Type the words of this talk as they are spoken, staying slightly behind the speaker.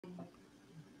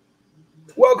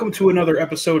Welcome to another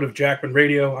episode of Jackman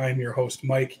Radio. I am your host,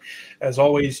 Mike, as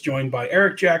always, joined by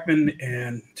Eric Jackman.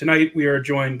 And tonight we are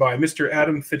joined by Mr.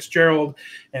 Adam Fitzgerald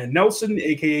and Nelson,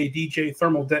 aka DJ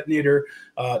Thermal Detonator,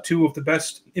 two of the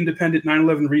best independent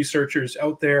 9/11 researchers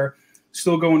out there,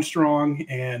 still going strong.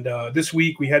 And this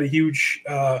week we had a huge,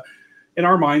 in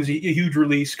our minds, a huge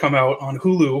release come out on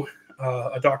Hulu,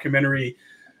 a documentary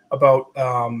about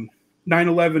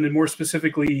 9/11 and more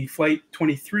specifically Flight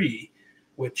 23.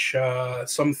 Which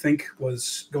some think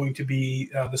was going to be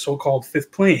the so-called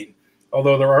fifth plane,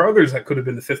 although there are others that could have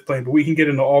been the fifth plane, but we can get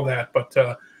into all that. But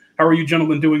how are you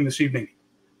gentlemen doing this evening?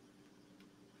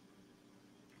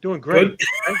 Doing great.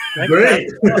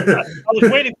 Great. I was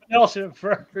waiting for Nelson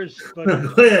first.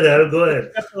 But go ahead, Adam. Go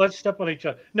ahead. Let's step on each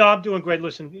other. No, I'm doing great.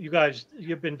 Listen, you guys,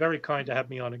 you've been very kind to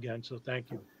have me on again, so thank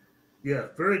you. Yeah,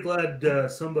 very glad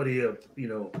somebody,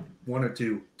 wanted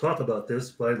to talk about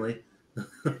this finally.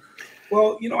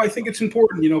 Well, I think it's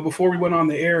important. Before we went on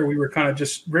the air, we were kind of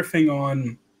just riffing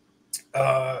on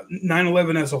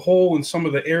 9/11 as a whole and some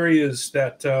of the areas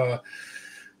that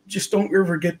just don't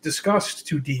ever get discussed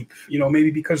too deep. Maybe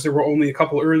because there were only a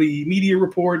couple early media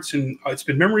reports and it's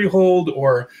been memory hold,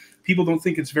 or people don't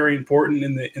think it's very important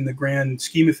in the grand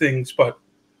scheme of things. But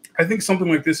I think something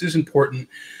like this is important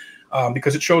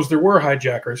because it shows there were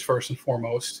hijackers first and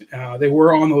foremost. They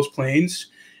were on those planes,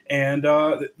 and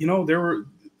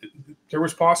there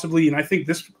was possibly, and I think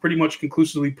this pretty much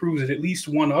conclusively proves it, at least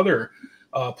one other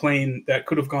plane that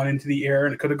could have gone into the air,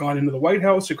 and it could have gone into the White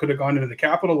House. It could have gone into the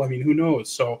Capitol. I mean, who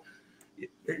knows? So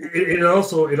it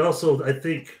also, I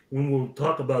think when we'll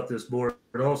talk about this more,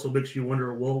 it also makes you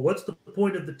wonder, well, what's the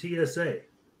point of the TSA?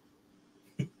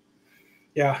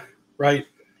 Yeah, right.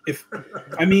 The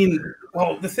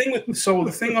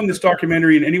thing on this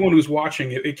documentary, and anyone who's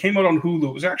watching it, it came out on Hulu.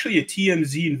 It was actually a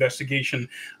TMZ investigation.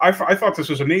 I thought this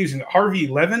was amazing. Harvey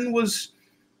Levin was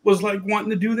like wanting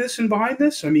to do this and behind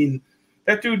this. I mean,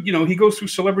 that dude, he goes through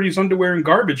celebrities' underwear and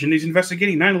garbage, and he's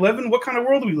investigating 9/11. What kind of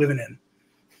world are we living in?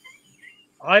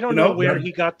 I don't know where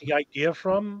he got the idea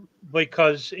from,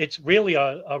 because it's really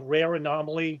a rare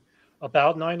anomaly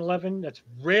about 9/11 that's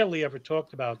rarely ever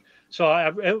talked about. So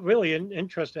I'm really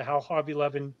interested how Harvey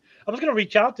Levin. I was going to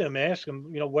reach out to him and ask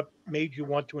him, what made you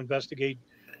want to investigate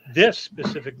this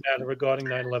specific matter regarding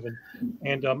 9/11,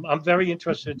 and I'm very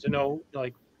interested to know,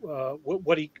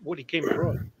 what he came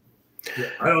across. Yeah,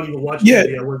 I don't even watch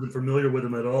TV. I wasn't familiar with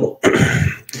him at all.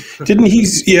 Didn't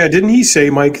he say,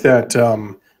 Mike, that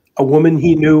a woman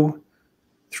he knew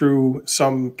through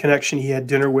some connection he had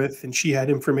dinner with, and she had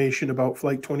information about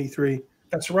Flight 23?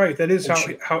 That's right. That is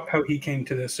how he came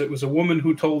to this. It was a woman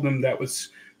who told him that was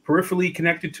peripherally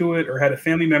connected to it or had a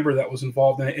family member that was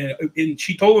involved in it. And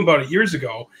she told him about it years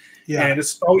ago. Yeah. And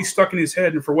it's always stuck in his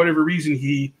head. And for whatever reason,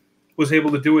 he was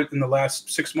able to do it in the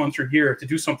last 6 months or year to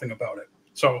do something about it.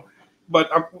 So, but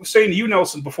I was saying to you,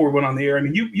 Nelson, before we went on the air, I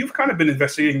mean, you've kind of been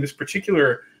investigating this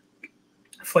particular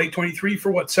Flight 23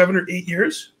 for what, 7 or 8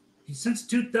 years? Since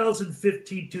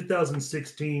 2015,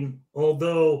 2016,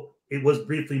 although it was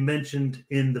briefly mentioned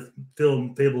in the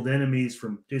film Fabled Enemies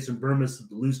from Jason Bermas of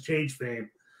the Loose Change fame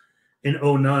in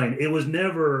 2009. It was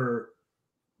never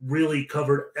really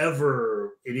covered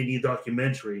ever in any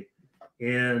documentary.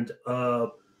 And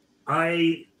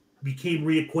I became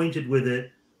reacquainted with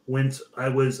it once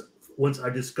I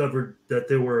discovered that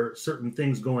there were certain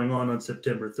things going on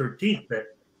September 13th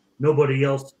that nobody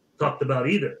else talked about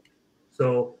either.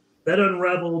 So that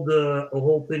unraveled a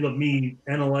whole thing of me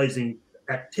analyzing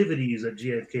activities at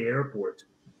JFK Airport,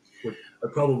 which I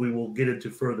probably will get into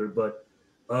further. But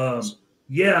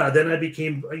then I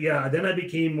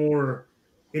became more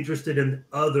interested in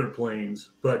other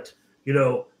planes. But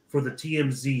for the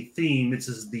TMZ theme, this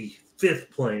is the fifth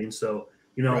plane, so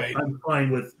right. I'm fine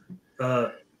with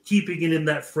keeping it in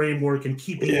that framework and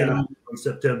keeping it on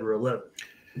September 11th.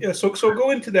 Yeah, so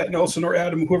go into that, Nelson or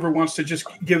Adam, whoever wants to just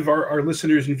give our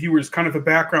listeners and viewers kind of a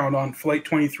background on Flight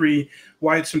 23,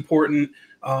 why it's important,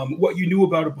 what you knew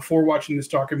about it before watching this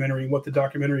documentary, and what the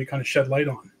documentary kind of shed light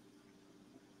on.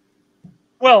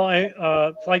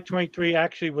 Well, Flight 23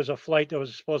 actually was a flight that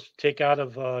was supposed to take out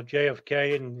of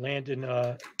JFK and land in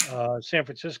San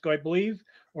Francisco, I believe,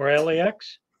 or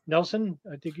LAX. Nelson,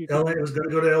 I think you. LA was going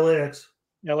to go to LAX.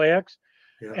 LAX,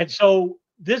 yeah. And so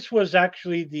this was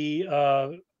actually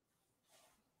the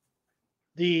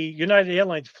United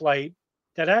Airlines flight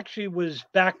that actually was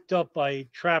backed up by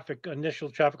initial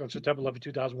traffic on September 11,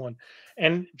 2001.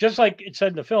 And just like it said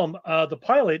in the film, the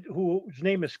pilot, whose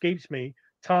name escapes me,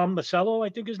 Tom Masello, I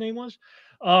think his name was,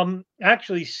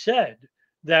 actually said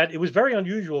that it was very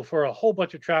unusual for a whole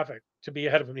bunch of traffic to be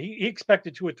ahead of him. He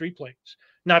expected 2 or 3 planes,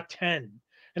 not 10.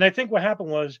 And I think what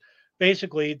happened was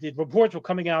basically the reports were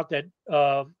coming out that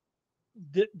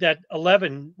that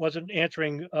 11 wasn't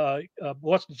answering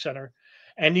Boston Center,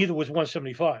 and neither was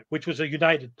 175, which was a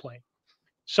United plane.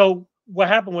 So what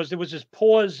happened was there was this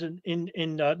pause in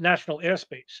national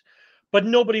airspace, but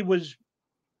nobody was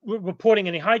reporting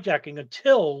any hijacking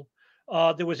until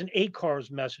there was an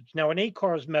ACARS message. Now, an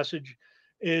ACARS message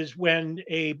is when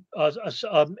a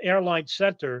airline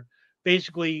center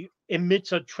basically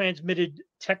emits a transmitted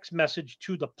text message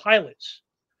to the pilots,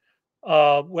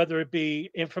 whether it be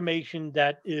information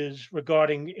that is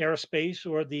regarding airspace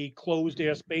or the closed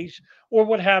airspace or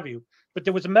what have you. But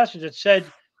there was a message that said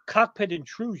cockpit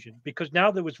intrusion, because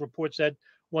now there was reports that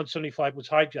 175 was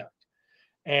hijacked.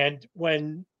 And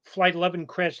when Flight 11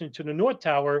 crashed into the North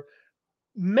Tower,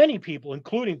 many people,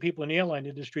 including people in the airline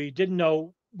industry, didn't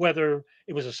know whether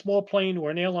it was a small plane or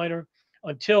an airliner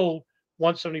until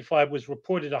 175 was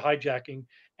reported a hijacking.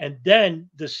 And then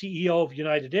the CEO of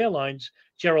United Airlines,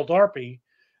 Gerald Arpey,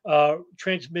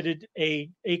 transmitted a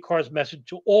ACARS message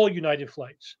to all United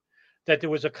flights that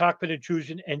there was a cockpit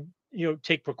intrusion and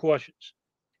take precautions.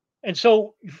 And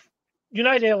so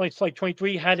United Airlines Flight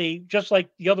 23 had just like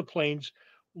the other planes,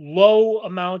 low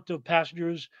amount of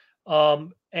passengers,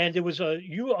 and there was a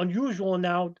unusual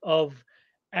amount of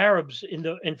Arabs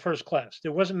in first class.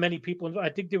 There wasn't many people. I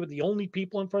think they were the only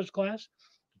people in first class.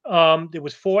 There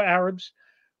was 4 Arabs,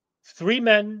 3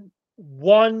 men,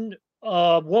 1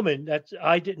 woman that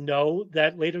I didn't know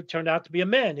that later turned out to be a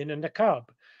man in a niqab.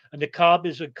 A niqab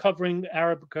is a covering,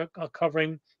 Arab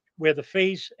covering, where the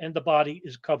face and the body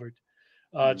is covered.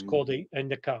 It's called a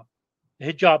niqab.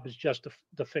 The hijab is just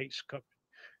the face cover.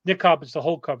 Niqab is the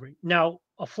whole covering. Now,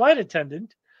 a flight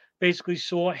attendant basically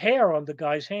saw hair on the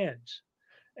guy's hands.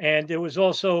 And there was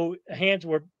also, hands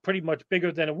were pretty much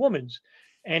bigger than a woman's.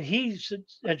 And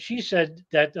she said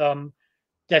that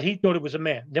that he thought it was a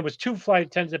man. There was 2 flight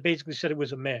attendants that basically said it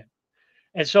was a man.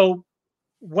 And so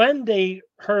when they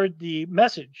heard the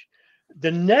message,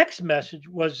 the next message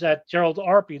was that Gerald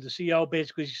Arpey, the CEO,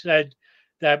 basically said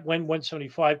that when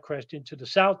 175 crashed into the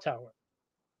South Tower,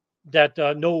 that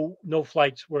no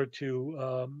flights were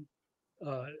to,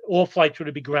 all flights were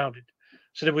to be grounded.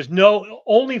 So there was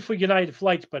only for United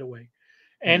flights, by the way.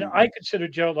 And I consider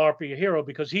Gerald Arpey a hero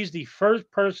because he's the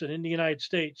first person in the United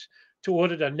States to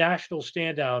order a national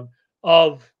stand down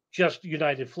of just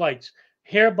United flights,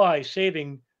 hereby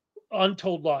saving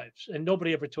untold lives. And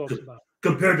nobody ever talks about it.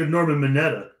 Compared to Norman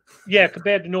Mineta. Yeah,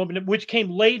 compared to Norman, which came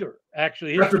later,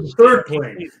 actually. After the 3rd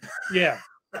plane. Yeah,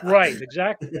 right,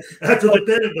 exactly. After the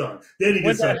Pentagon. Then he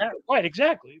decided. Right,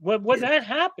 exactly. When that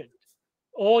happened,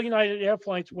 all United Air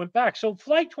flights went back. So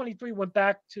Flight 23 went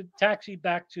back to taxi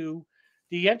back to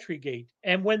the entry gate.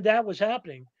 And when that was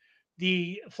happening,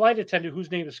 the flight attendant, whose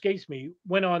name escapes me,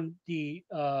 went on the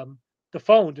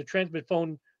phone, the transmit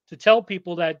phone, to tell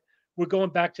people that we're going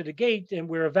back to the gate and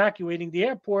we're evacuating the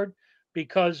airport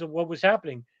because of what was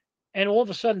happening. And all of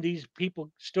a sudden, these people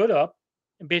stood up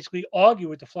and basically argued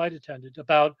with the flight attendant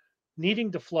about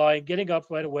needing to fly, getting up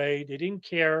right away. They didn't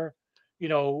care,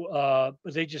 but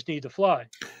they just need to fly.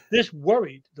 This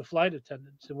worried the flight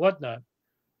attendants and whatnot.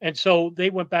 And so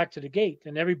they went back to the gate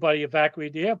and everybody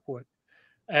evacuated the airport.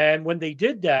 And when they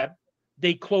did that,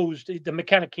 they closed. The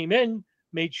mechanic came in,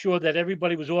 made sure that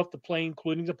everybody was off the plane,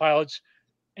 including the pilots,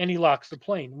 and he locks the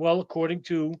plane. Well, according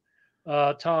to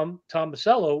Tom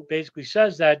Masello, basically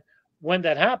says that when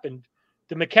that happened,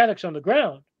 the mechanics on the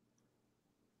ground,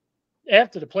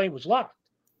 after the plane was locked,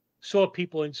 saw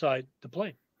people inside the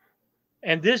plane.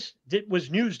 And this was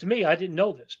news to me. I didn't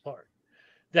know this part,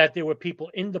 that there were people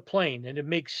in the plane. And it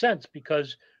makes sense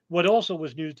because what also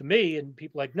was news to me and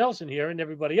people like Nelson here and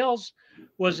everybody else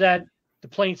was that the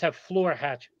planes have floor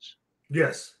hatches.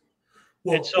 Yes.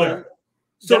 Well, and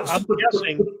so I'm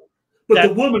guessing. But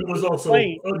the woman was also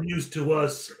unused to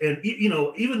us. And,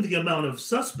 even the amount of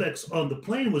suspects on the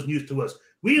plane was news to us.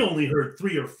 We only heard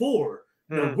 3 or 4.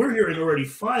 We're hearing already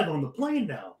 5 on the plane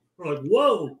now. We're like,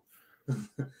 whoa.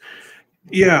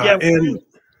 Yeah. And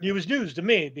it was news to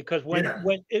me because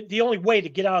the only way to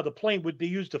get out of the plane would be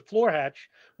use the floor hatch,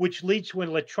 which leads to an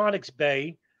electronics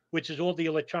bay, which is all the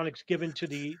electronics given to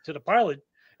the pilot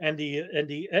and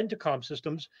the intercom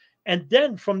systems. And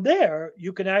then from there,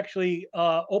 you can actually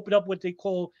open up what they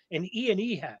call an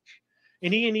E&E hatch.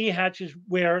 An E&E hatch is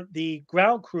where the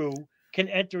ground crew can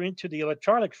enter into the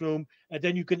electronics room, and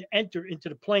then you can enter into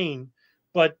the plane.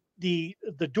 But the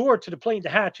door to the plane, the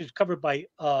hatch, is covered by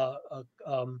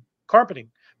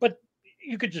carpeting. But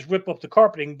you could just rip up the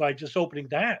carpeting by just opening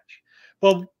the hatch.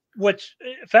 But what's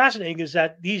fascinating is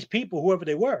that these people, whoever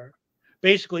they were,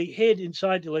 basically hid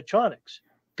inside the electronics,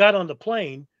 got on the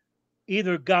plane,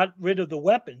 either got rid of the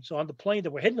weapons on the plane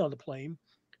that were hidden on the plane,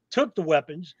 took the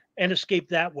weapons, and escaped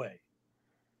that way.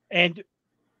 And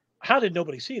how did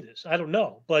nobody see this? I don't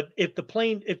know. But if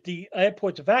the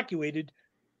airport's evacuated,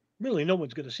 really no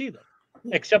one's going to see them,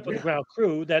 except for the ground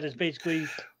crew that is basically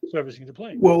servicing the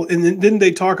plane. Well, and then didn't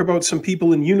they talk about some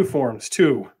people in uniforms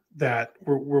too that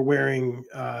were wearing?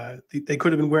 They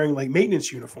could have been wearing like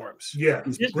maintenance uniforms. Yeah,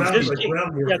 This workers,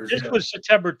 was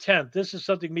September 10th. This is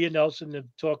something me and Nelson have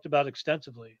talked about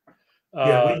extensively.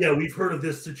 We've heard of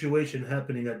this situation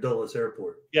happening at Dulles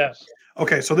Airport. Yes.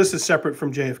 Okay, so this is separate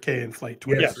from JFK and Flight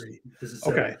 23. Yes, this is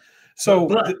separate. Okay, so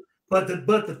but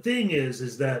the thing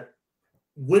is that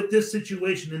with this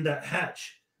situation in that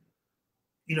hatch,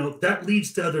 that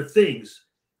leads to other things.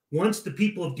 Once the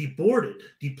people have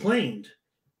deplaned,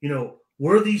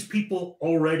 were these people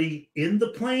already in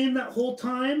the plane that whole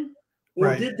time,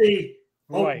 or did they?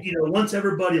 Once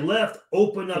everybody left,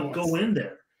 open up, go in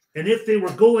there. And if they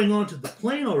were going onto the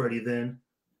plane already, then,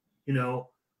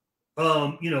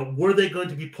 were they going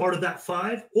to be part of that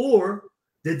 5, or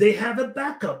did they have a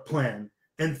backup plan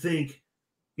and think,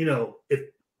 if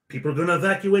people are going to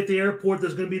evacuate the airport,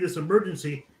 there's going to be this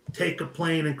emergency, take a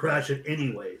plane and crash it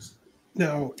anyways?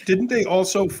 Now, didn't they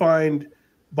also find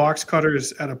box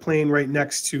cutters at a plane right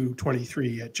next to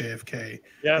 23 at JFK?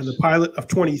 Yes. And the pilot of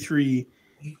 23,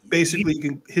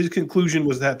 basically, his conclusion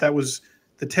was that was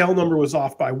the tail number was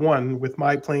off by 1 with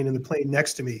my plane and the plane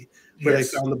next to me, where they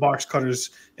found the box cutters.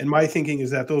 And my thinking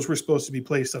is that those were supposed to be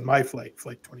placed on my flight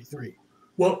 23.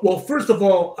 Well, first of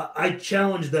all, I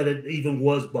challenge that it even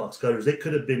was box cutters. It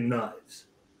could have been knives.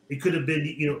 It could have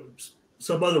been,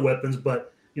 some other weapons,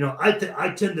 but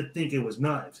I tend to think it was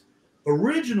knives.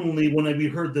 Originally, when we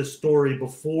heard this story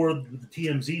before the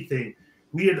TMZ thing,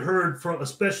 we had heard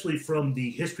especially from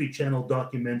the History Channel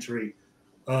documentary,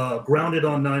 Grounded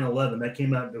on 9/11, that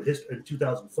came out in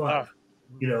 2005.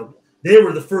 They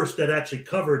were the first that actually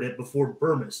covered it before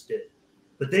Burmese did,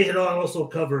 but they had also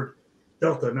covered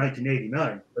Delta in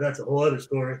 1989. But that's a whole other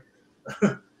story.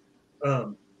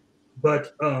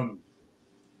 But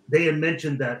they had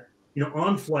mentioned that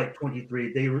on Flight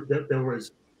 23, there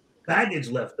was baggage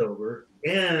left over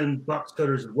and box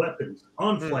cutters and weapons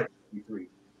on Flight 23.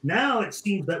 Now it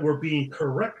seems that we're being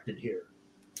corrected here.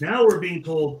 Now we're being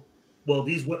told, well,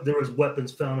 there was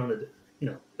weapons found on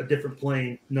a different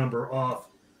plane, number off.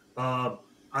 I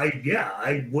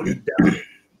wouldn't doubt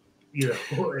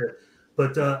it,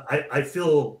 but I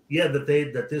feel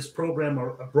that this program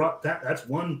brought that's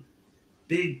one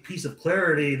big piece of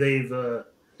clarity they've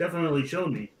definitely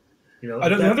shown me.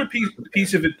 Another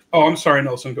piece of it. Oh, I'm sorry,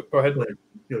 Nelson. Go ahead. Go ahead.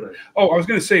 Oh, I was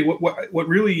going to say what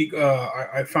really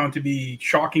I found to be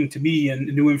shocking to me and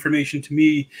new information to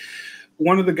me.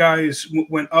 One of the guys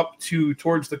went up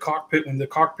towards the cockpit when the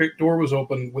cockpit door was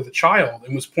open with a child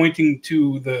and was pointing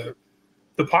to the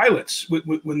pilots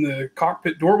when the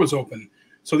cockpit door was open.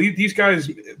 So these guys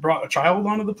brought a child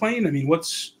onto the plane. I mean, what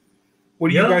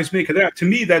do you guys make of that? To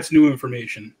me, that's new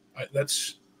information. I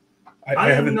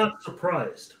am not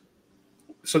surprised.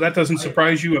 So that doesn't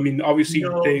surprise you? I mean, obviously,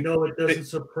 no, it doesn't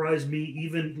surprise me.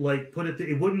 Even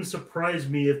it wouldn't surprise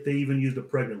me if they even used a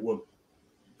pregnant woman.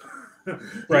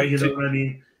 Right. What I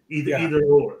mean? Either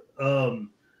or.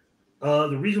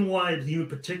 The reason why in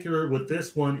particular with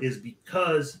this one is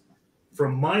because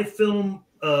from my film,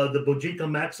 the Bojinka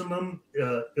Maximum,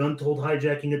 Untold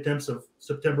Hijacking Attempts of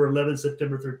September 11th,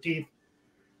 September 13th,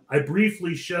 I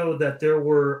briefly showed that there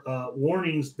were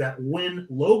warnings that when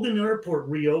Logan Airport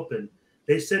reopened,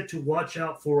 they said to watch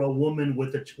out for a woman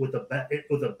with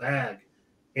a bag,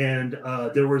 and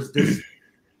there was this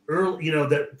early,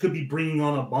 that could be bringing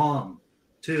on a bomb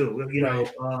too.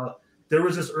 There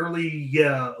was this early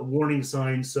warning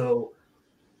sign. So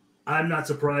I'm not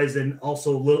surprised, and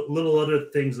also little other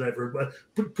things that I've heard. But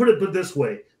put it this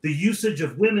way: the usage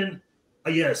of women.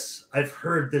 Yes, I've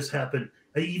heard this happen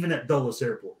even at Dulles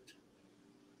Airport.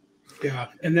 Yeah,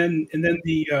 and then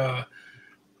the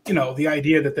the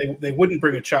idea that they wouldn't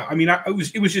bring a child. I mean,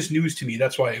 it was just news to me.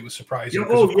 That's why it was surprising.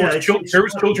 There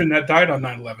was children that died on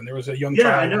 9/11. There was a young child.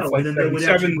 Yeah, I know. And then they would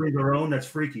actually bring their own. That's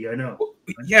freaky. I know.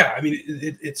 Yeah, I mean,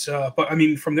 it's. But I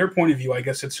mean, from their point of view, I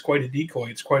guess it's quite a decoy.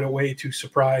 It's quite a way to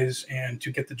surprise and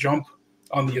to get the jump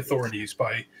on the authorities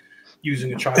by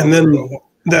using a child. And then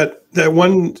that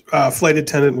one flight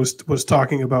attendant was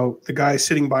talking about the guy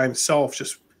sitting by himself,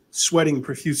 just sweating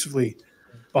profusely.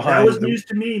 That was news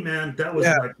to me, man. That was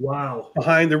like, wow.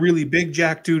 Behind the really big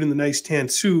jack dude in the nice tan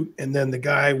suit, and then the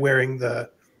guy wearing the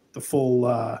full,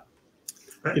 the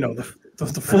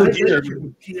full gear.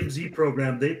 TMZ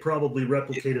program, they probably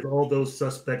replicated all those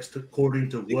suspects according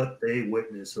to what they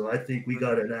witnessed. So I think we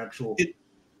got an actual.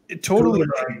 it totally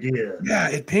good idea. Yeah,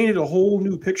 it painted a whole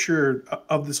new picture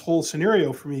of this whole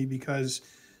scenario for me because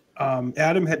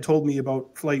Adam had told me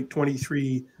about Flight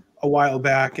 23 a while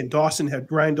back, and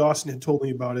Ryan Dawson had told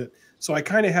me about it. So I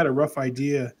kind of had a rough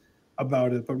idea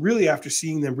about it. But really, after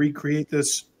seeing them recreate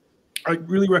this, I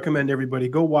really recommend everybody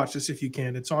go watch this if you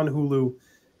can. It's on Hulu.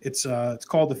 It's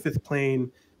called The Fifth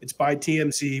Plane. It's by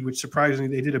TMZ, which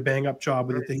surprisingly they did a bang up job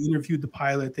with it. They interviewed the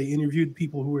pilot. They interviewed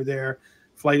people who were there,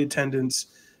 flight attendants.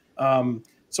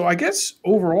 So I guess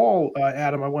overall,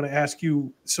 Adam, I want to ask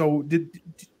you. So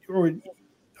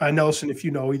Nelson, if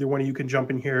you know, either one of you can jump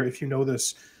in here if you know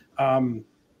this.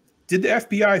 Did the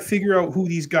FBI figure out who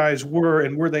these guys were,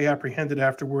 and were they apprehended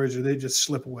afterwards, or did they just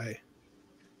slip away?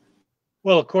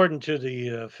 Well, according to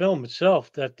the film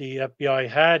itself, that the FBI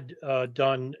had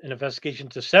done an investigation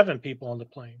to 7 people on the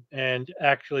plane and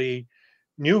actually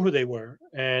knew who they were,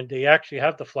 and they actually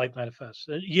have the flight manifest.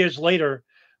 Years later,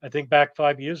 I think back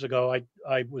 5 years ago,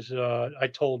 I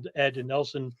told Ed and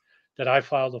Nelson that I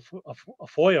filed a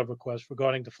FOIA request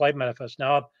regarding the flight manifest.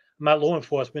 Now I'm not law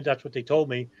enforcement. That's what they told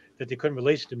me, that they couldn't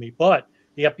release it to me. But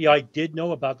the FBI did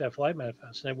know about that flight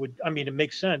manifest, and it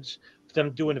makes sense for them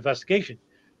to do an investigation.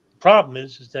 The problem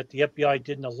is that the FBI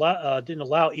didn't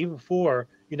allow even for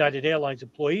United Airlines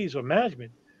employees or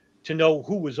management to know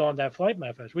who was on that flight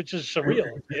manifest, which is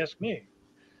surreal, if you ask me.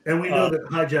 And we know that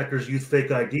hijackers use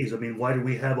fake IDs. I mean, why do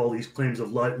we have all these claims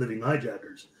of living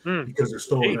hijackers? Because they're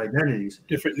stolen identities.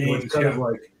 Different so names. It's kind of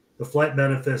like the flight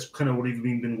manifest kind of would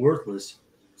even been worthless.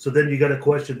 So then you got to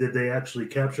question, did they actually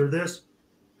capture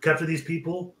these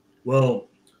people? Well,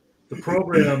 the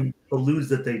program alludes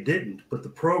that they didn't, but the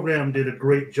program did a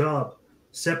great job,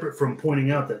 separate from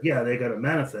pointing out that, yeah, they got a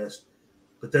manifest,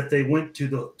 but that they went to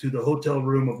the hotel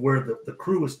room of where the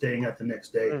crew was staying at the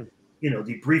next day.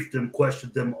 Debriefed them,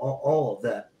 questioned them, all of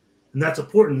that. And that's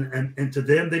important. And to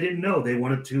them, they didn't know. They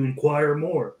wanted to inquire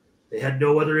more. They had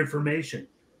no other information.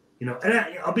 And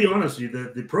I'll be honest with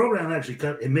you, the program actually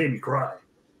it made me cry.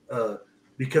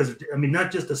 Because,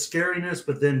 not just the scariness,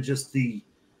 but then just the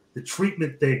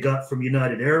treatment they got from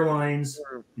United Airlines.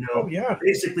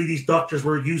 Basically these doctors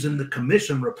were using the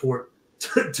commission report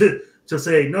to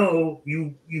say, no,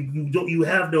 you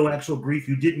have no actual grief.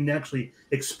 You didn't actually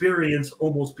experience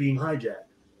almost being hijacked.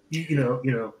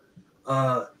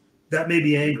 That made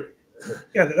me angry.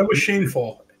 Yeah, that was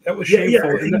shameful. That was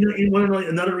shameful. Yeah.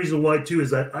 Another reason why too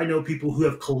is that I know people who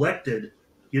have collected,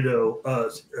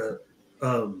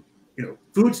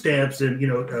 food stamps and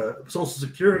Social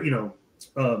Security,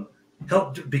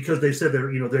 helped because they said they're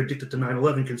addicted to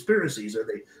 9/11 conspiracies or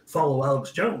they follow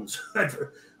Alex Jones.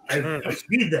 I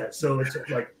see that, so it's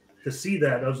like to see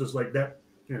that I was just like that,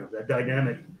 that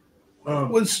dynamic.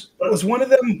 Was one of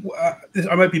them?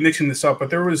 I might be mixing this up,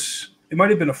 but it might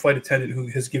have been a flight attendant who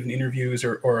has given interviews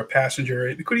or a passenger.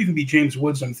 It could even be James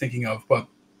Woods I'm thinking of, but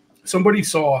somebody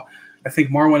saw, I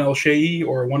think Marwan El-Shehhi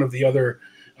or one of the other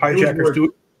hijackers do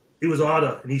it. It was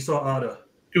Atta, and he saw Atta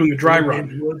doing a dry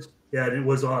run. Woods. Yeah, and it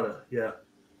was Atta. Yeah.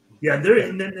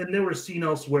 And they were seen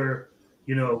elsewhere,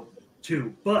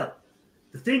 too. But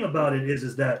the thing about it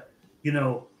is that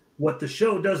what the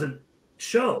show doesn't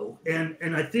show,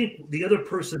 and I think the other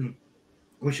person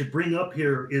we should bring up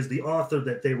here is the author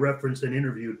that they referenced and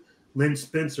interviewed, Lynn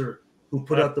Spencer, who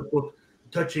put out the book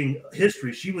Touching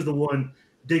History. She was the one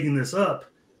digging this up.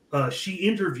 She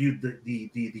interviewed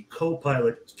the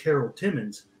co-pilot Carol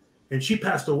Timmons, and she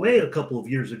passed away a couple of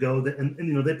years ago.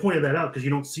 And they pointed that out because you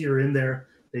don't see her in there.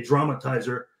 They dramatize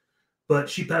her, but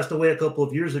she passed away a couple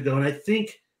of years ago, and I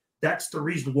think that's the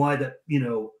reason why that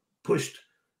pushed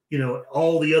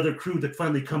all the other crew to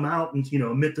finally come out and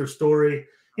admit their story.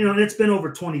 And it's been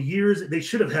over 20 years. They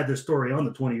should have had their story on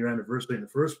the 20-year anniversary in the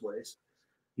first place.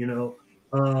 So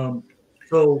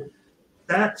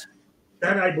that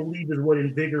I believe is what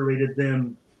invigorated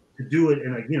them to do it.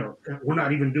 And we're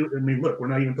not even doing. Look, we're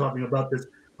not even talking about this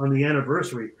on the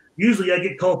anniversary. Usually, I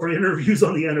get called for interviews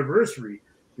on the anniversary.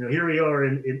 Here we are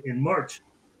in March.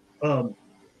 God,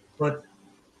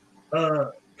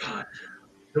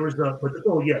 there was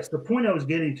the point I was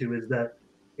getting to is that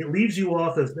it leaves you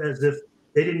off as if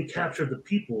they didn't capture the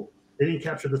people. They didn't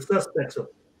capture the suspects of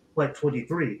Flight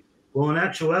 23. Well, in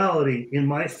actuality, in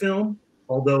my film,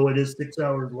 although it is 6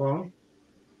 hours long,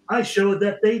 I showed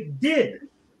that they did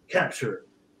capture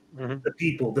the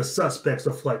people, the suspects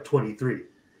of Flight 23,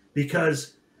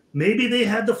 because maybe they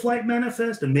had the flight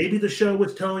manifest and maybe the show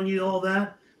was telling you all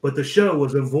that, but the show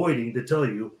was avoiding to tell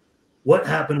you what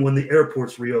happened when the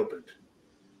airports reopened.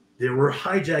 There were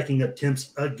hijacking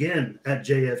attempts again at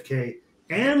JFK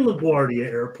and LaGuardia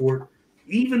Airport.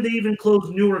 They even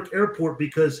closed Newark Airport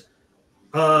because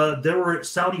there were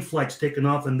Saudi flights taking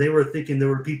off, and they were thinking there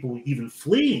were people even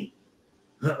fleeing,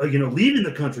 leaving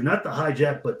the country, not the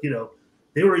hijack, but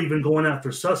they were even going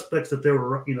after suspects that they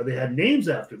were, they had names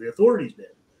after, the authorities did.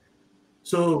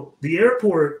 So the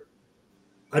airport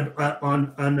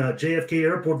on JFK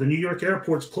Airport, the New York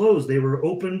airport's closed. They were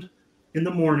opened in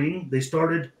the morning. They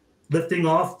started lifting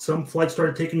off. Some flights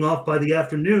started taking off by the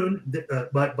afternoon,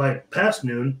 by past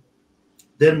noon.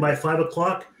 Then by 5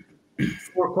 o'clock,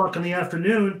 4 o'clock in the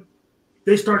afternoon,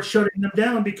 they start shutting them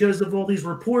down because of all these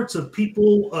reports of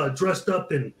people dressed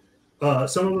up in,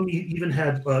 some of them even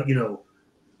had,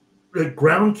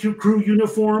 ground crew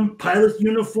uniform, pilot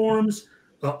uniforms.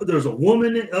 There's a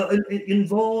woman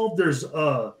involved. It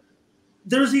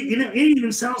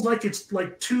even sounds like it's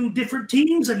like 2 different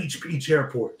teams at each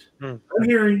airport. I'm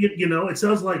hearing it. It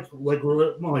sounds like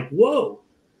we're like, whoa.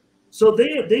 So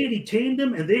they detained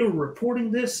him, and they were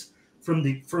reporting this for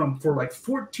like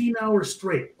 14 hours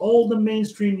straight. All the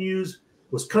mainstream news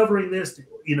was covering this.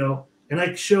 And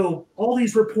I show all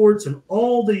these reports and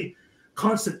all the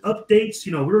constant updates.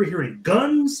 We were hearing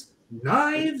guns,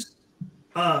 knives,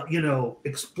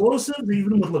 explosives,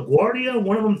 even with LaGuardia.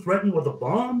 One of them threatened with a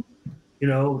bomb.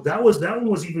 That one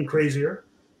was even crazier.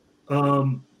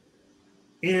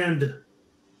 It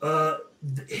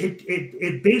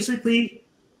basically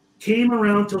came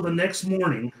around till the next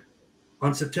morning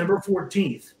on September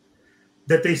 14th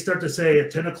that they start to say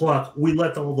at 10 o'clock, we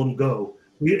let all of them go.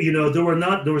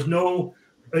 There was no,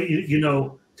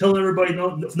 telling everybody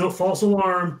no false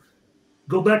alarm.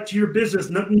 Go back to your business.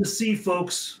 Nothing to see,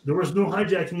 folks. There was no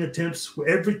hijacking attempts.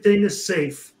 Thing is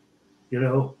safe.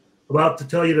 About to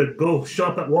tell you to go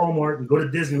shop at Walmart and go to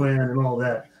Disneyland and all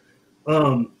that.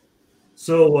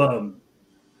 So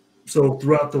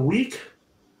throughout the week,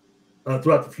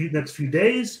 throughout the next few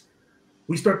days,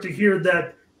 we start to hear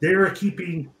that they are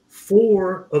keeping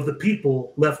 4 of the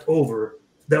people left over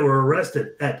that were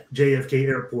arrested at JFK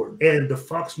Airport. And the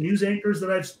Fox News anchors that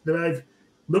I've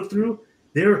looked through,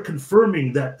 they're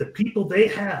confirming that the people they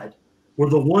had were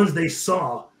the ones they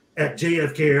saw at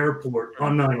JFK Airport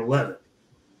on 9/11.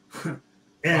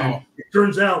 And wow. It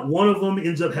turns out one of them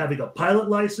ends up having a pilot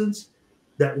license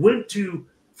that went to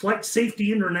Flight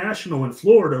Safety International in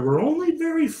Florida, where only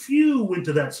very few went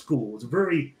to that school. It's a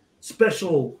very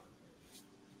special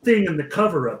thing in the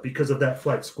cover-up because of that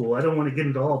flight school. I don't want to get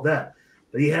into all that,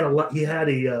 but he had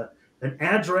an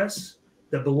address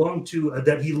that belonged to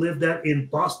that he lived at in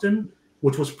Boston,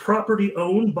 which was property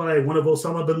owned by one of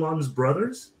Osama bin Laden's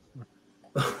brothers.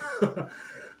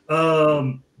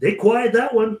 They quieted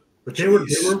that one, but they were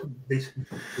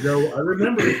I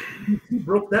remember he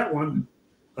broke that one.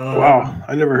 Wow,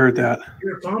 I never heard that.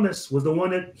 Peter Thomas was the one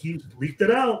that he leaked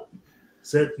it out.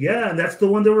 Said, yeah, and that's the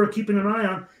one they were keeping an eye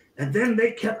on. And then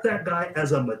they kept that guy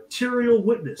as a material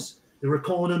witness. They were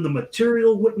calling him the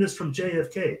material witness from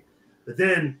JFK. But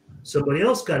then somebody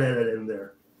else got added in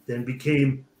there. Then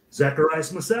became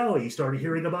Zacharias Moussaoui. He started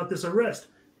hearing about this arrest.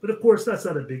 But of course, that's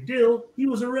not a big deal. He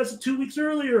was arrested 2 weeks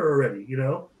earlier already,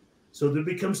 So there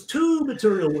becomes 2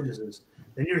 material witnesses.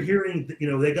 And you're hearing,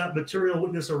 they got material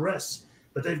witness arrests,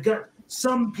 but they've got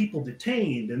some people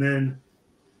detained. And then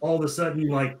all of a sudden,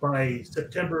 like by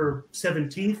September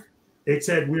 17th, they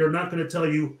said, we are not going to tell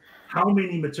you how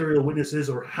many material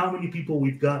witnesses or how many people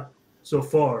we've got so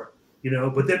far,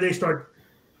 But then they start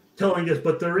telling us,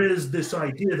 but there is this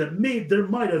idea that there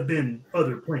might have been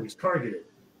other planes targeted,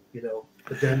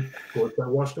 But then, of course, that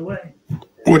washed away.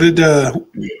 What did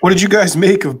you guys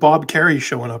make of Bob Kerrey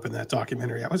showing up in that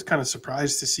documentary? I was kind of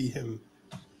surprised to see him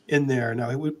in there.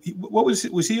 Now, what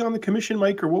was he on the commission,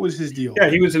 Mike, or what was his deal? Yeah,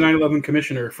 he was a 9/11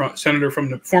 commissioner,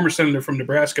 former senator from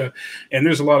Nebraska, and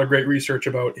there's a lot of great research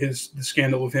about the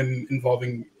scandal of him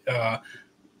involving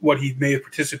what he may have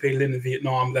participated in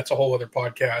Vietnam. That's a whole other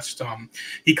podcast.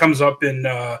 He comes up in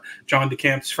John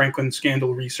DeCamp's Franklin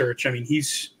scandal research. I mean,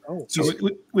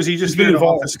 was he just there to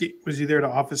obfuscate? Was he there to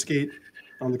obfuscate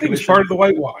on the commission? He was part of the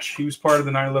whitewash. He was part of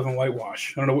the 9/11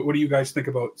 whitewash. I don't know. What do you guys think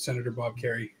about Senator Bob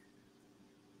Kerrey?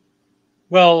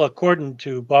 Well, according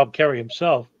to Bob Kerrey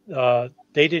himself,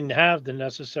 they didn't have the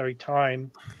necessary time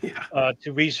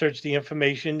to research the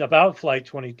information about Flight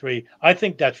 23. I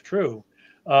think that's true.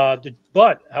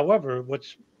 But, however,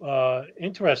 what's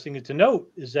interesting to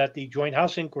note is that the Joint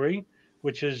House inquiry,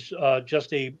 which is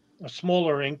just a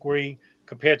smaller inquiry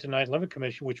compared to 9/11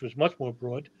 Commission, which was much more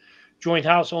broad, Joint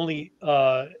House only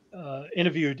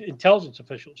interviewed intelligence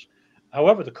officials.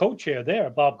 However, the co-chair there,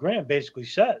 Bob Graham, basically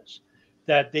says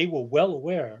that they were well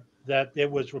aware that there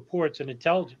was reports and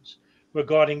intelligence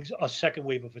regarding a second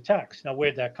wave of attacks. Now,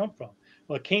 where'd that come from?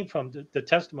 Well, it came from the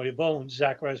testimony of own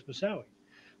Zacharias Moussaoui.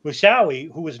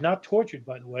 Moussaoui, who was not tortured,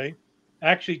 by the way,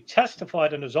 actually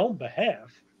testified on his own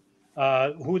behalf,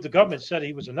 who the government said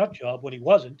he was a nut job when he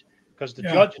wasn't, because the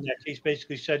judge in that case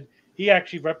basically said he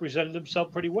actually represented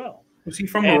himself pretty well. Was he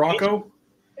from Morocco?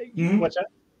 What's that?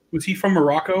 Was he from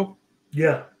Morocco?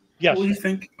 Yeah. Yes. Well, you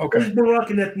think? Okay. He's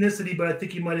Moroccan ethnicity, but I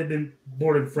think he might have been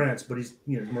born in France, but he's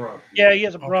Moroccan. Yeah, he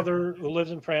has a brother who lives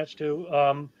in France too.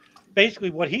 Basically,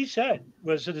 what he said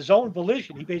was at his own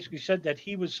volition. He basically said that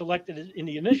he was selected in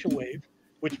the initial wave,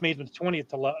 which made him the 20th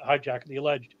to hijack the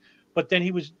alleged, but then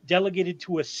he was delegated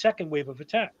to a second wave of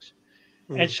attacks.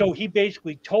 And so he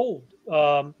basically told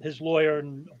his lawyer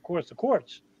and, of course, the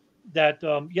courts that,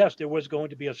 yes, there was going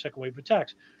to be a second wave of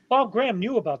attacks. Bob Graham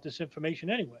knew about this information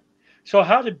anyway. So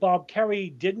how did Bob Kerry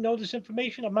didn't know this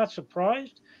information? I'm not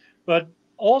surprised. But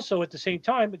also at the same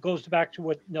time, it goes back to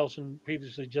what Nelson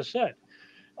previously just said,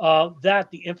 that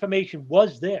the information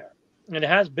was there. And it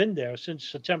has been there since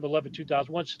September 11,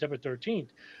 2001, September 13th,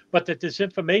 but that this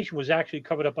information was actually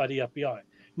covered up by the FBI.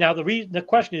 Now, the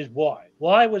question is why?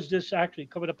 Why was this actually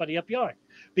covered up by the FBI?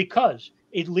 Because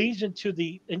it leads into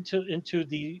the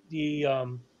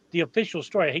official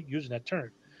story. I hate using that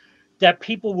term. That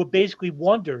people would basically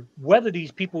wonder whether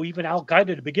these people were even Al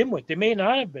Qaeda to begin with. They may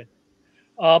not have been,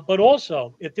 but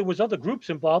also if there was other groups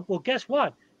involved. Well, guess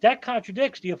what? That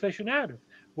contradicts the official narrative.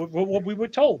 What we were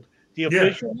told. The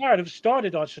official narrative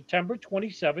started on September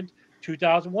 27th,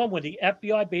 2001, when the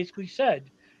FBI basically said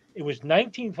it was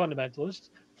 19 fundamentalists.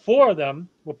 4 of them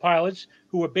were pilots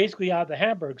who were basically out of the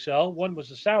Hamburg cell. One was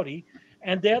a Saudi,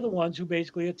 and they're the ones who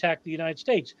basically attacked the United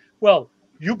States. Well,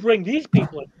 you bring these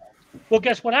people in. Well,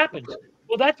 guess what happens?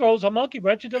 Well, that throws a monkey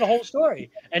wrench into the whole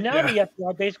story. And now the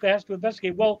FBI basically has to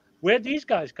investigate, well, where'd these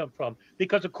guys come from?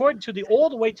 Because according to all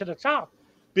the way to the top,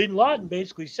 Bin Laden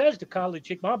basically says to Khalid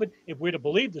Sheikh Mohammed, if we're to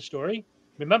believe the story,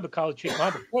 remember Khalid Sheikh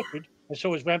Mohammed tortured, and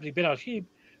so is Ramzi bin al-Shibh,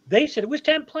 they said it was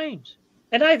 10 planes.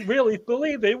 And I really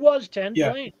believe it was 10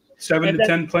 planes. 7 to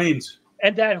 10 planes.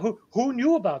 And that who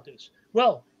knew about this?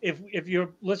 Well, if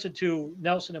you listen to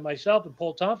Nelson and myself and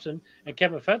Paul Thompson and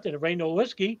Kevin Fenton and Ray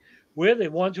Nowlisky, we're the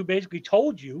ones who basically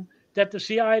told you that the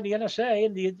CIA and the NSA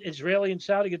and the Israeli and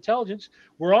Saudi intelligence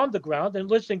were on the ground and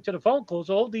listening to the phone calls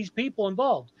of all these people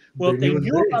involved. Well, if they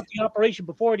knew about the operation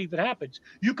before it even happens,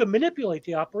 you can manipulate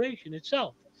the operation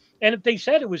itself. And if they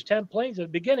said it was 10 planes at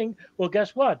the beginning, well,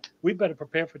 guess what? We better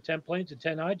prepare for 10 planes and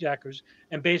 10 hijackers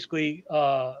and basically,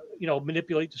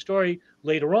 manipulate the story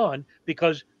later on,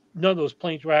 because none of those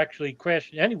planes were actually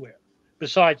crashed anywhere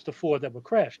besides the 4 that were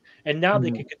crashed. And now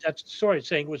they can condense the story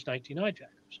saying it was 19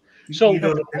 hijackers. So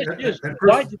the question is,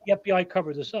 why did the FBI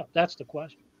cover this up? That's the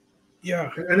question.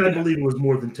 Yeah. And I believe it was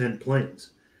more than 10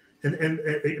 planes. And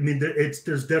I mean,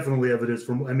 there's definitely evidence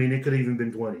it could have even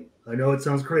been 20. I know it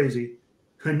sounds crazy.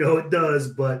 I know it does,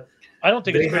 but I don't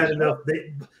think they had enough.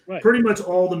 Pretty much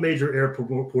all the major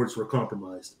airports were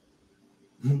compromised.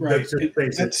 Right.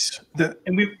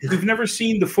 And we've never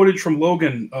seen the footage from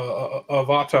Logan of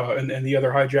Atta and the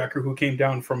other hijacker who came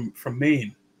down from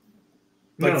Maine.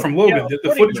 From Logan,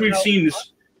 the footage we've seen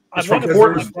is from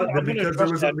Portland. Because there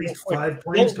was at least 5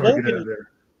 planes targeted out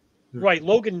there. Right.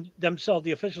 Logan themselves,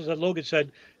 the officials at Logan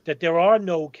said that there are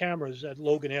no cameras at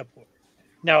Logan Airport.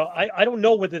 Now, I don't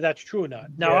know whether that's true or not.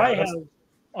 Now, I have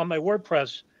on my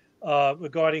WordPress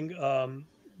regarding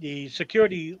the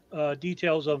security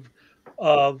details of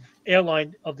the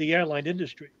airline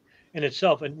industry in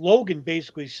itself. And Logan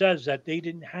basically says that they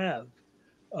didn't have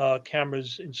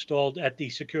cameras installed at the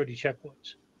security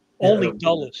checkpoints. Only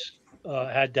Dulles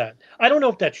had that. I don't know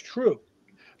if that's true,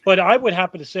 but I would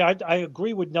happen to say I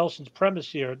agree with Nelson's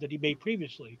premise here that he made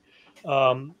previously,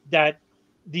 that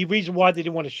the reason why they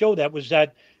didn't want to show that was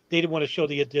that they didn't want to show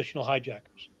the additional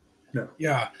hijackers. No.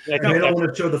 Yeah. They don't want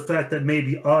to show the fact that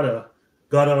maybe Atta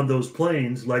got on those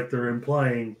planes like they're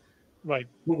implying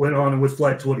went on with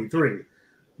Flight 23.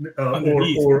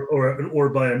 Or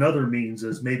by another means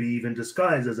as maybe even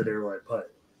disguised as an airline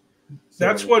pilot.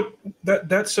 So,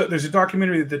 that's there's a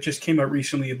documentary that just came out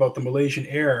recently about the Malaysian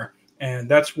Air, and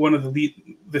that's one of the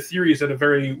theories that a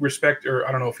very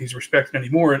I don't know if he's respected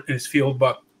anymore in his field,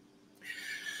 but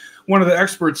one of the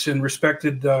experts and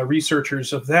respected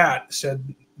researchers of that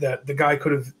said that the guy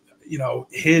could have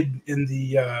hid in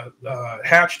the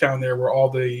hatch down there where all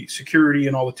the security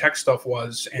and all the tech stuff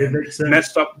was, and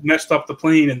messed up the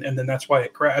plane, and then that's why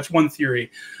it crashed. That's one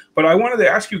theory. But I wanted to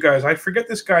ask you guys, I forget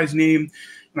this guy's name,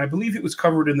 and I believe it was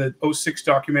covered in the 2006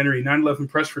 documentary 9/11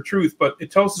 Press for Truth, but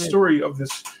it tells the story of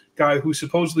this guy who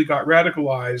supposedly got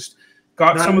radicalized,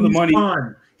 got some of the money.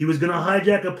 He was going to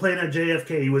hijack a plane at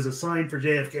JFK. He was assigned for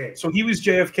JFK. So he was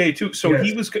JFK too. So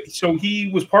he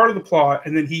was part of the plot,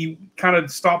 and then he kind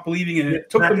of stopped believing in it,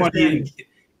 took the money and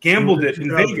gambled it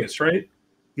in Vegas, right?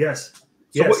 Yes.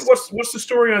 So Yes. what's the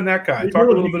story on that guy? Talk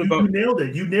a little bit about. You nailed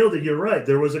it. You nailed it. You're right.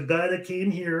 There was a guy that came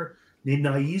here named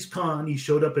Naiz Khan. He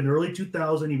showed up in early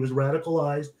 2000. He was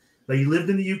radicalized. But he lived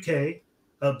in the UK.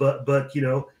 But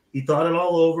he thought it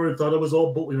all over and thought it was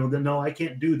all then no, I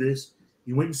can't do this.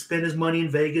 He went and spent his money in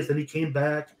Vegas. Then he came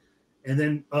back, and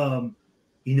then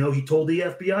he told the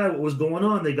FBI what was going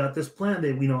on. They got this plan.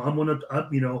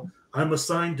 I'm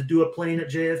assigned to do a plane at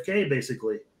JFK,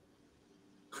 basically.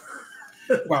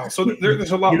 Wow, so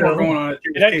there's a lot more going on at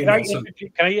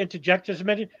JFK. Can I interject just a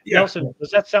minute? Yeah. Nelson, does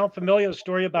that sound familiar? A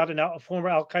story about a former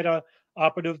Al-Qaeda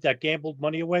operative that gambled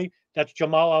money away? That's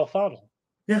Jamal al-Fadl.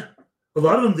 Yeah, a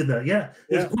lot of them did that. Yeah,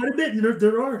 there's quite a bit.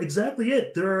 There are exactly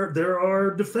it. There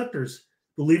are defectors.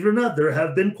 Believe it or not, there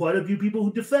have been quite a few people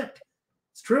who defect.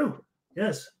 It's true.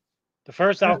 Yes. The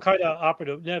first Al-Qaeda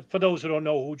operative, for those who don't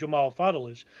know who Jamal al-Fadl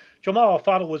is, Jamal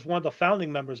al-Fadl was one of the founding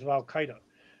members of Al-Qaeda.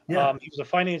 Yeah. He was a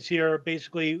financier.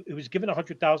 Basically, he was given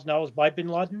 $100,000 by bin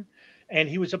Laden, and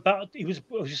he was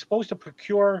supposed to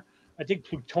procure, I think,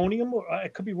 plutonium. Or I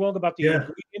could be wrong about the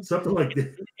ingredients. Something like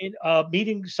that. In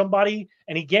meeting somebody,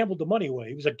 and he gambled the money away.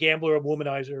 He was a gambler, a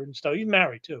womanizer, and stuff. He's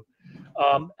married too.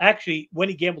 Actually, when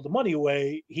he gambled the money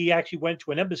away, he actually went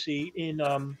to an embassy in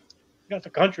I forgot the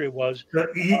country it was.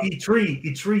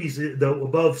 Eritrea, though,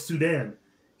 above Sudan.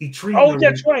 Oh,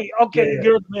 that's right. Okay,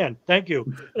 you're the man. Thank you.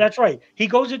 That's right. He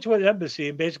goes into an embassy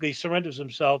and basically surrenders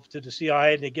himself to the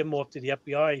CIA, and they give him off to the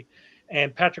FBI.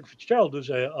 And Patrick Fitzgerald, who's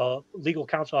a legal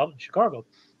counsel out in Chicago,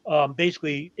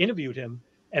 basically interviewed him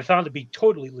and found to be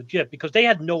totally legit because they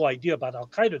had no idea about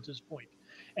Al-Qaeda at this point.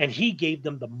 And he gave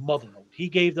them the mother note. He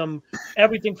gave them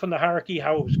everything from the hierarchy,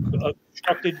 how it was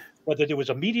constructed, whether there was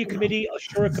a media committee, a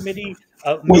shura committee,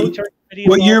 a military committee.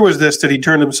 What year was this that he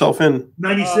turned himself in?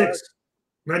 96.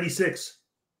 96.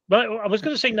 But I was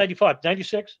going to say 95,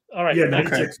 96. All right. Yeah,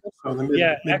 96. Okay. So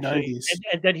actually.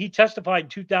 And then he testified in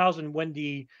 2000 when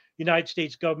the United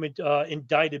States government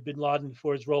indicted bin Laden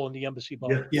for his role in the embassy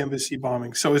bombing. Yeah. The embassy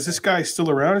bombing. So is this guy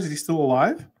still around? Is he still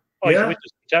alive? Oh, yeah. He's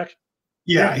protection.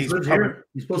 Yeah, he's here.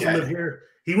 He's supposed to live here.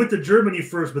 He went to Germany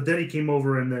first, but then he came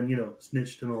over and then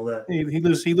snitched and all that.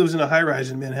 He lives in a high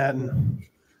rise in Manhattan.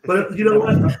 But you know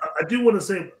what? I do want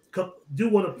to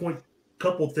point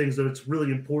couple things that it's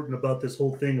really important about this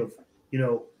whole thing of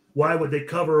why would they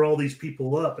cover all these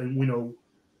people up, and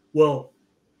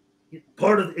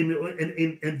part of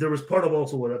and there was part of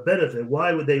also what a benefit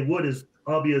why would they is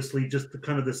obviously just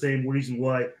the same reason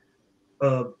why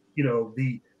the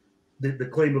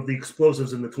claim of the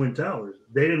explosives in the Twin Towers.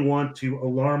 They didn't want to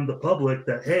alarm the public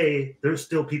that hey, there's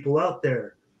still people out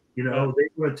there. They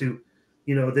wanted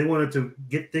to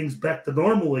get things back to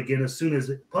normal again as soon as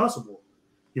possible.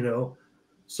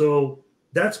 So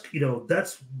that's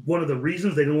one of the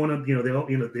reasons they don't want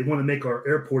to they want to make our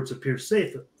airports appear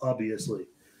safe, obviously.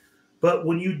 But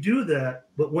when you do that,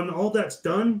 when all that's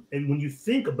done, and when you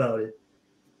think about it,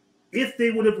 if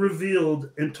they would have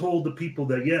revealed and told the people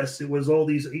that yes, it was all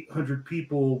these 800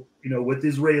 people, with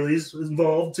Israelis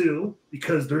involved too,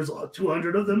 because there's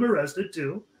 200 of them arrested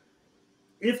too.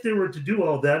 If they were to do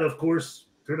all that, of course,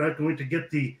 they're not going to get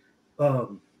the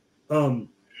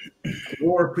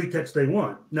war pretext they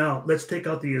want. Now, let's take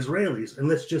out the Israelis and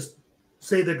let's just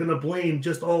say they're going to blame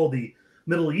just all the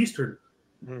Middle Eastern.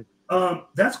 Mm-hmm.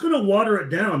 That's going to water it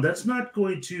down. That's not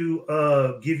going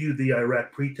to give you the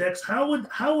Iraq pretext. How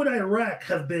would Iraq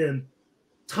have been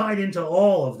tied into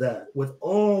all of that with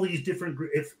all these different?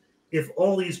 If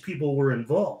all these people were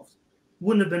involved,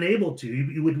 wouldn't have been able to.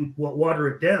 You would water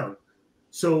it down.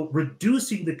 So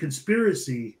reducing the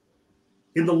conspiracy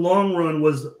in the long run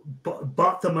was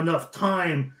bought them enough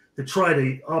time to try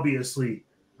to obviously,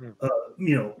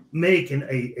 make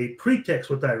a pretext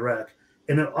with Iraq,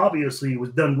 and it obviously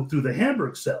was done through the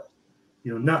Hamburg cell,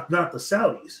 not the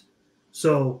Saudis.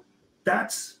 So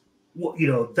that's what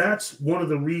that's one of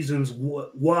the reasons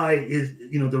why is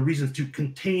the reasons to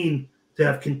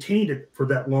have contained it for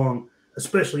that long,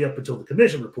 especially up until the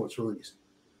commission report's released.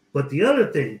 But the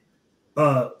other thing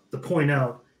to point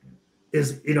out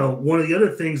is one of the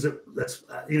other things that's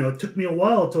it took me a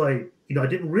while till I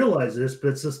didn't realize this, but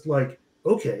it's just like,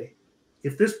 okay,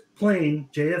 if this plane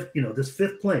this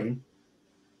fifth plane,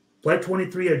 Flight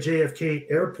 23 at JFK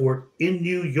Airport in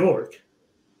New York,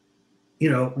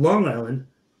 Long Island,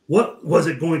 what was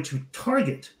it going to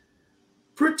target?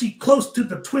 Pretty close to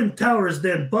the Twin Towers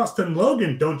than Boston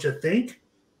Logan, don't you think?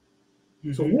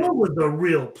 Mm-hmm. So what was the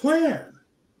real plan?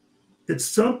 Did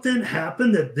something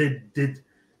happen that did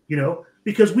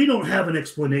because we don't have an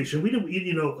explanation. We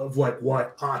don't, of like why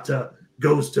Atta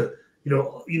goes to,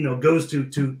 goes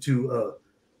to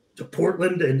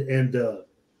Portland and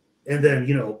and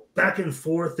then back and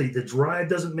forth. The drive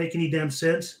doesn't make any damn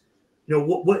sense.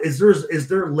 What is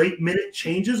there late minute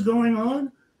changes going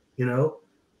on?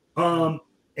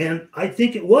 And I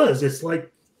think it's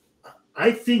like,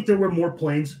 I think there were more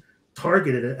planes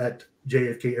targeted at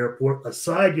JFK Airport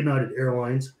aside United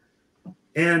Airlines.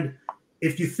 And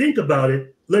if you think about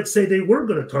it, let's say they were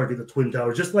going to target the Twin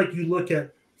Towers, just like you look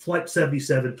at Flight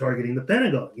 77 targeting the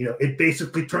Pentagon. It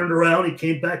basically turned around and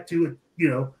came back to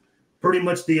pretty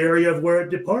much the area of where it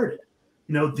departed.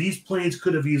 These planes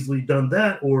could have easily done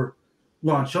that or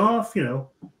launch off, and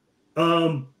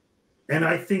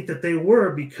I think that they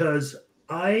were, because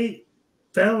I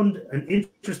found an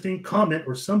interesting comment,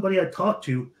 or somebody I talked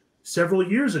to several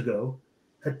years ago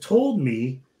had told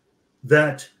me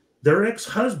that their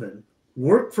ex-husband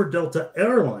worked for Delta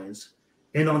Airlines,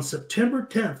 and on September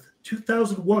 10th,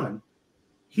 2001,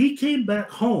 he came back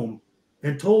home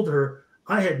and told her,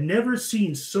 I had never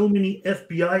seen so many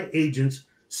FBI agents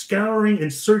scouring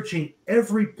and searching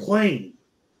every plane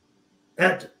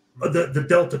at the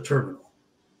Delta terminal.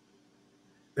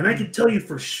 And I can tell you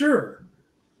for sure,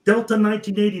 Delta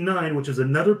 1989, which is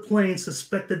another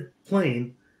suspected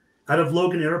plane out of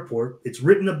Logan Airport. It's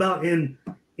written about in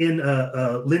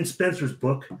Lynn Spencer's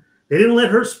book. They didn't let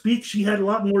her speak. She had a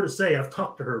lot more to say. I've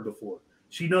talked to her before.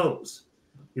 She knows.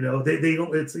 They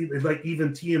don't. It's like even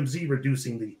TMZ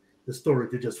reducing the story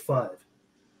to just 5.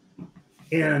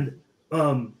 And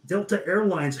Delta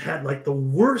Airlines had like the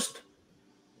worst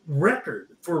record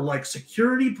for like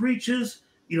security breaches.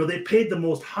 They paid the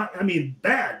most high,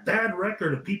 bad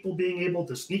record of people being able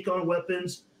to sneak on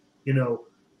weapons,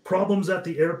 problems at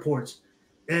the airports.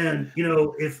 And,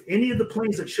 if any of the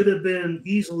planes that should have been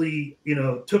easily,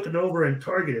 taken over and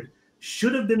targeted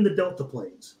should have been the Delta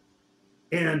planes.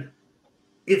 And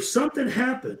if something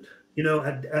happened,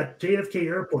 at JFK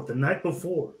Airport the night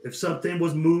before, if something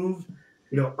was moved,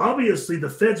 obviously the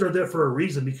feds are there for a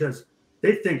reason, because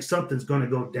they think something's going to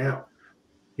go down,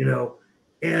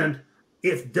 and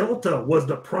if Delta was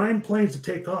the prime planes to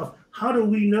take off, how do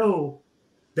we know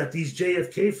that these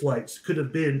JFK flights could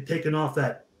have been taken off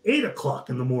at 8 o'clock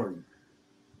in the morning,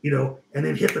 and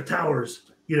then hit the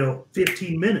towers,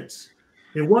 15 minutes?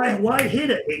 And why hit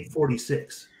at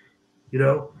 8:46?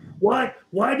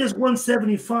 Why does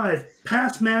 175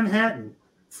 pass Manhattan,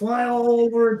 fly all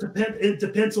over into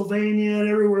Pennsylvania and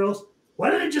everywhere else? Why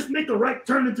didn't it just make a right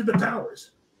turn into the towers?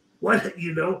 Why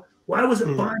was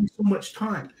it buying so much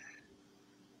time?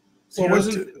 Well,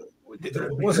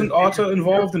 wasn't Otta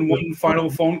involved in one final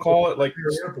phone call at like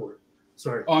airport?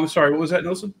 Sorry. Oh, I'm sorry. What was that,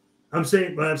 Nelson? What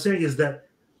I'm saying is that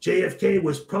JFK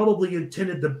was probably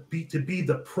intended to be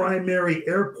the primary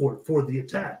airport for the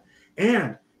attack.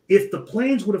 And if the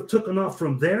planes would have taken off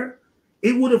from there,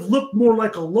 it would have looked more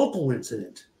like a local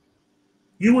incident.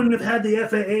 You wouldn't have had the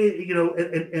FAA,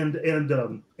 and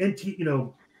NT,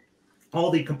 all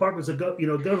the compartments of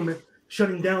government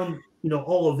shutting down,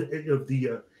 all of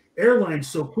the airlines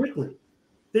so quickly.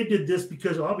 They did this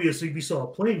because obviously we saw a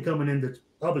plane coming in that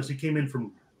obviously came in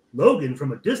from Logan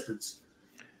from a distance,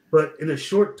 but in a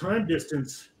short time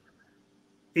distance,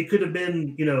 it could have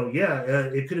been,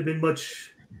 it could have been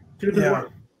much, could have been a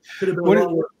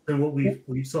lot worse than what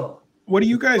we saw. What do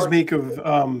you guys make of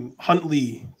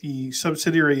Huntley, the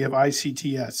subsidiary of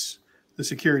ICTS, the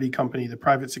security company, the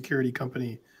private security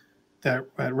company that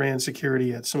ran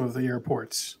security at some of the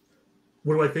airports?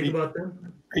 What do I think about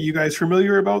them? Are you guys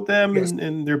familiar about them? Yes.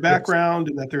 and their background,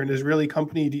 and that they're an Israeli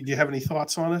company? Do you have any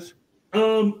thoughts on it?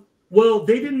 Well,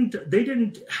 they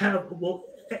didn't have. Well,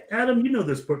 Adam, you know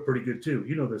this pretty good too.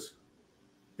 You know this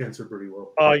answer pretty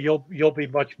well. You'll be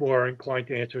much more inclined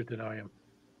to answer it than I am.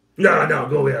 No,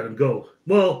 go Adam, go.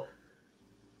 Well,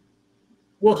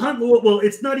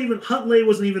 it's not even Huntley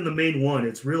wasn't even the main one.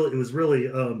 It was really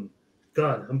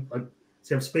God, I'm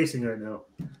spacing right now.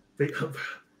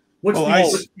 What's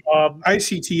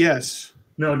ICTS?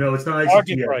 No, it's not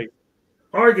ICTS.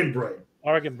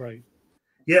 Argenbright.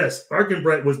 Yes,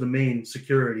 Argenbright was the main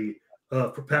security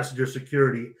for passenger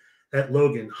security at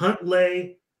Logan.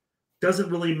 Huntley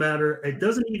doesn't really matter. It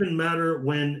doesn't even matter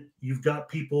when you've got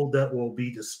people that will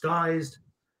be disguised,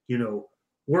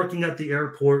 working at the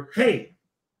airport. Hey,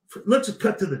 let's just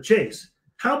cut to the chase.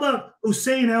 How about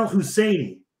Hussein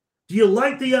al-Husseini? Do you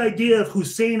like the idea of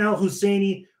Hussein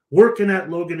al-Husseini working at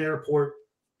Logan Airport?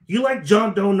 You like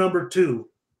John Doe number 2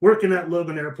 working at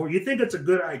Logan Airport? You think it's a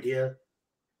good idea?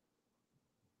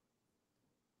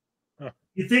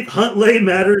 You think Huntley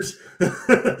matters?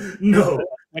 No.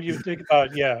 When you think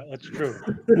about, yeah, that's true.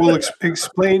 Well,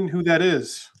 explain who that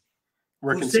is.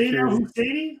 Hussein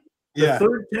al-Husseini, the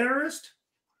third terrorist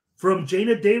from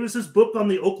Jana Davis's book on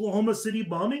the Oklahoma City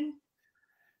bombing.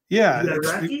 Yeah.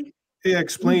 Iraqi? Yeah.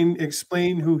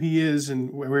 Explain who he is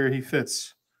and where he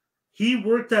fits. He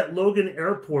worked at Logan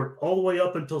Airport all the way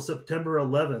up until September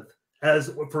 11th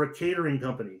for a catering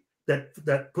company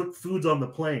that put foods on the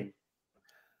plane.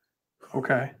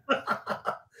 Okay.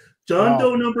 John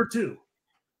Doe number 2,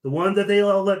 the one that they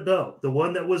all let go, the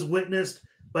one that was witnessed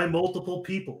by multiple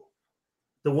people,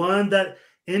 the one that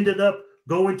ended up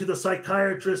going to the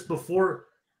psychiatrist before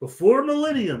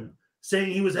Millennium,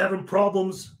 saying he was having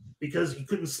problems because he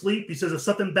couldn't sleep. He says, if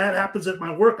something bad happens at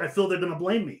my work, I feel they're going to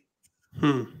blame me.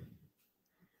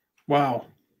 Wow.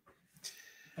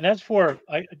 And as for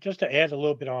just to add a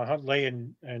little bit on Huntley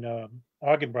and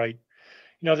Argenbright,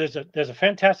 there's a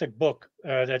fantastic book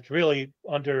that's really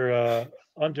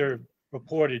underreported,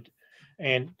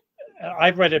 and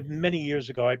I've read it many years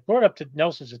ago. I brought it up to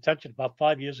Nelson's attention about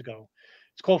 5 years ago.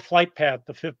 It's called Flight Path: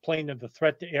 The Fifth Plane of the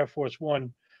Threat to Air Force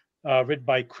One, written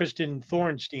by Kristen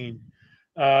Thornstein.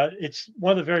 It's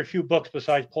one of the very few books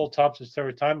besides Paul Thompson's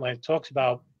Terror Timeline. It talks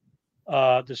about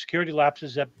the security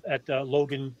lapses at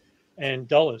Logan and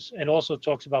Dulles, and also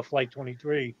talks about Flight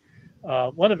 23.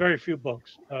 One of the very few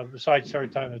books besides Terror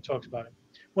Timeline that talks about it.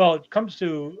 Well, it comes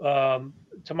to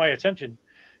my attention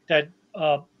that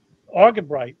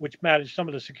Argenbright, which managed some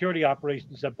of the security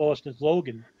operations at Boston's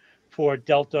Logan for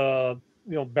Delta,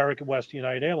 American West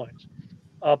United Airlines,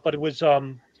 but it was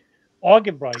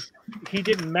Argenbright. He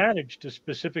didn't manage the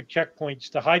specific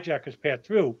checkpoints the hijackers passed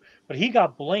through, but he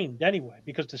got blamed anyway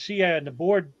because the CIA and the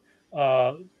board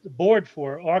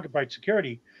for Argenbright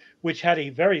Security, which had a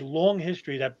very long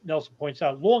history, that Nelson points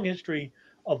out, long history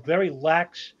of very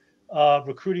lax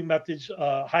recruiting methods,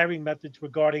 hiring methods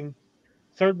regarding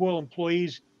third world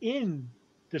employees in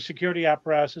the security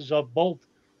apparatuses of both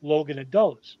Logan and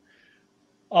Dulles.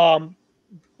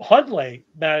 Hundley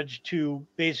managed to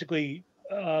basically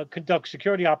conduct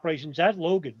security operations at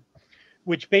Logan,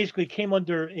 which basically came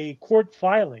under a court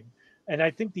filing. And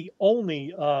I think the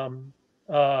only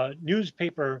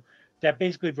newspaper that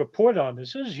basically reported on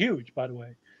this is huge, by the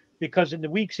way, because in the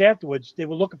weeks afterwards, they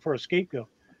were looking for a scapegoat.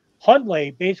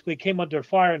 Hundley basically came under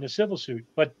fire in a civil suit,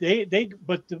 but the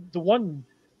one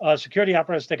security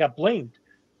apparatus that got blamed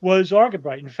was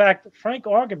Argenbright. In fact, Frank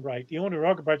Argenbright, the owner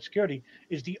of Argenbright Security,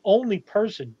 is the only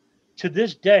person to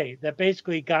this day that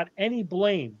basically got any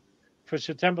blame for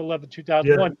September 11,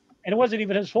 2001. And it wasn't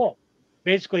even his fault.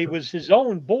 Basically, it was his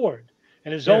own board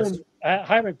and his own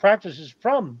hiring practices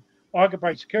from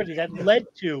Argenbright Security that led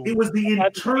to... It was the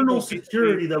internal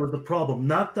security that was the problem,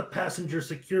 not the passenger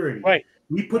security. Right.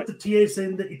 We put the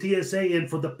TSA in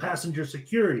for the passenger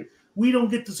security. We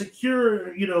don't get to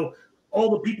secure, all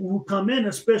the people who come in,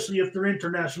 especially if they're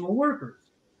international workers.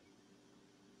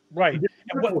 Right.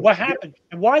 And what happened?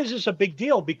 And why is this a big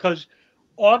deal? Because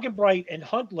Argenbright and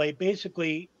Hundley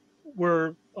basically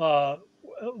were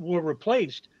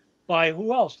replaced by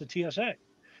who else? The TSA.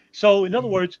 So in other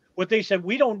words, what they said,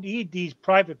 we don't need these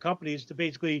private companies to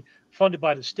basically funded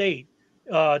by the state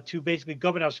to basically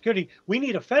govern our security. We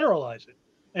need to federalize it.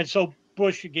 And so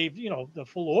Bush gave, the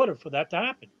full order for that to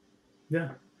happen.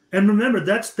 Yeah. And remember,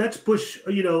 that's Bush,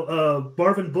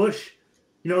 Marvin Bush,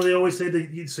 they always say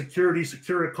that security,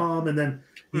 Securicom, and then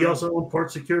he also owned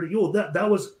Part Security. That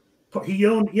was, he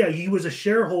owned, he was a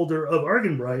shareholder of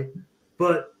Argenbright,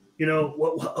 but,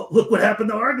 look what happened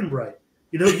to Argenbright.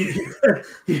 You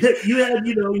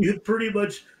had pretty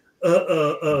much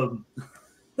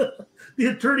the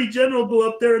attorney general go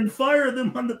up there and fire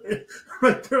them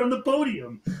right there on the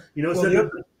podium.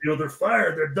 They're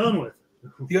fired, they're done with.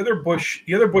 The other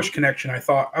Bush connection, I've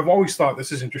always thought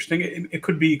this is interesting. It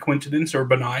could be a coincidence or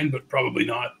benign, but probably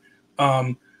not.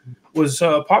 Was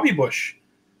Bobby Bush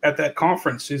at that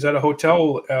conference? He's at a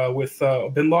hotel with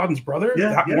Bin Laden's brother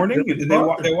that morning, and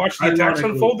they watched the attacks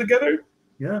unfold together.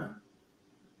 Yeah.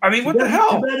 I mean, what the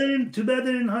hell? Too bad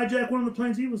they didn't hijack one of the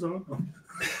planes he was on.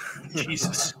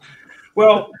 Jesus.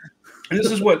 Well, and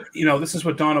this is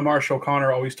what Donna Marsh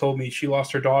O'Connor always told me. She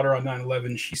lost her daughter on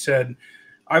 9/11. She said,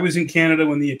 I was in Canada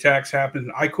when the attacks happened.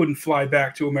 I couldn't fly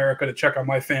back to America to check on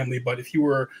my family, but if you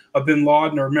were a Bin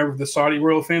Laden or a member of the Saudi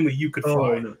royal family, you could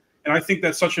fly. No. And I think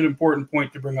that's such an important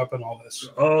point to bring up in all this.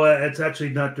 Oh, it's actually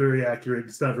not very accurate.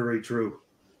 It's not very true.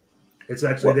 It's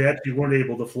actually they actually weren't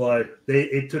able to fly.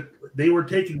 They were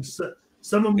taking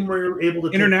some of them were able to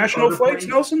international take flights,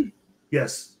 Nelson?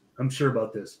 Yes, I'm sure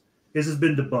about this. This has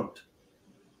been debunked.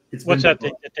 What's that?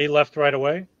 They left right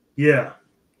away? Yeah.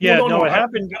 Yeah, no, it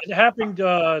happened. It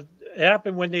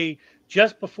happened when they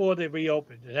just before they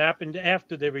reopened. It happened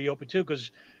after they reopened too,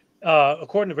 because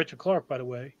according to Richard Clark, by the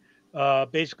way,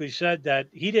 basically said that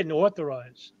he didn't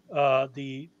authorize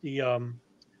the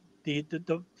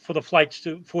for the flights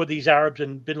for these Arabs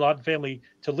and Bin Laden family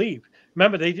to leave.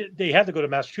 Remember, they had to go to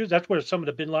Massachusetts. That's where some of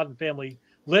the Bin Laden family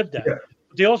lived at. Yeah.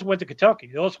 But they also went to Kentucky.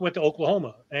 They also went to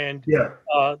Oklahoma, and Yeah.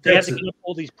 they had to get up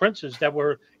all these princes that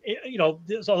were,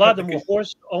 there's a lot of them were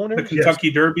horse owners. The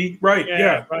Kentucky Derby, right?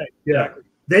 Yeah. Right. Yeah. Exactly.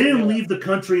 They didn't leave the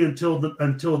country until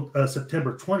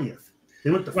September 20th.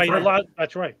 They went to France.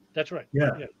 That's right. Yeah.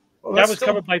 Well, that was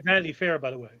covered by Vanity Fair,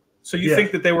 by the way. So you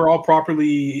think that they were all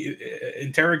properly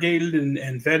interrogated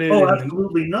and vetted? Oh,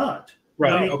 absolutely not.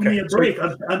 Right. I mean, okay. Give me a break.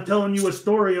 I'm telling you a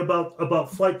story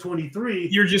about Flight 23.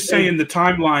 You're just saying the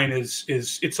timeline is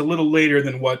it's a little later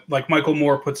than what like Michael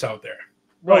Moore puts out there.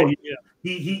 Right. Oh,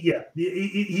 yeah.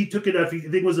 He took it up. I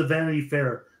think it was a Vanity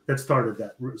Fair that started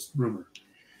that rumor.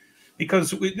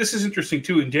 Because this is interesting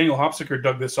too, and Daniel Hopsicker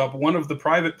dug this up. One of the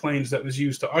private planes that was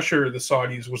used to usher the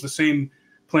Saudis was the same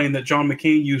plane that John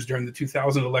McCain used during the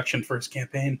 2000 election for his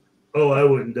campaign. Oh, I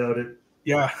wouldn't doubt it.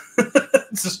 Yeah,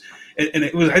 and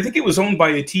it was. I think it was owned by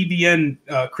a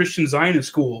TBN Christian Zionist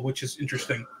school, which is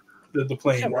interesting. The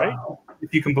plane, right?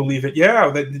 If you can believe it.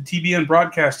 Yeah, the TBN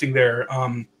broadcasting there.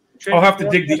 I'll have to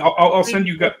dig the. I'll send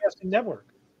you guys. Network.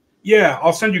 Yeah,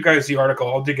 I'll send you guys the article.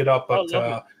 I'll dig it up. But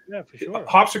yeah, for sure.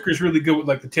 Hopsicker's really good with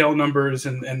like the tail numbers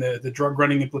and the drug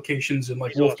running implications and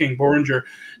like Wolfgang Boehringer.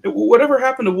 Whatever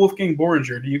happened to Wolfgang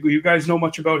Boehringer? Do you guys know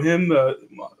much about him?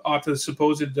 Otto's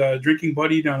supposed drinking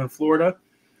buddy down in Florida,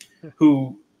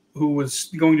 who was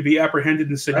going to be apprehended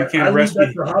and said, "You can't arrest me." I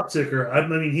leave that to Hopsicker. I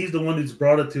mean, he's the one who's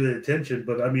brought it to the attention.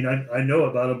 But I mean, I know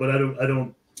about it, but I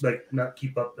don't not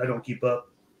keep up. I don't keep up.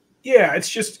 Yeah,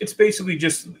 it's basically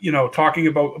just talking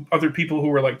about other people who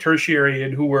were like tertiary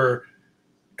and who were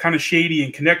kind of shady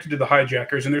and connected to the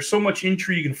hijackers. And there's so much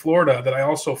intrigue in Florida that I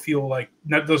also feel like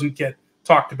that doesn't get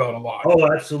talked about a lot.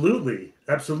 Oh, absolutely.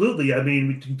 I mean,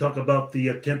 we can talk about the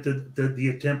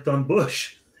attempt on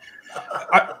Bush.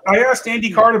 I asked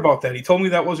Andy Card about that. He told me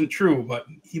that wasn't true, but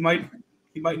he might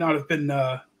not have been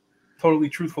totally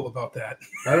truthful about that.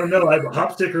 I don't know.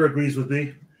 Hopsticker agrees with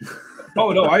me.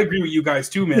 Oh no, I agree with you guys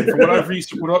too, man.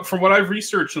 From what I've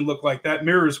researched and looked like, that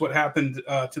mirrors what happened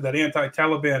to that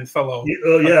anti-Taliban fellow.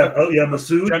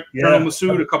 Masood. General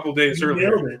Masood a couple days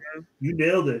earlier. You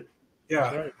nailed it.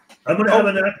 Yeah. Right. I'm gonna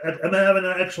have an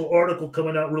actual article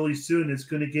coming out really soon. It's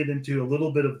going to get into a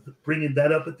little bit of bringing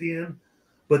that up at the end,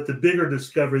 but the bigger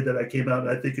discovery that I came out, and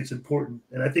I think it's important,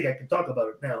 and I think I can talk about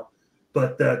it now.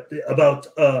 But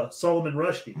about Solomon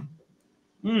Rushdie.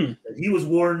 He was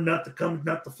warned not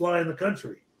to fly in the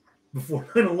country before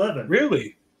 9/11.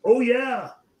 Really? Oh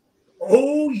yeah.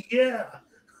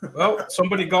 Well,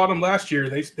 somebody got him last year.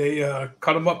 They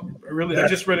cut him up. Really, I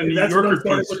just read a New Yorker piece. That's what I'm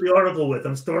starting piece. with the article with.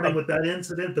 I'm starting with that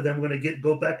incident, but then I'm going to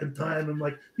go back in time. I'm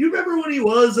like, you remember when he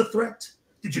was a threat?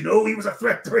 Did you know he was a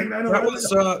threat during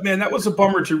 9/11? That was a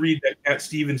bummer to read that Cat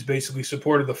Stevens basically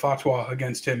supported the fatwa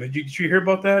against him. Did you hear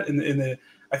about that?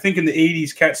 I think in the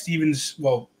 80s, Cat Stevens,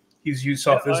 he's used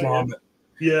Islam.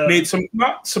 Yeah. Made some,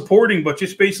 not supporting, but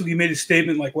just basically made a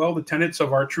statement like, well, the tenets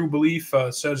of our true belief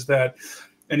says that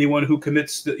anyone who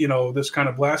commits this kind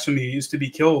of blasphemy is to be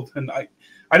killed. And I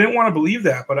didn't want to believe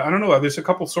that, but I don't know. There's a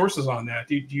couple sources on that.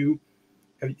 Do you?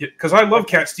 Because I love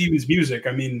Cat Stevens' music.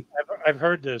 I mean, I've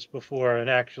heard this before, and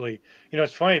actually,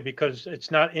 it's funny because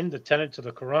it's not in the tenets of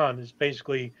the Quran. It's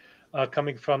basically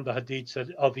coming from the hadiths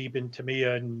of Ibn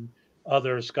Taymiyyah and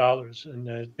other scholars,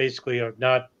 and basically are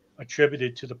not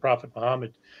attributed to the Prophet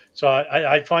Muhammad. So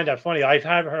I find that funny. I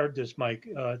have heard this, Mike.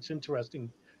 It's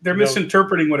interesting. They're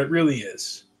misinterpreting what it really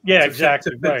is. Yeah,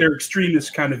 exactly. Right. They're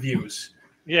extremist kind of views.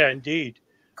 Yeah, indeed.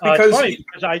 It's funny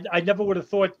because I never would have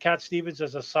thought Cat Stevens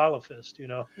as a Salafist,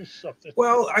 something.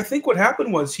 Well, I think what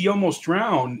happened was he almost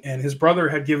drowned, and his brother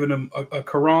had given him a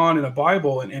Quran and a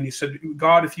Bible, and he said,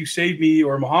 God, if you save me,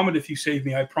 or Muhammad, if you save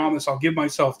me, I promise I'll give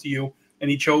myself to you.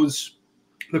 And he chose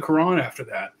the Quran after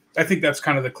that. I think that's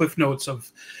kind of the cliff notes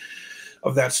of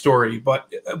that story.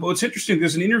 But what's interesting,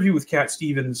 there's an interview with Cat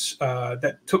Stevens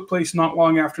that took place not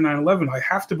long after 9/11. I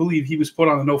have to believe he was put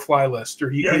on a no-fly list, or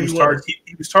he was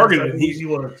targeted.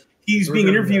 He's being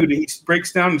interviewed, and he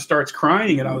breaks down and starts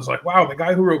crying. And I was like, wow, the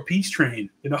guy who wrote Peace Train,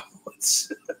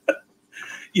 it's,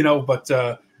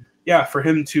 for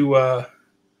him to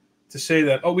say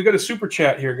that. Oh, we got a super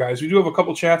chat here, guys. We do have a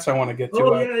couple chats I want to get to.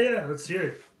 Oh, yeah. Let's hear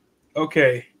it.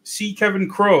 Okay. C. Kevin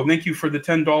Crow, thank you for the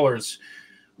 $10.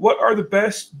 What are the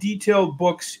best detailed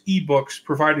ebooks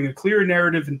providing a clear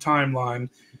narrative and timeline,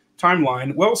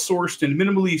 well-sourced and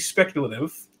minimally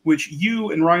speculative, which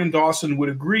you and Ryan Dawson would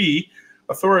agree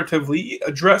authoritatively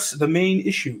address the main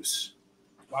issues?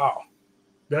 Wow.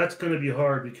 That's going to be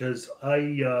hard because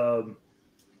the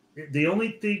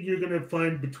only thing you're going to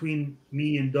find between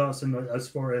me and Dawson as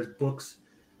far as books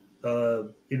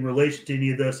in relation to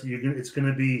any of this, it's going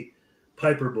to be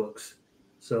Piper books.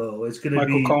 So it's going to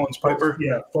be Michael Collins Piper.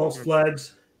 Yeah, False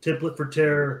Flags, Template for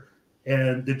Terror,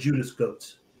 and the Judas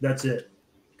Goats. That's it.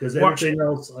 Because everything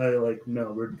else,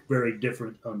 we're very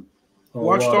different on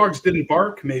Watch Dogs Didn't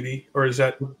Bark, maybe, or is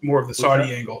that more of the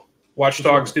Saudi angle? Watch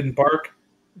Dogs Didn't Bark.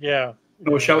 Yeah.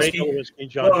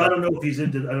 Nowosielski. Well, I don't know if he's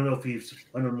into. I don't know if he's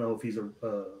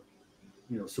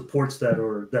supports that,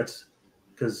 or that's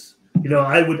because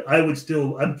I would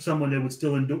still. I'm someone that would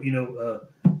still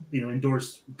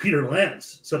endorse Peter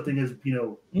Lance. Something as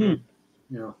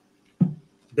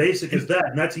basic as that,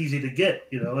 and that's easy to get.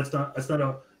 That's not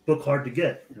a book hard to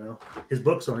get. His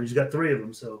books on. He's got 3 of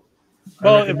them, so.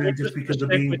 I recommend just because of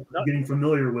getting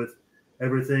familiar with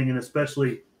everything, and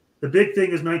especially the big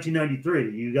thing is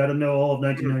 1993. You got to know all of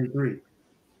 1993.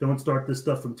 Don't start this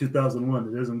stuff from 2001.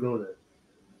 It doesn't go there.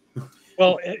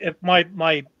 Well, if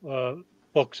my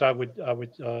books I would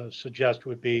suggest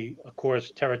would be, of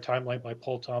course, Terror Timeline by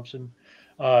Paul Thompson.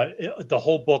 The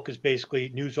whole book is basically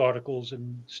news articles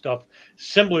and stuff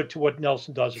similar to what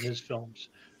Nelson does in his films,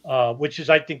 which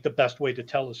is, I think, the best way to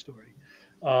tell a story.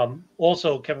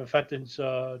 Also, Kevin Fenton's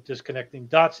Disconnecting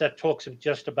Dots, that talks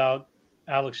just about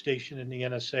Alex Station in the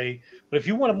NSA. But if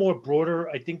you want a more broader,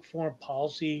 I think, foreign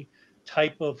policy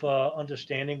type of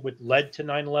understanding what led to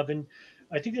 9/11,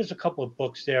 I think there's a couple of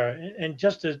books there. And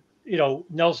just as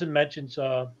Nelson mentions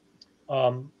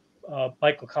Michael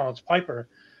Collins Piper,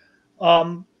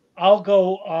 I'll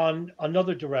go on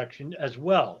another direction as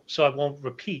well, so I won't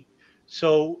repeat.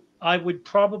 So I would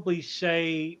probably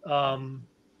say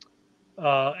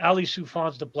Ali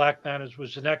Soufan's The Black Manners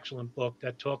was an excellent book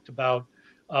that talked about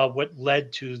what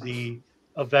led to the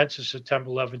events of September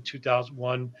 11,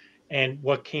 2001, and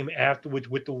what came afterwards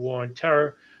with the war on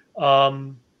terror.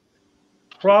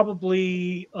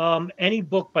 Probably any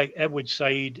book by Edward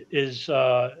Said is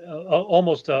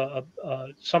almost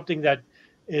something that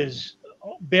is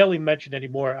barely mentioned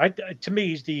anymore. To me,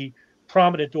 he's the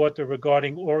prominent author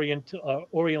regarding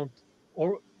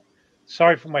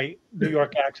sorry for my New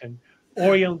York accent.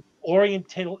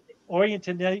 Oriental.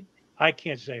 I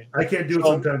can't say it. I can't do it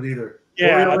sometimes either.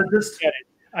 Yeah,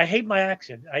 I hate my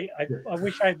accent. I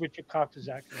wish I had Richard Cox's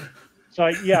accent. So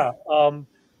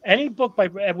any book by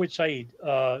Edward Said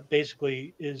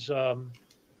basically is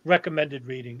recommended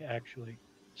reading, actually.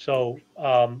 So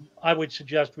I would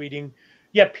suggest reading.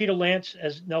 Yeah, Peter Lance,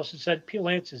 as Nelson said, Peter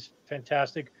Lance is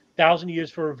fantastic. 1,000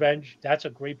 Years for Revenge. That's a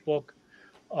great book.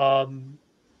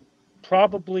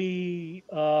 Probably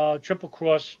Triple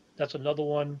Cross. That's another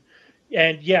one.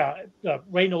 And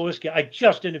Ray Nowosielski. I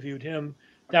just interviewed him.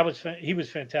 He was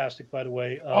fantastic, by the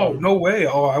way. Oh, no way!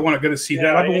 Oh, I want to go to see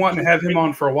that. I've been wanting to have him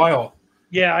on for a while.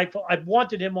 Yeah, I've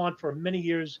wanted him on for many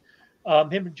years.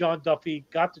 Him and John Duffy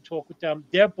got to talk with them.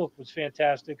 Their book was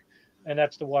fantastic, and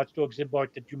that's the Watch Dogs Didn't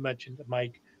Bark that you mentioned,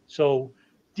 Mike. So,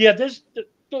 there's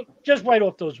just right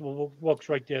off those books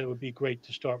right there would be great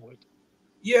to start with.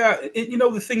 Yeah,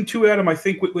 the thing too, Adam, I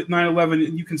think with 9/11,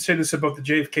 and you can say this about the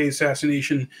JFK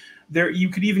assassination, you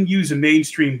could even use a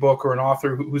mainstream book or an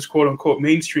author who's quote unquote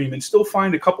mainstream and still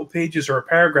find a couple pages or a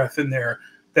paragraph in there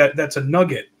that's a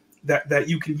nugget that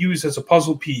you can use as a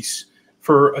puzzle piece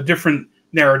for a different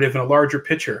narrative and a larger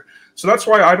picture. So that's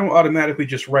why I don't automatically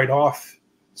just write off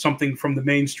something from the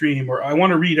mainstream, or I want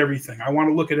to read everything. I want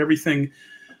to look at everything.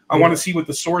 I want to see what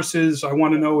the source is. I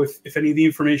want to know if any of the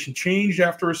information changed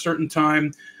after a certain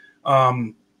time.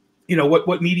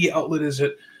 What media outlet is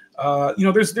it?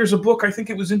 There's a book, I think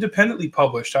it was independently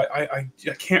published. I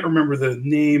can't remember the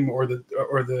name or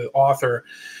the author.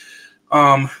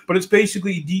 But it's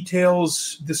basically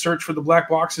details the search for the black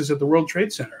boxes at the World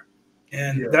Trade Center.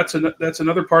 And that's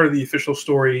another part of the official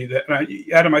story that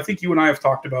Adam, I think you and I have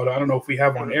talked about. I don't know if we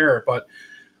have on air, but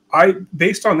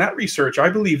based on that research, I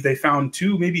believe they found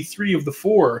 2, maybe 3 of the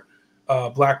 4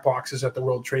 black boxes at the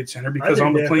World Trade Center, because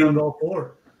on the plane found all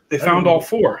 4. They found all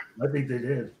 4. I think they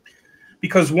did.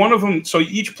 Because one of them, so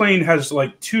each plane has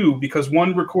like 2, because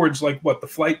one records the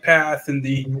flight path and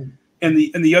the and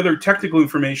the other technical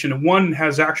information, and one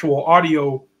has actual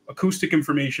audio acoustic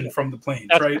information from the planes.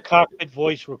 That's right? The cockpit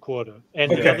voice recorder,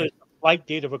 and the other is the flight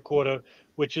data recorder,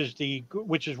 which is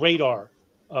radar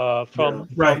from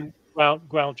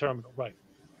ground terminal, right?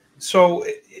 So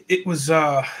it was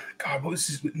what was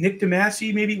his Nick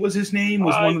DeMasi? Maybe was his name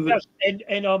was one of the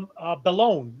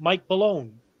Ballone, Mike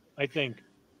Ballone, I think.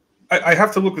 I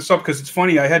have to look this up because it's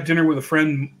funny. I had dinner with a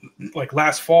friend like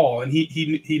last fall, and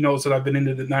he knows that I've been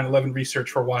into the 9/11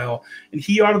 research for a while. And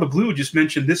he, out of the blue, just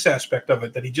mentioned this aspect of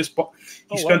it, that he just bought.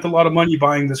 He spent a lot of money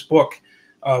buying this book,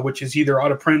 which is either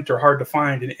out of print or hard to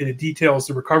find, and it details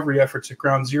the recovery efforts at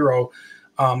Ground Zero.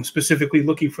 specifically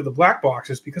looking for the black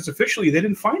boxes, because officially they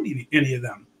didn't find any of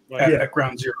them at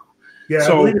Ground Zero. Yeah,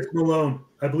 so, I believe it's Malone.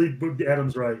 I believe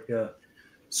Adam's right. Yeah.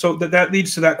 So that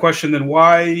leads to that question. Then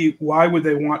why would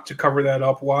they want to cover that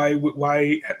up? Why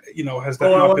has that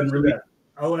not been really?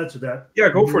 I'll answer that. Yeah,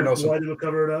 go for it, Nelson. Why did we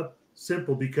cover it up?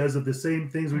 Simple, because of the same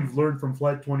things we've learned from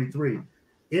Flight 23.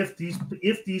 If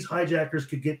these hijackers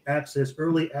could get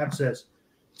early access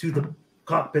to the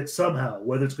cockpit somehow,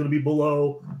 whether it's going to be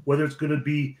below, whether it's going to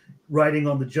be riding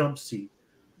on the jump seat.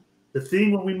 The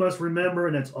thing what we must remember,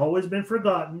 and it's always been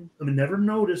forgotten, never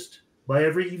noticed by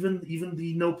even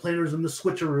the no-planers and the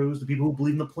switcheroos, the people who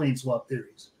believe in the plane swap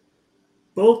theories.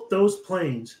 Both those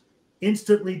planes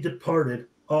instantly departed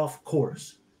off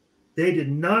course. They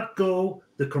did not go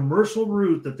the commercial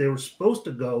route that they were supposed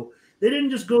to go. They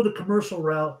didn't just go the commercial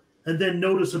route and then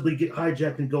noticeably get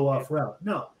hijacked and go off route.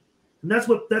 No. And that's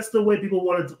the way people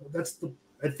wanted to,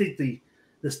 I think the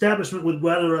establishment would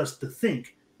rather us to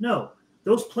think. No,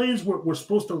 those planes were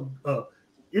supposed to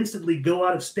instantly go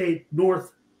out of state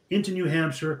north into New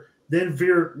Hampshire, then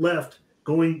veer left,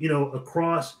 going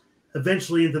across,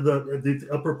 eventually into the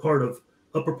upper part of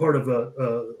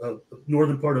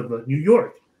northern part of New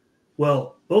York.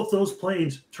 Well, both those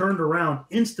planes turned around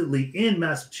instantly in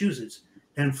Massachusetts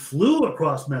and flew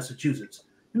across Massachusetts.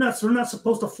 They're not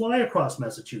supposed to fly across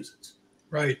Massachusetts.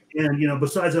 Right. And,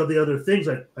 besides all the other things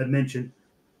I mentioned,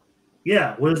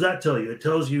 yeah, what does that tell you? It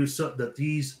tells you that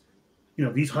these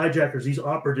hijackers, these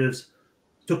operatives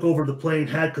took over the plane,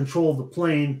 had control of the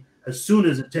plane as soon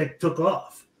as it took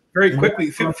off. Very quickly,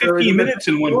 15 minutes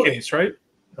in one case, right?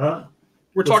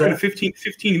 We're talking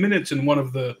 15 minutes in one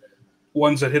of the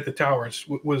ones that hit the towers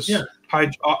was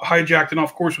hijacked and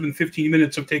off course within 15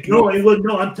 minutes of taking off.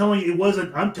 I'm telling you, it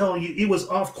wasn't. I'm telling you, it was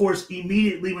off course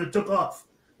immediately when it took off,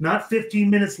 not 15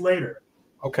 minutes later.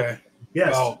 Okay.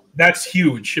 Yes. Well, that's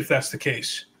huge if that's the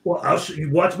case. Well,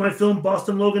 you watch my film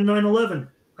Boston Logan 9/11.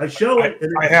 I show it.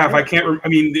 I have. I can't.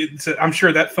 I'm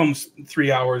sure that film's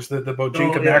 3 hours. The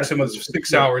Bojinka Maxim was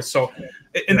 6 hours. So,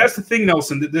 and that's the thing,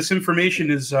 Nelson. That this information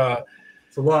is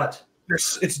it's a lot.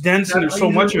 It's dense and there's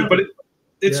so much of it, but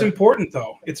it's important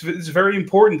though. It's very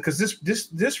important because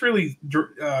this really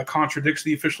contradicts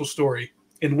the official story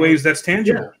in ways that's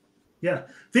tangible. Yeah.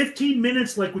 15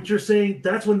 minutes, like what you're saying.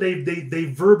 That's when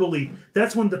they verbally.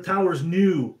 That's when the towers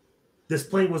knew this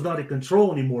plane was not in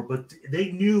control anymore, but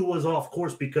they knew it was off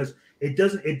course because it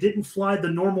didn't fly the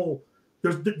normal.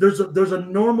 There's a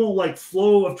normal like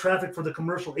flow of traffic for the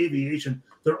commercial aviation.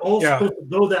 They're all supposed to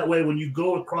go that way when you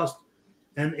go across,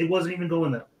 and it wasn't even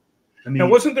going that way. Now,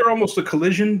 wasn't there almost a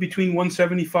collision between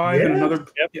 175 and another?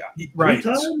 Yeah, right.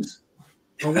 3 times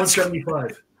on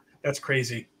 175. That's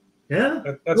crazy. Yeah,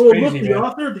 that's crazy.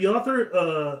 Look, the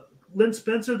author, Lynn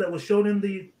Spencer, that was shown in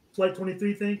the Flight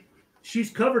 23 thing.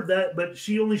 She's covered that, but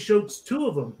she only showed 2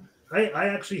 of them. I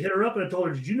actually hit her up and I told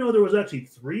her, did you know there was actually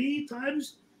 3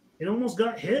 times it almost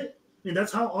got hit?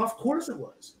 That's how off course it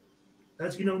was.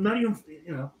 That's, not even,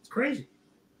 it's crazy.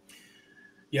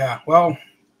 Yeah, well,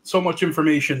 so much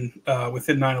information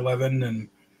within 9/11, and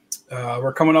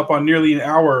we're coming up on nearly an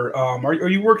hour. Are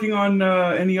you working on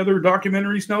any other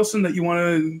documentaries, Nelson, that you want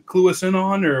to clue us in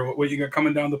on, or what you got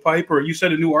coming down the pipe? Or you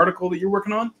said a new article that you're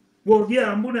working on? Well,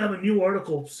 yeah, I'm going to have a new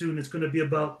article soon. It's going to be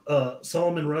about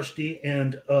Salman Rushdie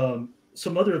and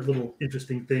some other little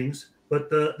interesting things.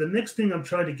 But the next thing I'm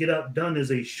trying to get done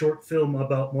is a short film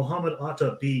about Muhammad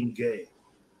Atta being gay.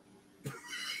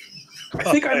 I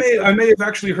think I may have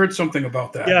actually heard something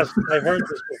about that. Yes, I've heard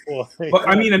this before.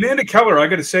 But Amanda Keller, I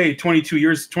got to say, 23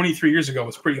 years ago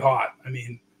was pretty hot.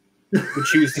 When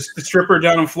she was the stripper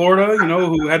down in Florida,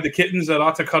 who had the kittens that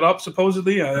Atta cut up,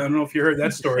 supposedly. I don't know if you heard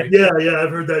that story. Yeah, I've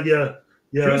heard that. Yeah.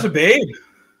 She was a babe.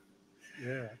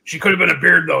 Yeah. She could have been a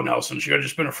beard though, Nelson. She could have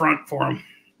just been a front for him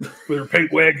with her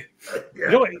pink wig.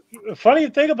 The funny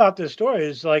thing about this story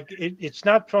is it's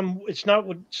not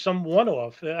some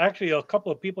one-off. Actually, a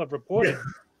couple of people have reported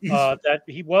that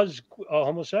he was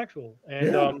homosexual,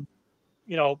 and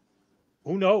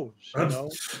who knows?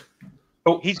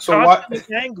 He's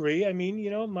constantly angry.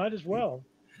 Might as well.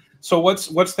 So what's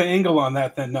the angle on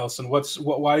that then, Nelson?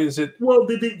 Why is it? Well,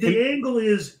 the angle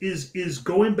is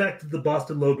going back to the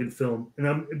Boston Logan film, and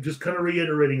I'm just kind of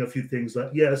reiterating a few things.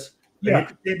 Yes, I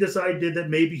entertained this idea that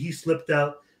maybe he slipped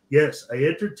out. Yes, I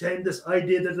entertained this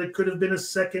idea that there could have been a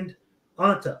second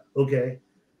Atta. Okay,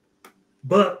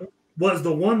 but was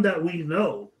the one that we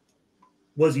know,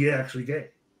 was he actually gay?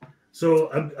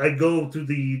 So I go through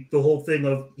the whole thing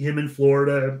of him in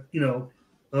Florida,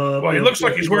 well, he looks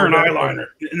like he's wearing eyeliner.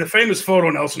 In the famous photo,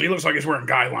 Nelson, he looks like he's wearing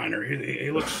guy liner.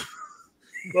 He looks...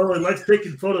 Well, he likes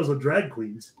taking photos of drag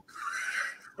queens.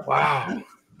 Wow.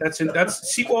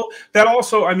 That's sequel. That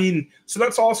also, I mean, so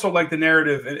that's also like the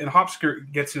narrative, and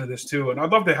Hopsker gets into this too. And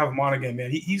I'd love to have him on again,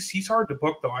 man. He's hard to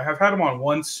book though. I have had him on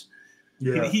once.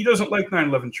 Yeah. He doesn't like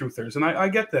 9/11 truthers, and I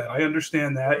get that. I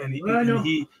understand that,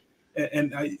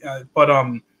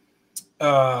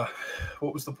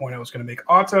 what was the point I was going to make?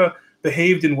 Atta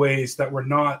behaved in ways that were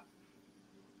not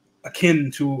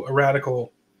akin to a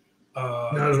radical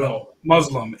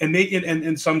Muslim,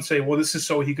 and some say, well, this is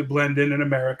so he could blend in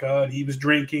America, and he was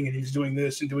drinking and he was doing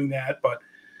this and doing that. But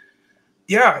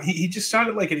yeah, he just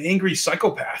sounded like an angry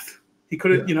psychopath. He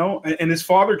could have, and his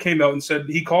father came out and said,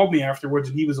 he called me afterwards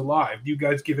and he was alive. Do you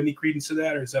guys give any credence to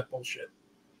that, or is that bullshit?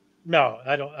 No,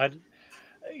 I don't.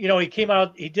 He came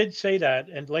out, he did say that,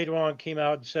 and later on came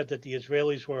out and said that the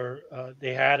Israelis were,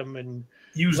 they had him, and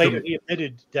later he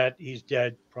admitted that he's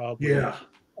dead, probably. Yeah.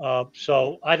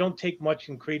 So I don't take much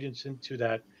credence into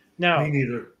that. Now, me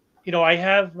neither. I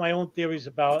have my own theories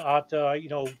about Atta.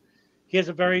 He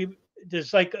has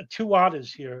there's like two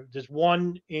Attas here. There's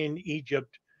one in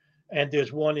Egypt, and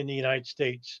there's one in the United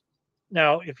States.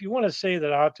 Now, if you want to say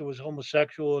that Atta was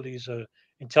homosexual, and he's an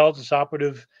intelligence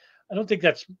operative, I don't think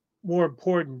that's more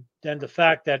important than the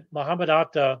fact that Muhammad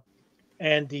Atta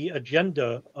and the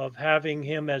agenda of having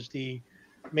him as the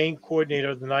main coordinator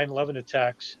of the 9/11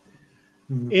 attacks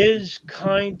is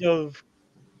kind of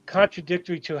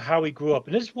contradictory to how he grew up.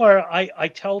 And this is where I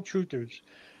tell truthers,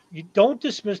 you don't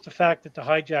dismiss the fact that the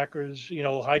hijackers,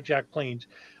 hijack planes.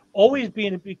 Always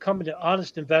becoming an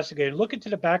honest investigator. Look into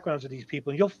the backgrounds of these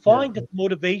people, and you'll find that the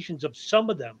motivations of some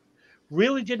of them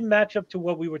really didn't match up to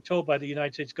what we were told by the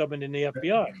United States government and the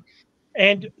FBI.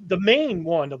 And the main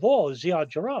one of all is Ziad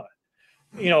Jarrah.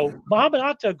 Muhammad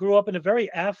Atta grew up in a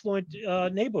very affluent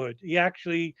neighborhood. He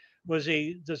actually was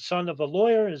the son of a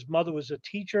lawyer. His mother was a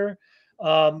teacher.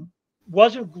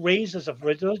 Wasn't raised as a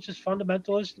religious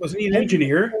fundamentalist. Wasn't he an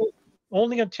engineer?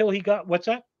 Only until he got, what's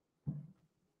that?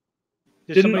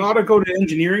 Didn't Atta go to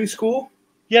engineering school?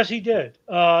 Yes, he did.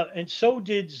 And so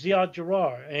did Ziad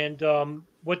Jarrah. And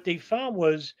what they found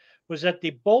was that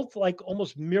they both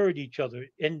almost mirrored each other.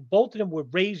 And both of them were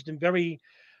raised in very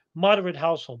moderate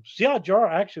households. Ziad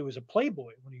Jarrah actually was a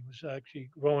playboy when he was actually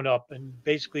growing up, and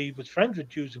basically was friends with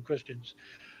Jews and Christians.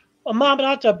 Muhammad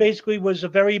Atta basically was a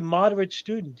very moderate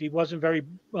student. He wasn't very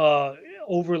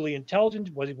overly intelligent,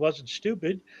 he wasn't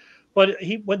stupid. But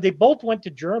when they both went to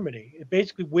Germany, it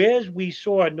basically we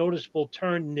saw a noticeable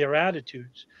turn in their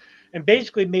attitudes, and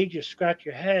basically made you scratch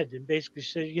your head and basically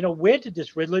say, where did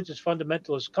this religious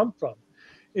fundamentalist come from?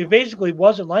 It basically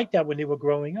wasn't like that when they were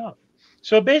growing up.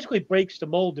 So it basically breaks the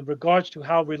mold in regards to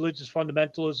how religious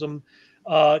fundamentalism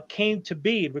came to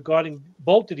be regarding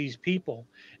both of these people.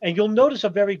 And you'll notice a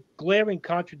very glaring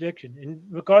contradiction in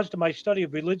regards to my study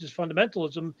of religious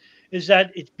fundamentalism is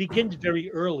that it begins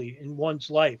very early in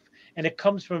one's life, and it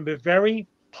comes from a very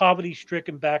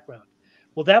poverty-stricken background.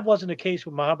 Well, that wasn't the case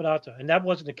with Muhammad Atta, and that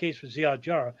wasn't the case with Ziad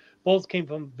Jarrah. Both came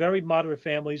from very moderate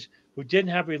families who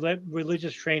didn't have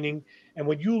religious training. And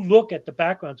when you look at the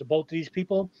backgrounds of both of these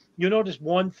people, you notice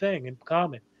one thing in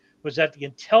common, was that the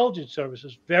intelligence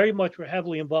services very much were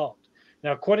heavily involved.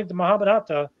 Now, according to Muhammad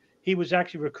Atta, he was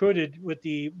actually recruited with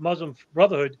the Muslim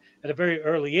Brotherhood at a very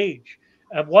early age.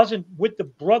 It wasn't with the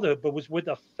Brotherhood, but was with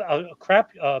a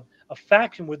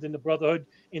faction within the Brotherhood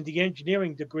in the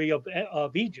engineering degree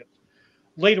of Egypt.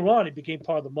 Later on, he became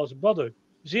part of the Muslim Brotherhood.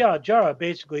 Ziad Jarrah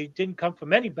basically didn't come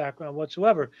from any background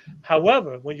whatsoever.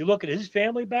 However, when you look at his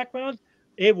family background,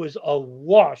 it was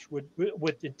awash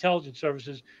with intelligence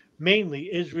services,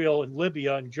 mainly Israel and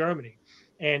Libya and Germany.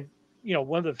 And,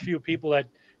 one of the few people that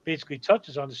basically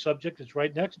touches on the subject that's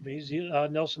right next to me is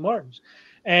Nelson Martins.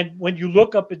 And when you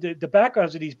look up at the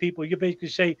backgrounds of these people, you basically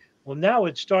say, well, now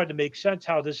it's starting to make sense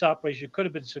how this operation could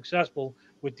have been successful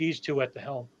with these two at the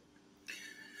helm.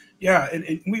 Yeah, and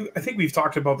I think we've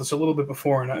talked about this a little bit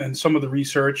before, and some of the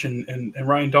research, and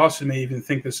Ryan Dawson may even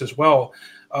think this as well.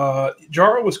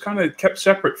 Jarrah was kind of kept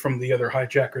separate from the other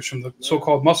hijackers, from the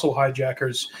so-called muscle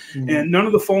hijackers, and none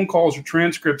of the phone calls or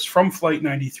transcripts from Flight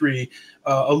 93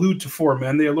 allude to 4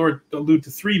 men. They allude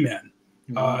to 3 men.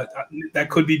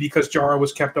 That could be because Jarrah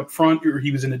was kept up front, or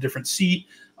he was in a different seat,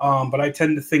 but I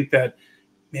tend to think that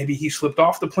maybe he slipped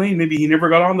off the plane. Maybe he never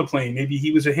got on the plane. Maybe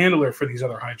he was a handler for these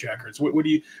other hijackers. What do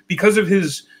you, because of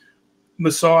his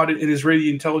Mossad and Israeli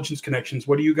intelligence connections,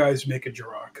 what do you guys make of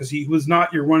Jarrah? Because he was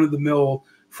not your run-of-the-mill,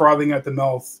 frothing at the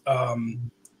mouth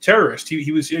terrorist.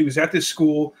 He was at this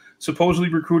school, supposedly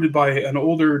recruited by an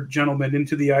older gentleman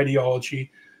into the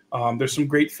ideology. There's some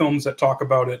great films that talk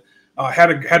about it.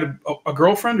 Had a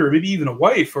girlfriend, or maybe even a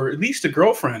wife, or at least a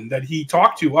girlfriend that he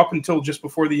talked to up until just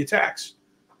before the attacks.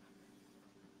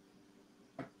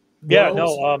 Yeah,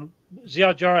 no.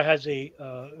 Ziad Jarrah has a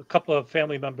couple of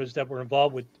family members that were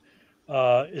involved with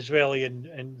Israeli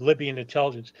and Libyan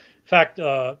intelligence. In fact,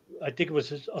 I think it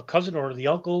was a cousin or the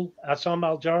uncle, Assam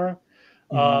al-Jarrah,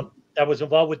 that was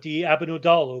involved with the Abu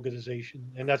Nidal organization.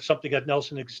 And that's something that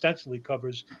Nelson extensively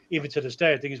covers, even to this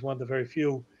day. I think he's one of the very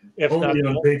few, if only not the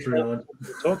on only Patreon,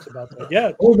 who talks about that.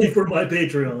 Yeah. Only for my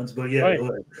Patreons, but yeah. Right.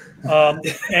 Go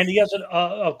ahead. And he has,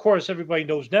 of course, everybody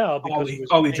knows now because it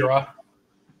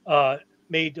was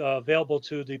made available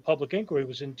to the public inquiry. It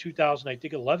was in 2000, I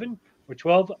think 11 or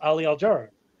 12. Ali al-Jarrah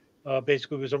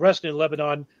basically was arrested in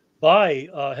Lebanon by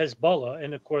Hezbollah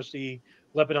and, of course, the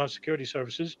Lebanon security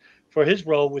services for his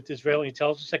role with Israeli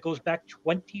intelligence that goes back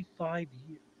 25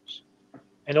 years.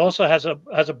 And also has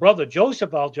a brother,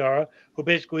 Joseph al-Jarrah, who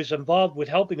basically is involved with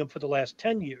helping him for the last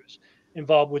 10 years,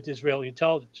 involved with Israeli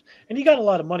intelligence. And he got a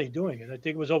lot of money doing it. I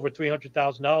think it was over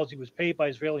 $300,000. He was paid by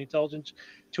Israeli intelligence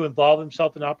to involve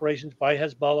himself in operations by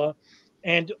Hezbollah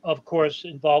and, of course,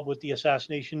 involved with the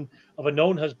assassination of a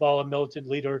known Hezbollah militant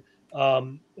leader,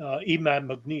 Imam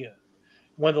Magnia.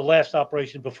 One of the last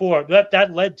operations before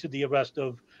that led to the arrest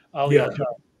of Ali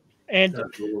al-Jarrah. And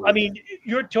absolutely. I mean,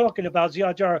 you're talking about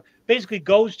Ziad Jarrah basically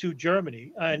goes to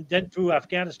Germany and then through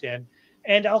Afghanistan,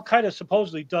 and Al-Qaeda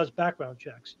supposedly does background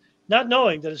checks, not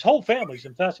knowing that his whole family's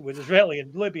infested with Israeli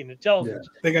and Libyan intelligence.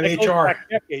 Yeah. They got HR. Back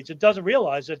decades. It doesn't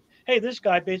realize that, hey, this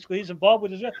guy basically is involved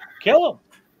with Israel. Kill him.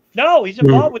 No, he's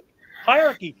involved with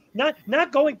hierarchy.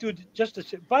 Not going through just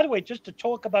to, by the way, just to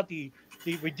talk about the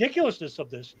ridiculousness of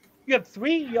this. You have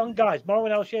three young guys,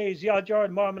 Marwan al-Sheh, Ziad Jarrah,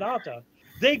 and Marwan Atta.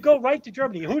 They go right to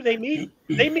Germany. Who do they meet?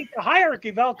 They meet the hierarchy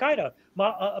of Al-Qaeda.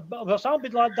 Osama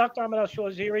bin Laden, Dr. Ahmed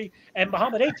al-Shaziri, and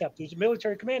Mohammed Atef, who's a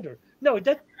military commander. No,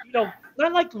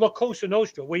 not like La Cosa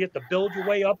Nostra, where you have to build your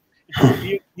way up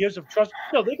into years of trust.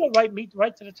 No, they go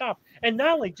right to the top. And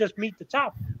not only just meet the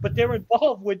top, but they're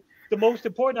involved with the most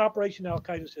important operation in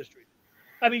Al-Qaeda's history.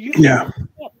 I mean,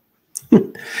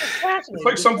 it's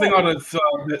like something out of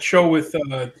that show with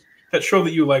that show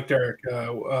that you liked, Eric,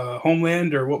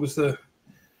 Homeland, or what was the?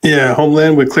 Yeah,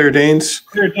 Homeland with Claire Danes.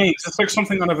 Claire Danes. It's like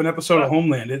something out of an episode of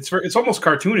Homeland. It's almost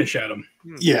cartoonish, Adam.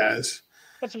 Yeah, it's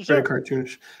very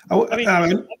cartoonish.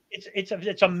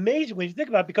 It's amazing when you think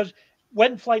about it, because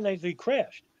when Flight 93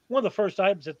 crashed, one of the first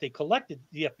items that they collected,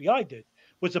 the FBI did,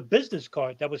 was a business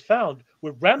card that was found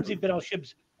with Ramzi bin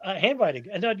al-Shib's handwriting,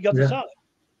 and on the other side,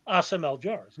 Assam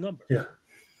al-Jarrah's number. Yeah.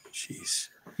 Jeez.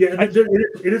 Yeah, and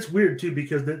it is weird too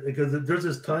because there's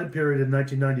this time period in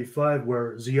 1995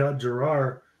 where Ziad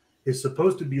Jarrah is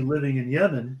supposed to be living in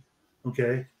Yemen,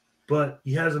 okay, but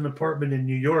he has an apartment in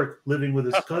New York living with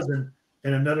his cousin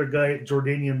and another guy,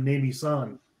 Jordanian named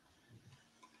Isan.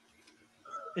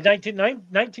 In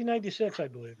 1996, I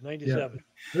believe, 97. Yeah.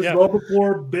 This is all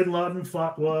before Bin Laden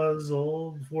fatwas,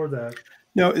 all before that.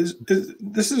 Now,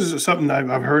 this is something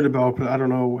I've heard about, but I don't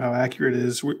know how accurate it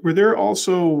is. Were there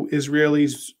also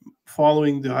Israelis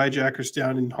following the hijackers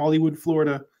down in Hollywood,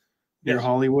 Florida, near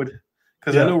Hollywood?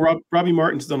 Because I know Robbie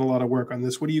Martin's done a lot of work on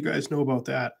this. What do you guys know about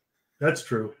that? That's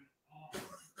true.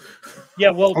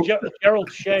 Yeah, well,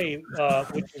 Gerald Shea,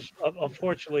 which is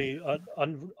unfortunately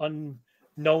an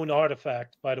unknown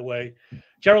artifact, by the way.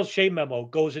 Gerald Shea memo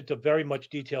goes into very much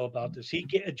detail about this.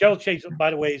 Gerald Shea,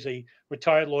 by the way, is a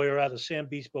retired lawyer out of San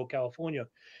Bispo, California,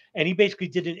 and he basically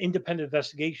did an independent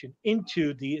investigation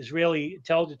into the Israeli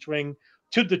intelligence ring,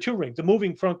 to the two rings, the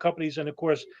moving front companies, and of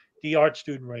course the art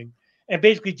student ring, and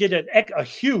basically did a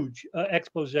huge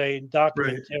expose and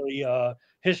documentary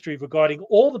history regarding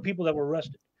all the people that were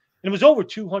arrested, and it was over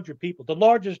 200 people, the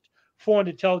largest foreign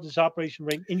intelligence operation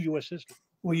ring in U.S. history.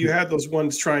 Well, you had those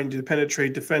ones trying to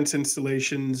penetrate defense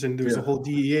installations, and there's a whole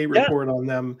DEA report on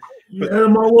them. You had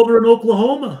them all over in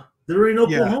Oklahoma. They're in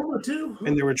Oklahoma too.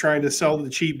 And they were trying to sell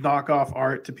the cheap knockoff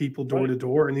art to people door to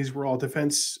door, and these were all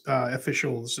defense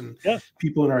officials and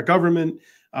people in our government.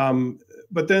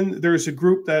 But then there's a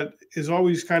group that is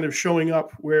always kind of showing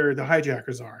up where the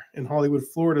hijackers are, and Hollywood,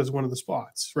 Florida is one of the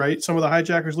spots, right? Some of the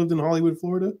hijackers lived in Hollywood,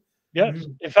 Florida. Yes,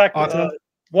 in fact.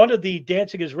 One of the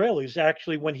dancing Israelis,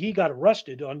 actually, when he got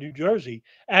arrested on New Jersey,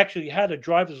 actually had a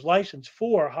driver's license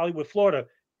for Hollywood, Florida.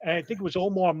 And I think it was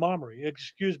Omar Mamre.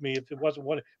 Excuse me if it wasn't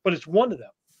one, but it's one of them.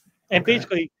 And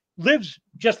basically lives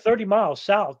just 30 miles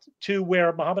south to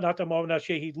where Mohammed Atta Marwan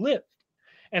al-Sheh lived.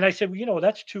 And I said, well,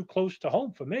 that's too close to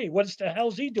home for me. What the hell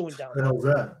is he doing down there? What the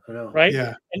hell's that? I know. Right?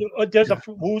 Yeah. And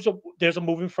there's a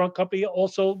moving front company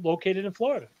also located in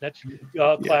Florida. That's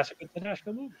Classic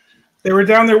International Movies. They were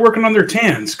down there working on their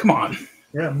tans. Come on.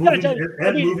 Yeah,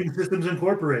 Moving Systems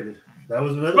Incorporated. That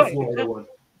was another Florida one.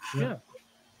 Yeah.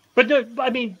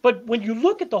 But when you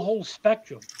look at the whole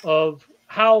spectrum of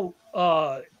how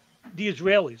the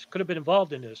Israelis could have been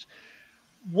involved in this.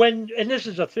 And this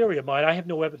is a theory of mine, I have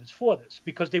no evidence for this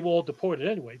because they were all deported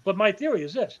anyway. But my theory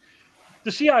is this: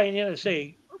 the CIA and the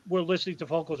NSA were listening to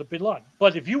phone calls of bin Laden.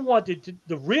 But if you wanted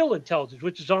the real intelligence,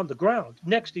 which is on the ground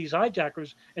next to these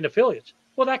hijackers and affiliates,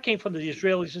 well, that came from the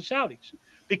Israelis and Saudis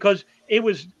because it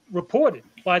was reported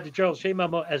by the Gerald Shea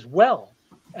memo as well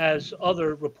as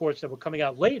other reports that were coming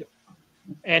out later.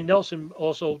 And Nelson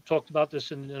also talked about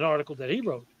this in an article that he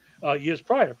wrote years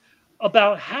prior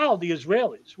about how the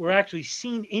Israelis were actually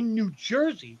seen in New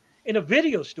Jersey in a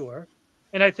video store.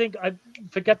 And I think I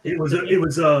forget the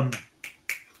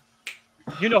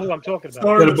you know who I'm talking about.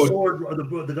 Star of the Sword,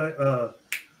 the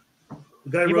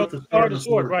guy who wrote the Star of the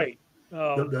Sword, right? Who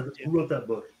wrote that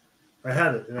book? I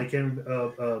have it, and I can't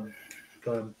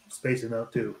space it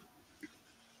out too.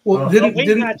 Well,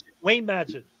 Wayne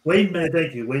Madsen.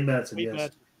 Thank you, Wayne Madsen. Yes.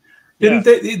 Didn't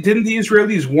the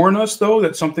Israelis warn us though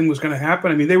that something was going to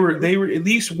happen? I mean, they were at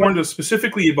least warned us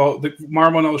specifically about the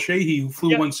Marwan al-Shehhi who flew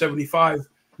 175.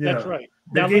 That's right.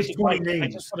 They gave 20 names. I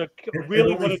just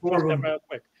really want to talk that real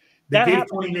quick. They gave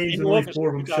 20 names and only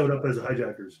 4 of them showed up as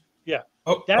hijackers. Yeah.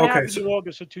 Happened in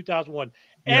August of 2001.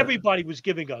 Yeah. Everybody was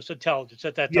giving us intelligence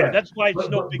at that time. Yeah. That's why it's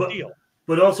no big deal.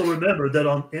 But also remember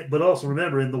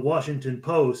in the Washington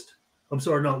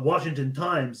Washington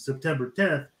Times, September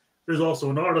 10th, there's also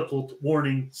an article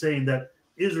warning saying that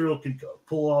Israel can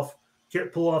pull off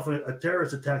a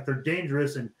terrorist attack. They're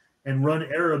dangerous and run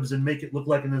Arabs and make it look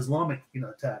like an Islamic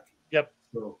attack. Yep.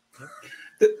 So.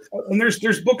 And there's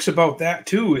books about that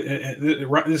too.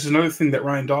 This is another thing that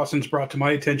Ryan Dawson's brought to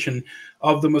my attention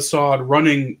of the Mossad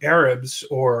running Arabs,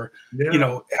 or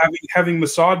having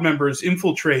Mossad members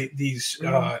infiltrate these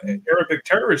Arabic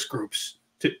terrorist groups.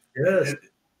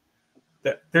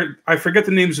 I forget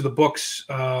the names of the books.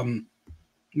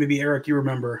 Maybe Eric, you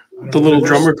remember? The Little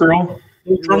Drummer Girl.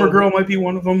 Little Drummer Girl might be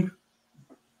one of them.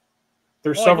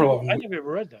 There's several of them. I never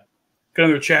ever read that. Got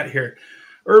another chat here.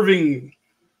 Irving.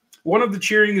 One of the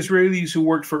cheering Israelis who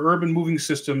worked for Urban Moving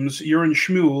Systems, Yurin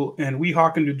Shmuel, and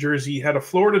Weehawken, New Jersey, had a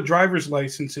Florida driver's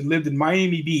license and lived in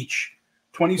Miami Beach,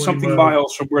 20-something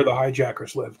miles from where the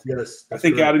hijackers lived. Yes. I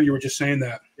think, Adam, you were just saying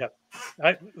that. Yeah.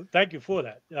 Thank you for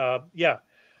that.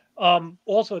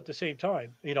 Also, at the same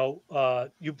time,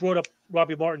 you brought up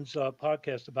Robbie Martin's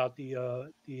podcast about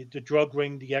the drug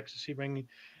ring, the ecstasy ring,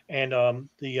 and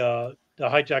the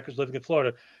hijackers living in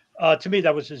Florida. To me,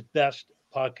 that was his best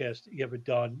podcast he ever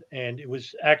done, and it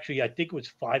was actually, I think it was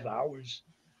 5 hours.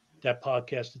 That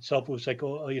podcast itself was like,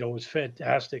 it was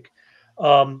fantastic.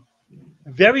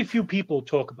 Very few people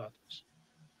talk about this,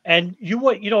 and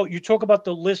you talk about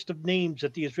the list of names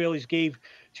that the Israelis gave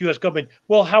to U.S. government.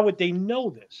 Well, how would they know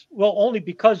this? Well, only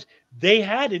because they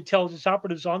had intelligence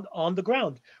operatives on the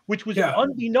ground, which was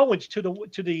unbeknownst to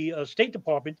the State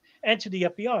Department and to the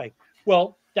FBI.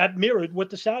 Well, that mirrored what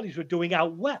the Saudis were doing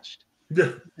out west.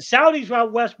 The Saudis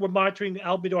out west were monitoring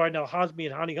Al-Bidar and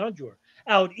Al-Hazmi and Hani Hanjour.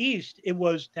 Out east, it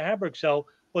was the Hamburg cell,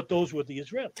 but those were the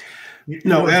Israelis.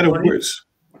 Adam, it's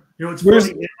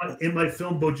funny. In my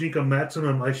film Bojinka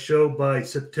Matsuno, my show by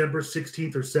September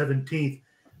 16th or 17th,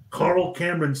 Carl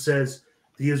Cameron says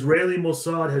the Israeli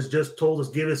Mossad has just told us,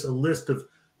 give us a list of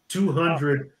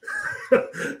 200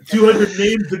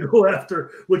 names to go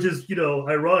after, which is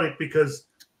ironic because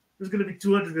there's going to be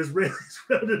 200 Israelis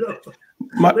rounded up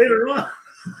later on.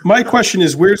 My question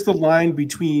is, where's the line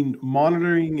between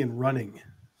monitoring and running?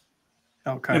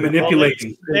 And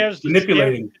manipulating. There's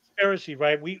manipulating conspiracy,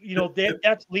 right?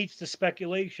 That leads to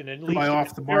speculation and leads Am I to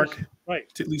off the mark? Right.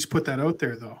 To at least put that out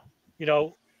there, though.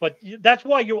 But that's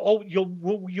why you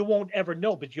won't ever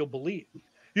know, but you'll believe.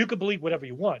 You can believe whatever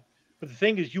you want, but the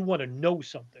thing is, you want to know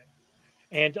something.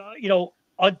 And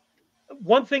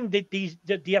one thing that the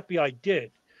FBI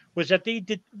did was that they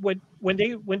did when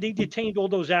they detained all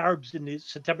those Arabs in the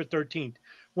September 13th,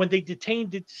 when they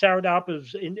detained the Saudi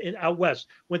operatives in out west,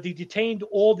 when they detained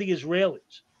all the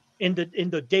Israelis in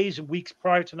the days and weeks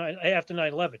prior to after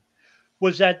 9/11,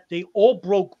 was that they all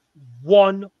broke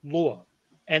one law,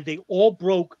 and they all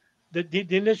broke the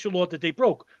initial law that they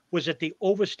broke was that they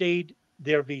overstayed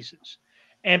their visas.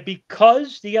 And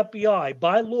because the FBI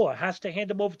by law has to hand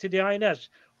them over to the INS,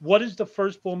 what is the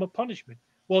first form of punishment?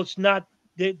 Well, it's not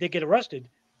they get arrested,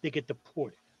 they get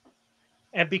deported.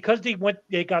 And because they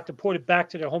got deported back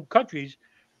to their home countries,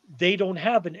 they don't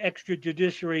have an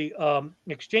extrajudiciary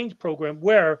exchange program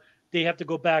where they have to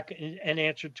go back and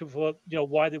answer to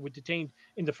why they were detained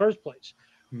in the first place.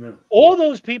 No. All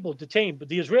those people detained, but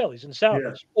the Israelis and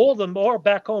Saudis, all of them are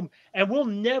back home, and we'll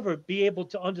never be able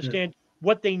to understand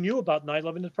what they knew about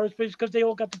 9/11 in the first place because they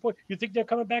all got deported. You think they're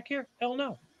coming back here? Hell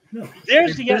no. No.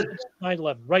 There's the essence of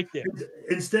 9/11 right there.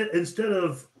 Instead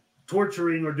of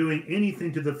torturing or doing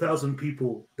anything to the 1,000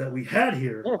 people that we had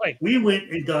here. Right. We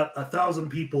went and got 1,000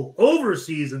 people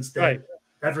overseas instead. Right.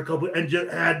 After a couple, and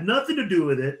just had nothing to do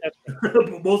with it.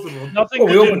 Most of them. Nothing.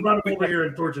 Well, We opened over here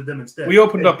and tortured them instead. We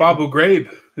opened up Abu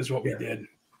Ghraib, is what we did.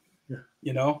 Yeah.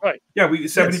 You know, Right? Yeah,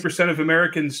 70% of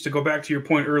Americans. To go back to your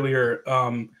point earlier,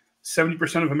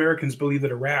 70% of Americans believe that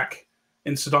Iraq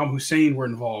and Saddam Hussein were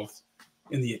involved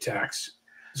in the attacks.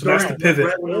 So that's the pivot.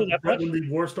 Right when the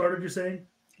war started, you're saying?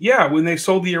 Yeah, when they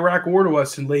sold the Iraq war to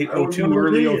us in late 02,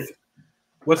 early 03.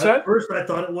 What's that? At first, I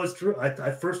thought it was true.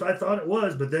 At first, I thought it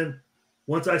was, but then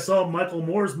once I saw Michael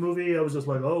Moore's movie, I was just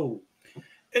like, oh.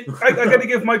 I got to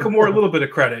give Michael Moore a little bit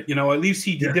of credit. You know, at least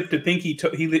he dipped a pinky.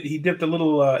 He dipped a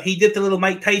little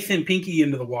Mike Tyson pinky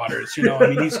into the waters. You know,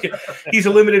 I mean, he's a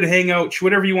limited hangout,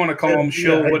 whatever you want to call him,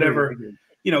 shill, whatever.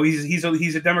 You know, he's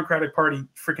a Democratic Party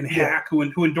freaking hack who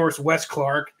endorsed Wes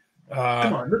Clark.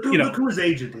 Come on, look who his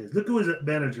agent is. Look who his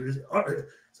manager is.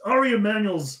 It's Ari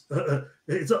Emanuel's.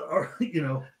 You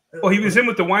know. Well, he was in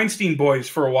with the Weinstein boys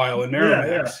for a while in Miramax.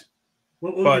 Yeah.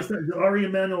 What was that? Ari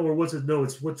Emanuel, or what's it? No,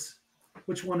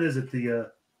 which one is it?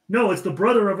 No, it's the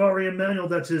brother of Ari Emanuel.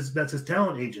 That's his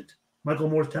talent agent. Michael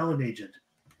Moore's talent agent.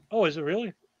 Oh, is it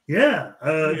really? Yeah.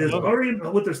 There's Ari.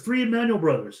 There's three Emanuel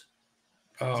brothers.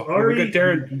 Ari, we got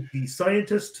Darren, the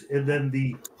scientist, and then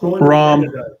the Rom.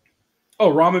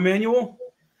 Rahm Emanuel.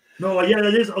 No, yeah,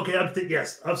 that is okay.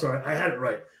 Yes, I'm sorry, I had it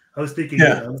right. I was thinking.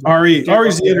 Yeah, Ari's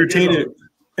the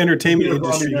entertainment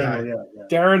industry guy. Yeah.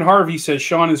 Darren Harvey says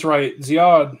Sean is right.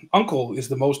 Ziad Uncle is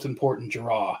the most important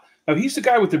Jarrah. Now he's the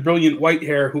guy with the brilliant white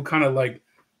hair who kind of like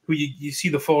who you see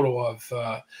the photo of,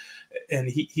 and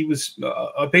he was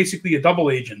basically a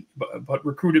double agent, but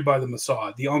recruited by the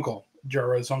Mossad. The uncle,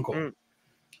 Jarrah's uncle. Mm.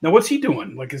 Now, what's he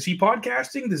doing? Like, is he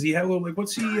podcasting? Does he have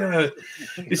what's he?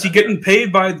 Is he getting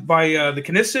paid by the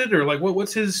Knesset, or like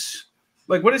what's his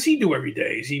like? What does he do every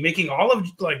day? Is he making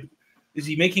Is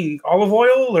he making olive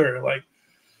oil, or like?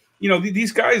 You know,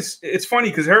 these guys. It's funny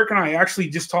because Eric and I actually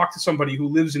just talked to somebody who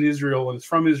lives in Israel and is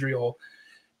from Israel,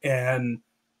 and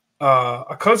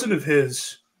a cousin of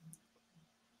his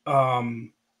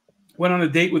went on a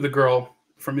date with a girl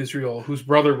from Israel whose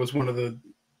brother was one of the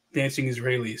dancing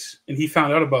Israelis, and he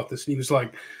found out about this, and he was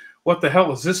like, "What the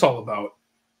hell is this all about?"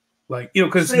 Like, you know,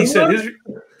 because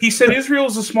he said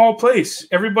Israel's a small place.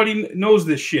 Everybody knows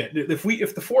this shit.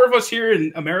 If the four of us here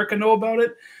in America know about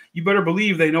it, you better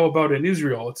believe they know about it in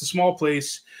Israel. It's a small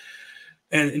place,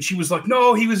 and she was like,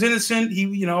 "No, he was innocent. He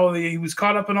was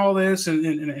caught up in all this," and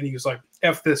he was like,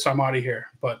 "F this, I'm out of here."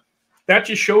 But that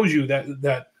just shows you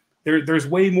that there's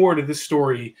way more to this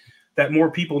story that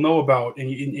more people know about, and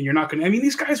you're not going to. I mean,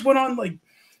 these guys went on like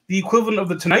the equivalent of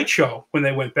the Tonight Show when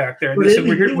they went back there. And they said, we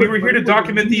were here to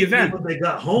document the event. When they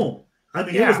got home, I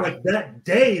mean, it was like that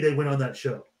day they went on that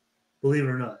show, believe it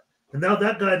or not. And now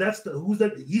that guy, who's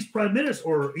that? He's prime minister,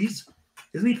 or isn't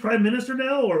he prime minister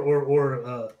now,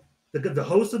 or the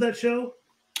host of that show?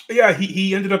 Yeah,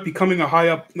 he ended up becoming a high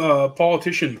up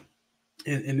politician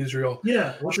in Israel.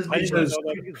 Yeah, what's his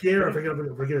name? Pierre, I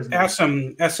forget his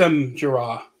name. SM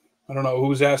Jarrah. I don't know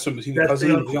who's Assam. Is he the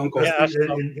cousin or the uncle? Yeah,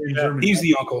 in Germany. He's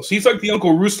the uncle. So he's like the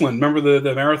Uncle Ruslan. Remember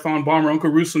the marathon bomber, Uncle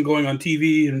Ruslan, going on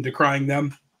TV and decrying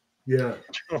them? Yeah.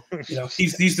 You know,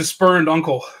 he's the spurned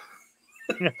uncle.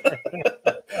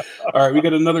 All right, we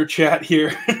got another chat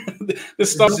here.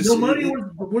 This stuff is no money.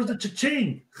 Where's the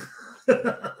cha-ching?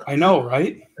 I know,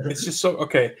 right? It's just so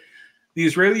okay. The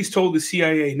Israelis told the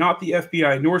CIA, not the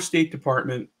FBI nor State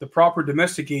Department, the proper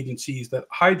domestic agencies, that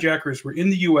hijackers were in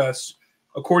the U.S.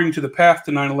 according to the Path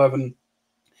to 9/11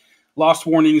 Lost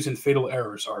Warnings and Fatal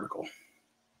Errors article.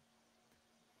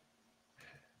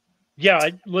 Yeah,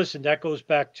 listen, that goes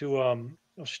back to a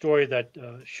story that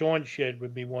Sean shared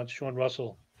with me once, Sean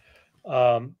Russell,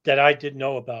 that I didn't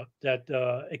know about. That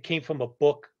it came from a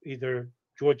book, either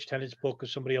George Tenet's book or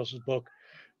somebody else's book,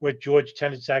 where George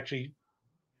Tenet's actually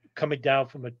coming down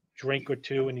from a drink or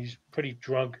two, and he's pretty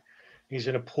drunk. He's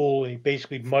in a pool, and he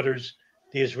basically mutters,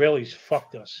 "The Israelis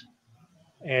fucked us."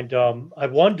 And I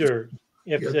wonder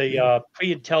if the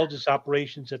pre-intelligence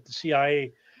operations at the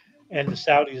CIA and the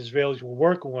Saudi Israelis will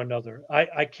work with one another.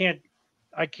 I can't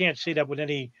say that with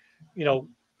any,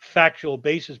 factual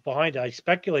basis behind it. I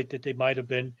speculate that they might have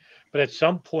been, but at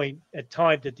some point at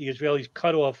time that the Israelis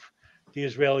cut off the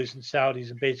Israelis and Saudis,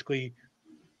 and basically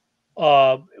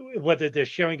whether they're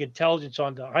sharing intelligence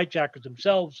on the hijackers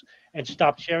themselves and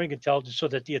stop sharing intelligence so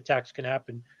that the attacks can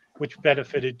happen, which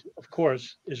benefited, of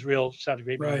course, Israel, Saudi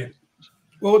Arabia. Right.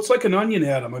 Well, it's like an onion,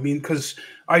 Adam. I mean, because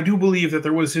I do believe that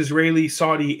there was Israeli,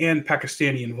 Saudi, and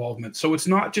Pakistani involvement. So it's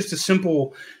not just a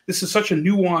simple, this is such a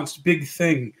nuanced, big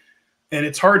thing And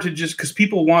it's hard to just, because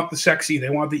people want the sexy, they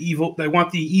want the evil, they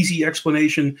want the easy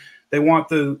explanation, they want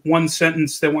the one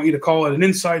sentence, they want you to call it an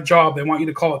inside job, they want you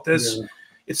to call it this. Yeah.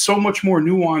 It's so much more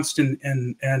nuanced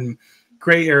and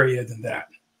gray area than that.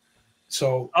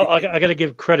 So I got to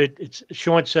give credit. It's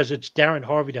Sean says it's Darren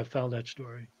Harvey that found that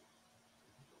story.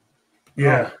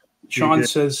 Yeah, Sean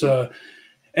says,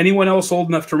 anyone else old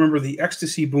enough to remember the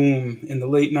ecstasy boom in the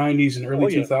late 90s and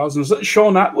early 2000s?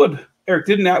 Sean Atwood. Eric,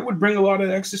 didn't Atwood bring a lot of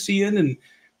ecstasy in? And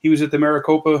he was at the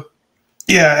Maricopa.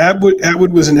 Yeah,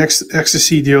 Atwood was an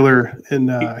ecstasy dealer in,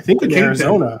 I think, in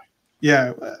Arizona.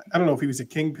 Yeah, I don't know if he was a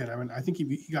kingpin. I mean, I think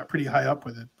he got pretty high up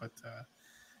with it. But,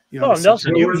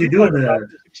 Nelson, where was he doing that?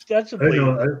 Extensively.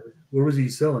 Where was he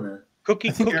selling it?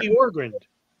 Cookie Orgrind,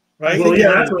 right? Well,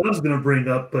 yeah, that's what I was going to bring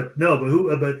up. But no,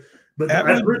 but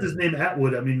I've heard his name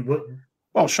Atwood. I mean, what?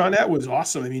 Well, Sean Atwood's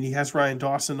awesome. I mean, he has Ryan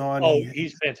Dawson on. Oh,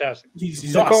 he's fantastic.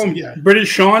 He's awesome. Yeah. British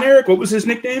Sean, Eric? What was his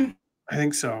nickname? I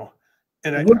think so.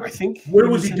 And I think where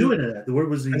was he doing it at? Where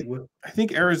was he? I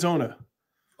think Arizona.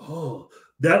 Oh,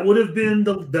 that would have been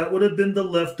the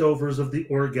leftovers of the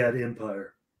Orgad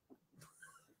Empire.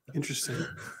 Interesting.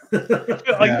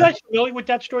 Are you guys familiar with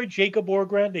that story? Jacob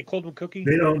Orgrand? They called him Cookie.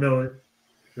 They don't know it.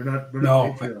 We're not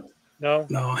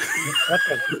No.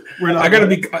 I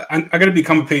gotta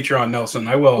become a Patreon, Nelson.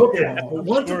 I will. Okay.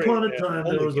 Once upon a time,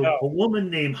 there was a woman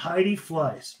named Heidi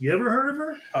Fleiss. You ever heard of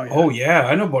her? Oh yeah,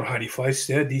 I know about Heidi Fleiss.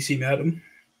 Yeah, DC Madam.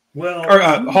 Well, or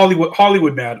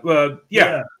Hollywood Madam.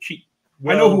 Yeah.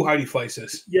 I know who Heidi Fleiss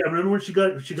is. Yeah, remember when she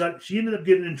ended up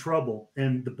getting in trouble,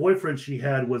 and the boyfriend she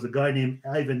had was a guy named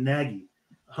Ivan Nagy,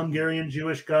 a Hungarian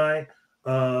Jewish guy.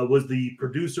 Was the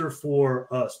producer for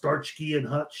Starsky and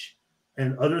Hutch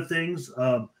and other things.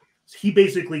 He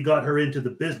basically got her into the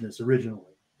business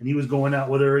originally, and he was going out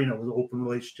with her, with an open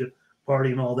relationship,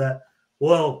 party and all that.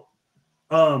 Well,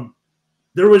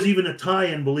 there was even a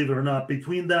tie-in, believe it or not,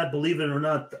 between that, believe it or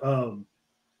not,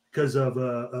 because of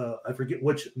I forget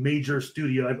which major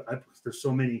studio. There's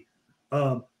so many.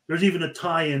 There's even a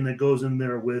tie-in that goes in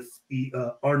there with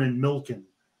Arnon Milken,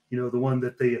 the one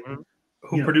that they.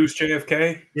 Who produced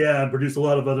JFK? Yeah, produced a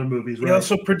lot of other movies. Right? He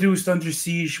also produced Under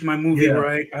Siege, my movie. Yeah.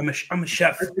 Right? I'm a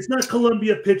chef. It's not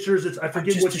Columbia Pictures. I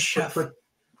forget which chef.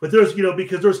 But there's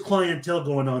because there's clientele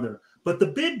going on there. But the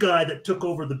big guy that took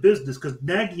over the business, because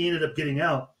Nagy ended up getting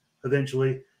out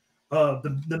eventually.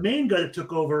 The main guy that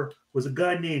took over was a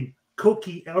guy named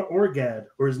Koki Orgad,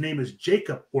 or his name is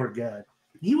Jacob Orgad.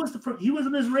 He was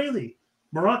an Israeli,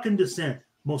 Moroccan descent,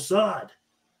 Mossad,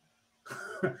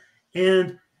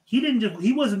 and he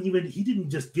didn't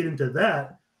just get into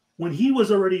that. When he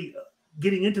was already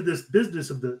getting into this business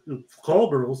of the call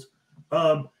girls,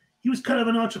 he was kind of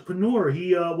an entrepreneur.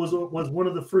 He was one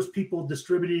of the first people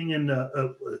distributing and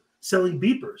selling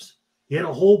beepers. He had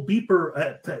a whole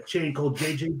beeper chain called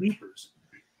JJ Beepers,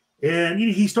 and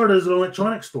he started as an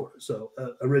electronics store. So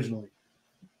originally,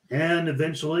 and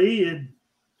eventually it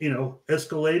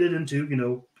escalated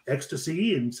into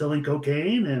ecstasy and selling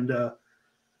cocaine and.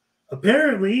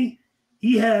 Apparently,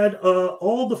 he had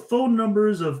all the phone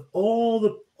numbers of all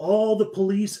the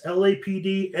police,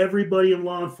 LAPD, everybody in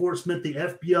law enforcement, the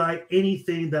FBI,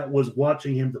 anything that was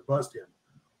watching him to bust him.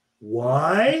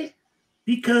 Why?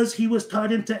 Because he was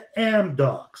tied into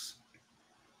Amdocs.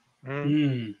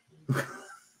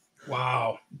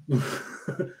 Wow.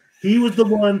 He was the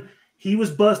one. He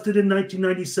was busted in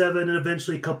 1997, and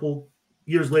eventually, a couple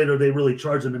years later, they really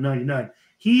charged him in 99.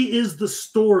 He is the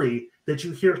story that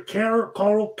you hear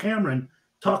Carl Cameron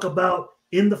talk about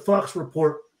in the Fox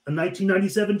Report, a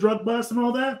 1997 drug bust and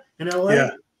all that in LA. Yeah.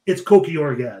 It's Koki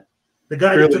Orgad, the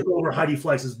guy that took over Heidi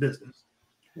Fleiss's business.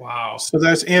 Wow. So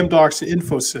that's Amdocs and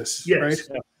Infosys, yes.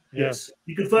 right? Yes.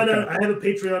 You can find out. I have a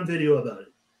Patreon video about it.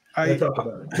 I talk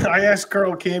about it. I asked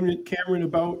Carl Cameron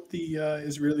about the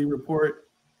Israeli report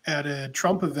at a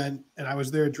Trump event, and I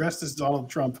was there dressed as Donald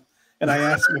Trump, and I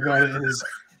asked him about it, and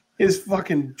his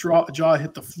fucking jaw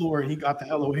hit the floor, and he got the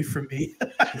hell away from me.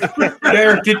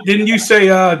 Eric, didn't you say?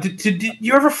 Did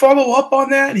you ever follow up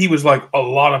on that? And he was like, a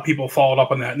lot of people followed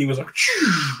up on that, and he was like,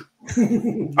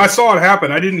 I saw it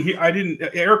happen. I didn't.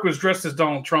 Eric was dressed as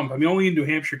Donald Trump. I mean, only in New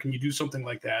Hampshire can you do something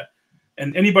like that.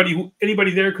 And anybody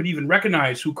there could even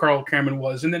recognize who Carl Cameron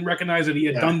was, and then recognize that he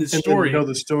had done this story. Know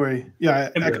the story. Yeah,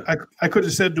 I could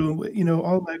have said to him,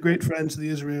 all my great friends, the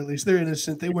Israelis, they're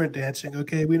innocent. They weren't dancing.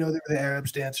 Okay, we know they were the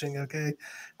Arabs dancing. Okay,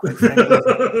 quite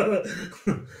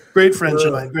frankly. Great friends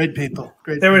of mine, great people.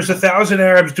 There was 1,000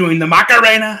 Arabs doing the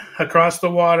Macarena across the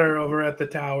water over at the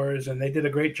towers, and they did a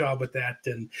great job with that.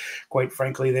 And quite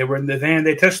frankly, they were in the van.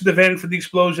 They tested the van for the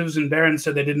explosives, and Barron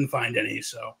said they didn't find any.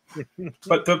 So,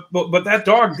 but that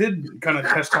dog did kind of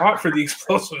test hot for the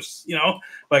explosives. You know,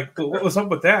 like what was up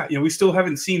with that? You know, we still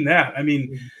haven't seen that. I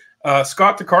mean,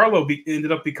 Scott DiCarlo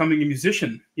ended up becoming a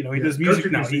musician. You know, he does music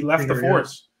now. He left the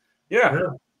force. Yeah.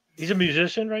 He's a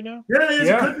musician right now? Yeah, he's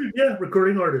a country,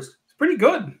 recording artist. It's pretty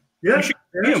good. Yeah. You should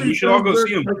see him. You should all go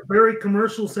see him. Like very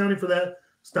commercial sounding for that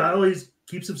style. He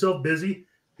keeps himself busy.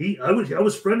 I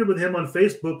was friended with him on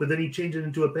Facebook, but then he changed it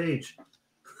into a page.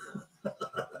 To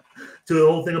the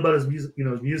whole thing about his music,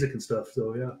 his music and stuff.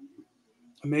 So yeah.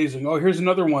 Amazing. Oh, here's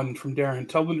another one from Darren.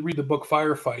 Tell them to read the book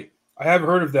Firefight. I have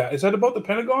heard of that. Is that about the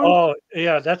Pentagon? Oh,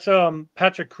 yeah, that's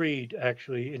Patrick Creed,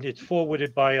 actually, and it's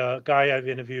forwarded by a guy I've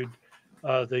interviewed.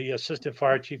 The assistant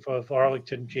fire chief of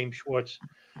Arlington, James Schwartz,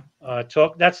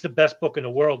 that's the best book in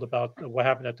the world about what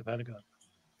happened at the Pentagon.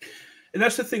 And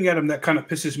that's the thing, Adam, that kind of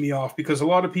pisses me off, because a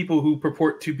lot of people who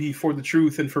purport to be for the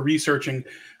truth and for researching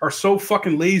are so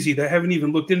fucking lazy they haven't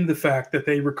even looked into the fact that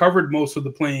they recovered most of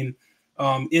the plane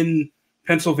in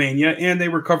Pennsylvania, and they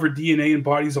recovered DNA and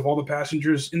bodies of all the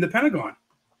passengers in the Pentagon.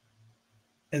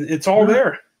 And it's all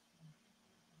there.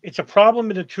 It's a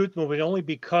problem in the truth movement only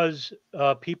because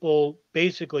people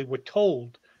basically were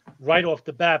told right off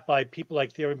the bat by people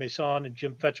like Thierry Masson and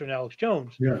Jim Fetzer and Alex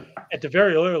Jones at the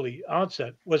very early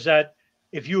onset was that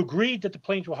if you agreed that the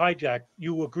planes were hijacked,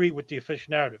 you agree with the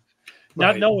official narrative,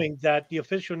 not knowing that the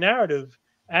official narrative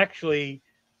actually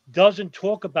doesn't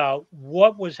talk about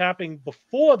what was happening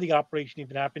before the operation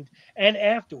even happened and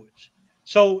afterwards.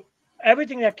 So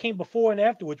everything that came before and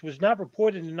afterwards was not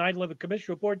reported in the 9/11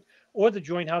 Commission Report or the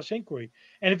Joint House Inquiry.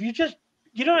 And if you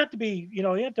don't have to be, you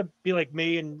have to be like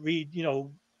me and read,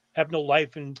 have no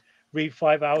life and read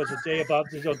 5 hours a day about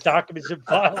documents and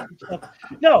files and stuff.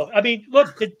 No, I mean,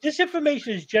 look, this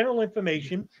information is general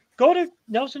information. Go to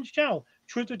Nelson's channel,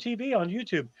 Truth or TV on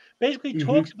YouTube. Basically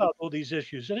talks about all these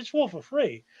issues, and it's all for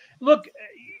free. Look,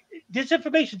 this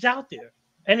information's out there.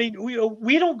 I mean,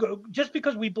 we don't go just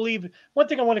because we believe. One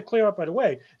thing I want to clear up right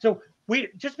away. So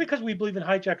just because we believe in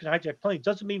hijackers and hijacked planes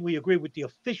doesn't mean we agree with the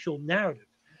official narrative.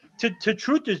 To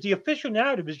truthers, the official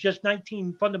narrative is just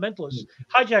 19 fundamentalists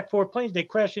hijacked 4 planes. They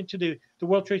crashed into the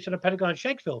World Trade Center, Pentagon, and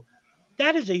Shanksville.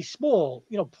 That is a small,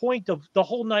 point of the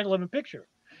whole 9/11 picture.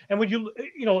 And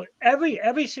when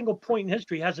every single point in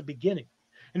history has a beginning.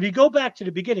 And if you go back to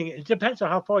the beginning, it depends on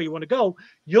how far you want to go.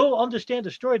 You'll understand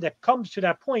the story that comes to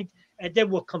that point, and then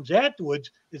what comes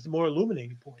afterwards is the more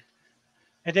illuminating point.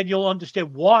 And then you'll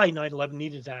understand why 9/11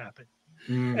 needed to happen.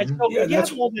 And so you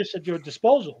have all this at your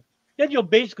disposal. Then you'll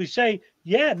basically say,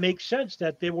 yeah, it makes sense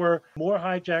that there were more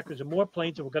hijackers and more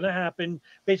planes that were going to happen.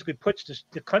 Basically puts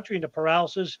the country into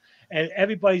paralysis, and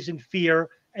everybody's in fear.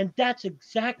 And that's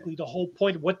exactly the whole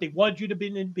point of what they wanted you to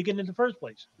begin in the first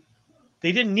place.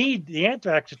 They didn't need the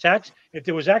anthrax attacks. If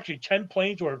there was actually 10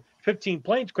 planes or 15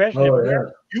 planes crashing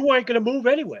everywhere, you weren't going to move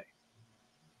anyway.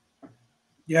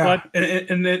 Yeah, but,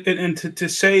 and to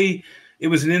say it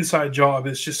was an inside job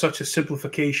is just such a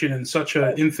simplification and such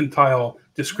an infantile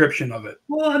description of it.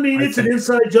 Well, I mean, it's an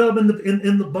inside job in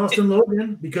the Boston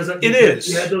Logan because it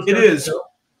is. It is.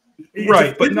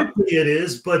 Right, but it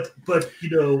is, but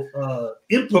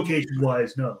implication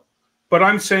wise, no. But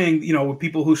I'm saying, with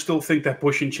people who still think that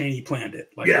Bush and Cheney planned it,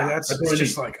 that's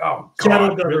just like, oh,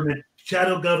 God,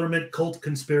 shadow government, cult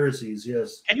conspiracies.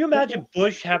 Yes. Can you imagine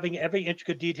Bush having every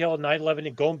intricate detail of 9/11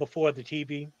 and going before the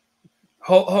TV?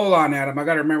 Hold on, Adam. I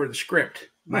got to remember the script.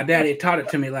 My daddy taught it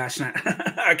to me last night.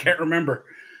 I can't remember.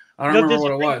 I don't remember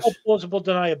what it was. Plausible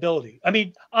deniability. I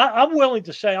mean, I'm willing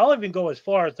to say, I'll even go as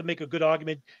far as to make a good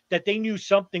argument that they knew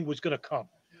something was going to come,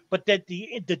 but that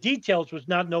the details was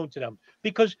not known to them.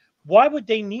 Because why would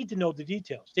they need to know the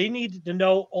details? They needed to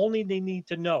know only they need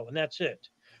to know, and that's it.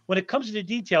 When it comes to the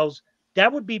details,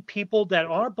 that would be people that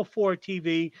aren't before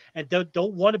TV and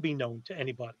don't want to be known to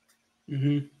anybody.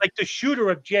 Like the shooter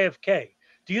of JFK.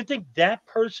 Do you think that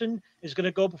person is going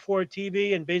to go before a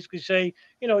TV and basically say,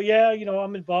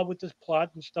 I'm involved with this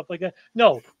plot and stuff like that?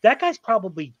 No, that guy's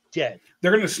probably dead.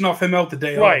 They're going to snuff him out the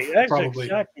day right, off. That's probably.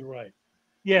 Exactly right.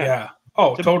 Yeah.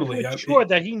 Oh, totally. I'm sure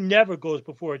that he never goes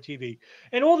before a TV.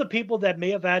 And all the people that may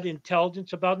have had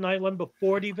intelligence about 9/11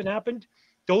 before it even happened,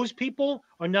 those people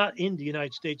are not in the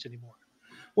United States anymore.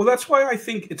 Well, that's why I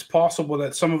think it's possible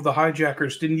that some of the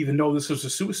hijackers didn't even know this was a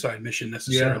suicide mission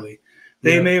necessarily.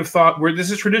 They may have thought,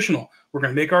 this is traditional. We're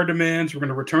going to make our demands. We're going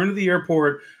to return to the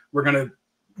airport. We're going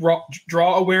to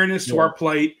draw awareness to our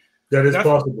plight. That is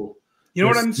possible. You know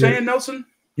what I'm saying, Nelson?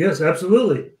 Yes,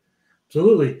 absolutely.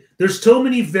 Absolutely. There's so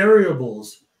many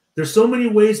variables. There's so many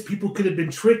ways people could have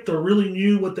been tricked or really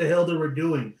knew what the hell they were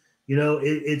doing.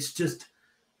 It's just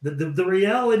the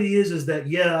reality is that,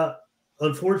 yeah,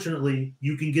 unfortunately,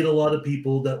 you can get a lot of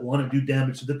people that want to do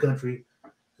damage to the country.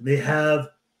 And they have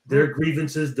their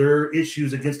grievances, their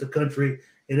issues against the country.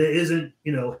 And it isn't,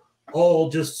 all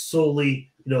just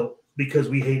solely, because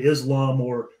we hate Islam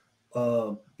or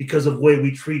because of the way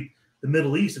we treat the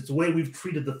Middle East. It's the way we've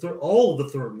treated all of the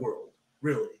third world,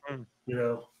 really.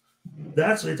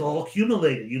 It's all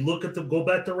accumulated. You go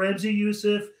back to Ramzi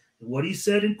Youssef and what he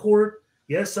said in court.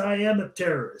 Yes, I am a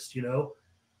terrorist,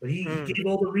 but he gave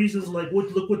all the reasons, like,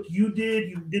 look what you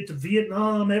did to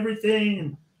Vietnam, everything.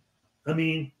 And I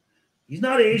mean, he's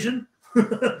not Asian.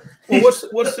 Well,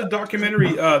 what's the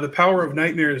documentary, The Power of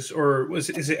Nightmares, or is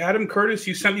it Adam Curtis?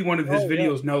 You sent me one of his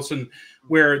videos, Nelson,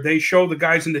 where they show the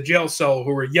guys in the jail cell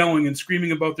who are yelling and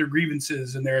screaming about their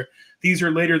grievances, and these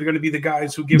are later going to be the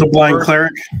guys who give the blind birth.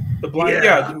 cleric. The blind,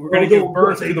 we're going to give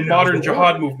birth to the modern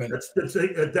jihad movement.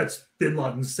 That's Bin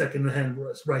Laden's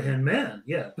right-hand man.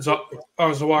 Yeah.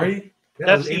 Zawahiri?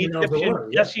 That's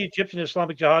the Egyptian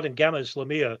Islamic Jihad and Gamma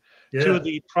Islamiyah, two of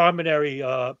the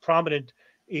prominent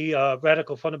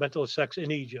radical fundamentalist sects in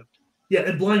Egypt. Yeah,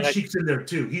 and Blind Sheik's in there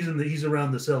too. He's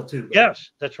around the cell too. Yes,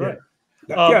 that's right.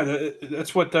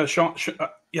 That's what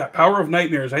Power of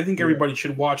Nightmares. I think everybody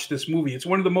should watch this movie. It's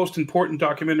one of the most important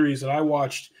documentaries that I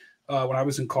watched when I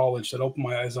was in college that opened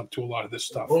my eyes up to a lot of this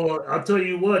stuff. Well, I'll tell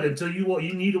you what.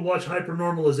 You need to watch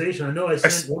Hypernormalization. I know I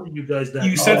sent one of you guys that.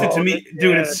 You sent it to me,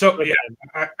 dude. It's so. Yeah,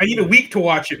 I need a week to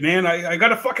watch it, man. I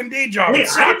got a fucking day job. It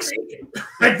sucks.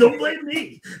 Don't blame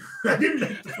me. I didn't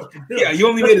make the fucking film. Yeah, you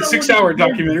only made a 6-hour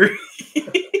documentary.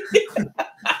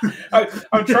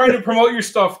 I'm trying to promote your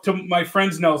stuff to my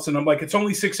friends, Nelson. I'm like, it's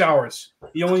only 6 hours.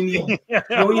 You only need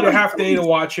a half day to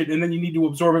watch it, and then you need to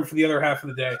absorb it for the other half of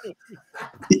the day.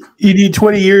 You need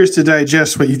 20 years to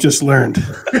digest what you just learned.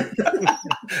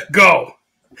 Go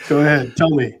ahead. Tell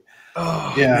me.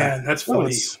 Oh, man, that's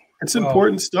funny. It's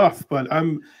important stuff, but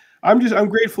I'm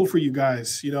grateful for you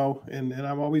guys, and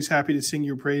I'm always happy to sing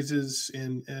your praises.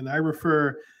 And I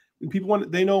refer. When people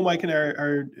they know Mike and I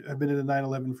have been in the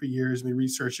 9/11 for years, and we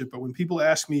research it. But when people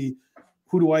ask me,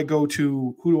 who do I go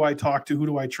to? Who do I talk to? Who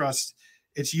do I trust?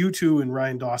 It's you two and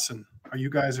Ryan Dawson. You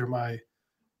guys are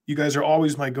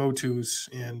always my go-tos.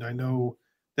 And I know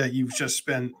that you've just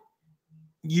spent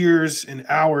years and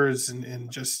hours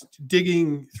and just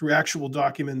digging through actual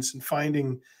documents and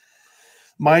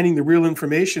mining the real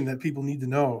information that people need to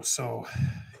know. So,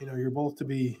 you're both to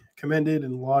be commended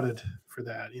and lauded for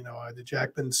that. The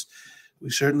Jackmans, we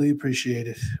certainly appreciate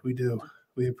it. We do.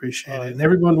 We appreciate it. And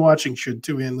everyone watching should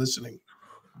too, and listening.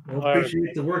 Well, I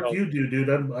appreciate the work you do, dude.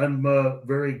 I'm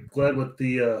very glad with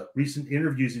the recent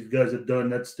interviews you guys have done.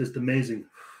 That's just amazing.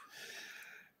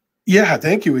 Yeah,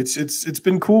 thank you. It's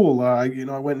been cool. I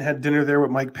went and had dinner there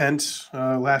with Mike Pence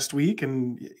last week,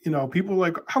 and people are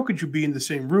like, how could you be in the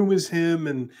same room as him?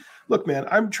 And look, man,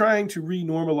 I'm trying to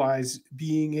renormalize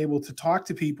being able to talk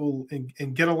to people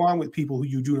and get along with people who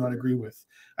you do not agree with.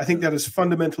 I think that is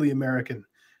fundamentally American.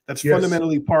 That's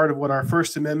fundamentally part of what our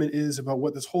First Amendment is about,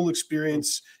 what this whole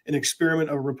experience, an experiment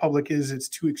of a republic is. It's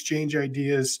to exchange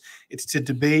ideas. It's to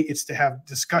debate. It's to have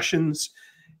discussions.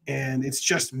 And it's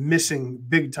just missing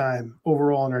big time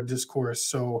overall in our discourse.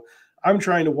 So I'm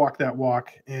trying to walk that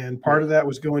walk. And part of that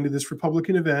was going to this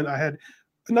Republican event. I had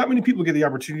not many people get the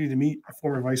opportunity to meet a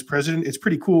former vice president. It's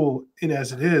pretty cool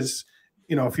as it is,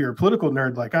 if you're a political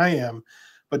nerd like I am.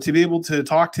 But to be able to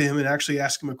talk to him and actually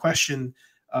ask him a question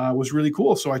was really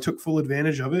cool. So I took full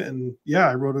advantage of it. And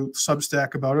I wrote a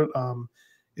Substack about it.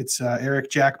 It's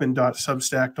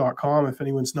ericjackman.substack.com if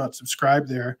anyone's not subscribed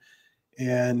there.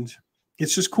 And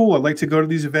it's just cool. I like to go to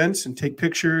these events and take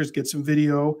pictures, get some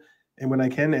video, and when I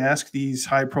can, ask these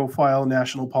high-profile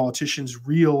national politicians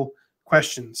real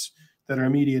questions that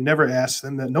our media never asks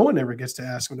them, that no one ever gets to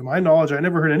ask them. To my knowledge, I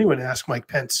never heard anyone ask Mike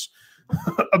Pence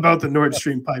about the Nord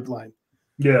Stream pipeline.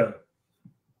 Yeah.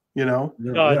 No,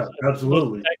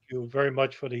 absolutely. Thank you very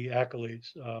much for the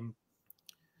accolades.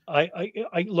 I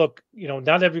look,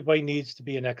 not everybody needs to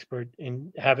be an expert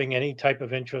in having any type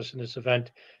of interest in this event.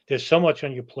 There's so much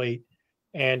on your plate.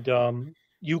 And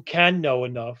you can know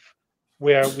enough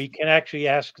where we can actually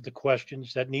ask the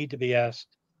questions that need to be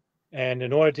asked. And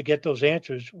in order to get those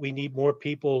answers, we need more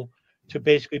people to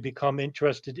basically become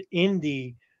interested in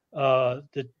the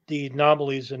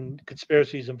anomalies and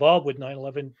conspiracies involved with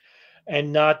 9/11,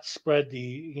 and not spread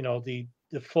the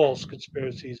false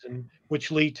conspiracies and which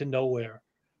lead to nowhere.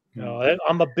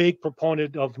 I'm a big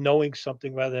proponent of knowing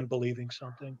something rather than believing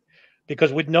something.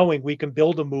 because with knowing we can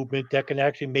build a movement that can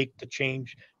actually make the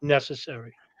change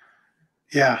necessary.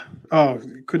 Yeah. Oh,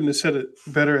 couldn't have said it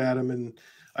better, Adam. And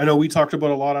I know we talked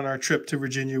about a lot on our trip to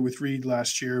Virginia with Reed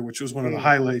last year, which was one of the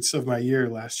highlights of my year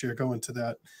last year, going to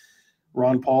that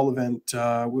Ron Paul event.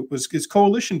 Was his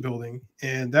coalition building.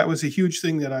 And that was a huge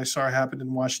thing that I saw happen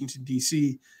in Washington,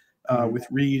 D.C. With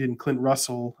Reed and Clint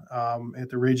Russell at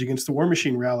the Rage Against the War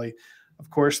Machine rally. Of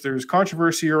course, there's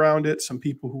controversy around it. Some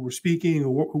people who were speaking,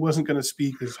 who wasn't going to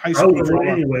speak. There's high school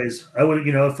drama. Anyways, I would,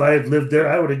 if I had lived there,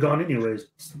 I would have gone anyways.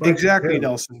 Exactly,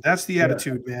 Nelson. That's the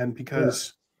attitude, man.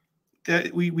 Because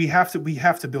that we have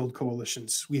to build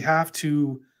coalitions. We have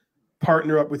to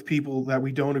partner up with people that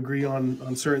we don't agree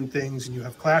on certain things, and you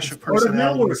have clash of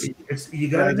personalities. You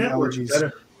got to network.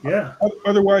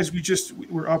 Otherwise,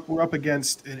 we're up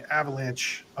against an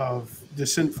avalanche of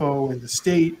disinfo in the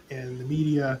state and the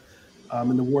media.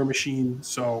 In the war machine.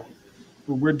 So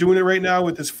we're doing it right now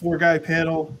with this 4-guy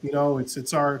panel.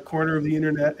 It's our corner of the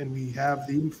internet, and we have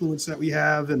the influence that we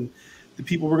have and the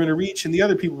people we're going to reach and the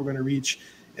other people we're going to reach.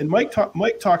 And Mike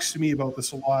talks to me about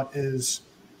this a lot, is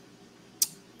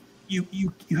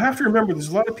you have to remember there's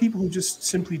a lot of people who just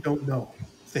simply don't know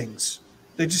things.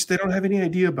 They don't have any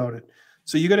idea about it.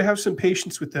 So you got to have some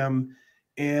patience with them.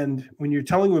 And when you're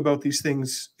telling them about these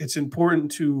things, it's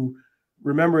important to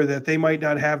remember that they might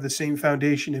not have the same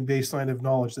foundation and baseline of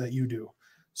knowledge that you do.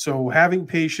 So having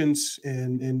patience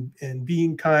and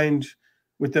being kind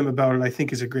with them about it, I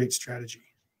think, is a great strategy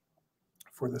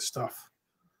for this stuff.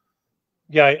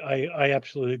 Yeah, I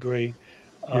absolutely agree.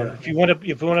 If you want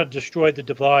to destroy the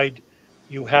divide,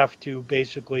 you have to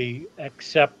basically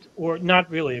accept, or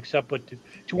not really accept, but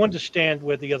to understand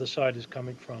where the other side is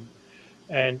coming from.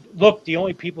 And look, the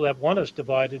only people that want us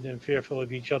divided and fearful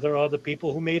of each other are the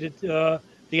people who made it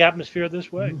the atmosphere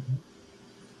this way.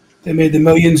 They made the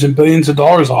millions and billions of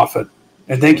dollars off it.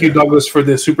 And thank you, Douglas, for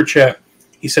the super chat.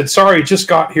 He said, sorry, just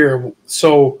got here.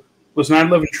 So was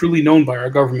 9/11 truly known by our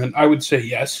government? I would say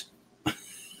yes.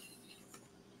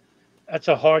 That's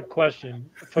a hard question.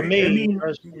 For me,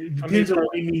 it depends on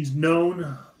what he means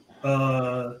known.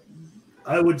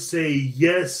 I would say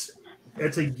yes.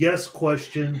 It's a yes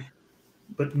question,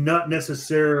 but not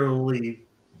necessarily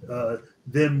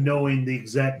them knowing the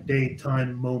exact day,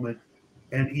 time, moment,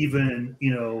 and even,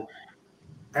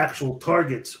 actual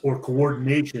targets or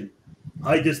coordination.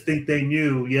 I just think they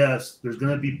knew, yes, there's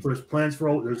plans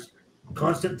there's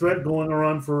constant threat going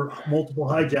around for multiple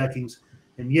hijackings.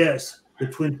 And yes, the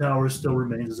Twin Towers still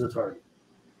remains as a target.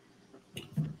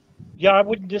 Yeah, I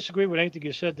wouldn't disagree with anything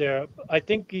you said there. I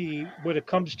think when it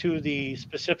comes to the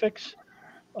specifics,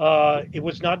 it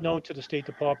was not known to the State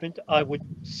Department, I would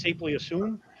safely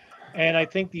assume. And I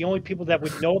think the only people that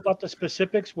would know about the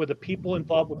specifics were the people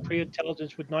involved with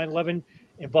pre-intelligence with 9/11,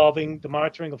 involving the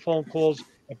monitoring of phone calls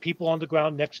and people on the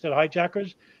ground next to the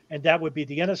hijackers. And that would be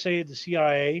the NSA, the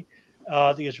CIA,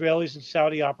 the Israelis and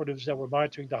Saudi operatives that were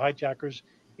monitoring the hijackers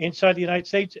inside the United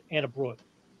States and abroad.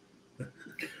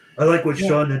 I like what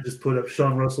Sean had just put up.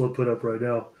 Sean Russell had put up right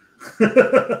now.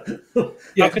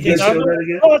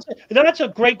 That's a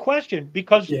great question,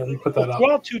 because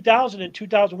throughout 2000 and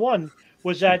 2001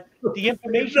 was that the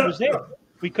information was there.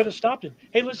 We could have stopped it.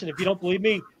 Hey, listen, if you don't believe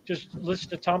me, just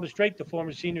listen to Thomas Drake, the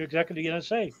former senior executive of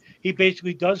the NSA. He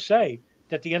basically does say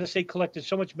that the NSA collected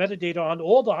so much metadata on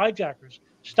all the hijackers,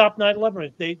 stopped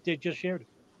 9/11. They just shared it.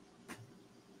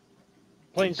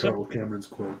 Plain simple. Cameron's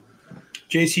quote.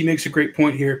 JC makes a great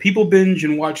point here. People binge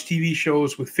and watch TV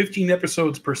shows with 15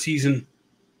 episodes per season.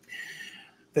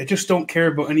 They just don't care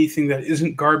about anything that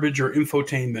isn't garbage or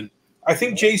infotainment. I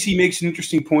think JC makes an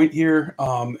interesting point here.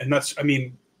 And that's,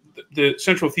 the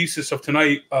central thesis of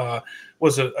tonight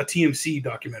was a TMC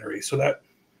documentary. There's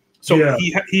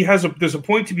a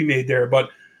point to be made there, but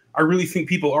I really think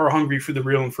people are hungry for the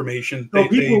real information.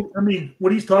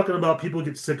 What he's talking about, people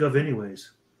get sick of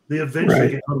anyways. They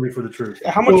eventually get hungry for the truth.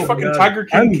 How much Tiger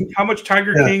King? How much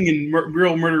Tiger King and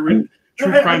Real Murder and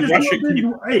True Crime?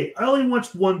 I only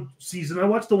watched one season. I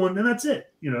watched the one, and that's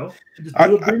it.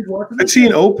 I see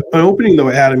an opening though,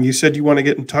 Adam. You said you want to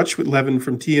get in touch with Levin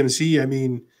from TMC. I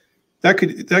mean, that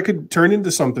could turn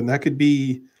into something. That could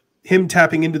be him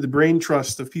tapping into the brain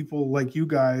trust of people like you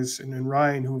guys and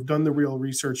Ryan, who have done the real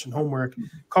research and homework,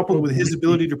 coupled with his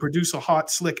ability to produce a hot,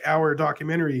 slick hour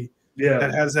documentary.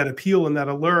 That has that appeal and that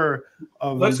allure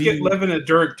of. Let's get Levin at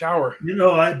Durek Tower.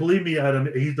 I believe me, Adam.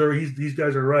 These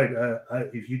guys are right.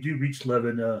 If you do reach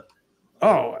Levin,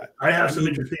 I have some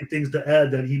interesting things to add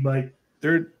that he might.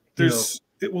 It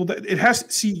has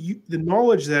to see the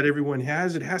knowledge that everyone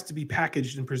has. It has to be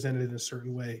packaged and presented in a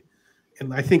certain way,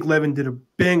 and I think Levin did a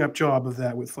bang up job of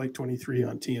that with Flight 23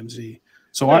 on TMZ.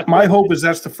 So my hope is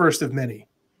that's the first of many.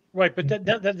 Right, but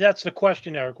that's the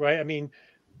question, Eric, right? I mean,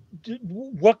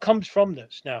 what comes from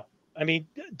this now? I mean,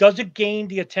 does it gain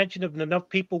the attention of enough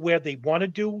people where they want to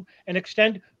do and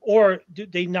extend, or do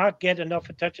they not get enough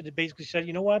attention to basically say,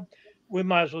 you know what, we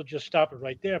might as well just stop it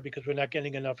right there because we're not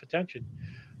getting enough attention?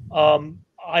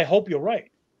 I hope you're right,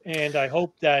 and I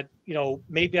hope that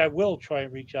maybe I will try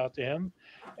and reach out to him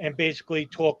and basically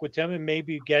talk with him and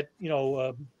maybe get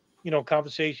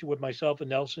conversation with myself and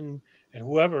Nelson and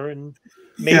whoever, and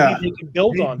maybe they can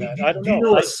build on that. I don't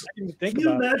know. I didn't think can you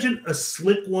about imagine a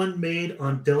slick one made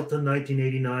on Delta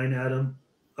 1989, Adam?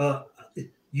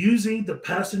 Using the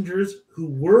passengers who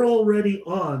were already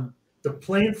on the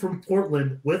plane from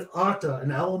Portland with Atta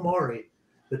and Alamari,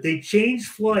 that they changed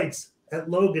flights at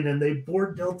Logan and they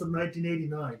board Delta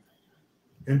 1989.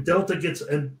 And Delta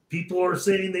and people are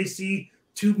saying they see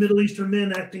two Middle Eastern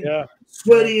men acting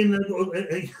sweaty, and then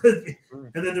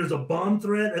there's a bomb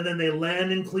threat, and then they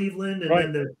land in Cleveland,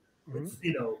 and then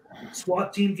the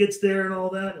SWAT team gets there and all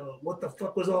that. What the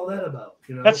fuck was all that about?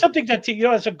 That's something that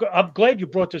I'm glad you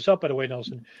brought this up, by the way,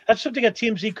 Nelson. That's something that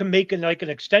TMZ can make an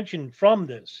extension from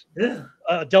this. Yeah,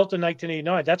 Delta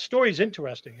 1989. That story is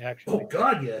interesting, actually. Oh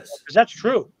God, yes, because that's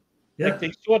true. Yeah. Like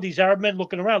they saw these Arab men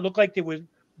looking around, looked like they were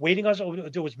waiting us.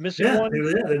 There was missing one. They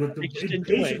were just didn't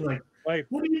do it. like, right.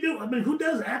 What do you do? I mean, who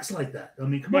does acts like that? I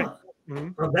mean, come on.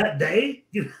 Mm-hmm. On that day,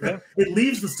 it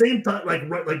leaves the same time,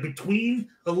 like between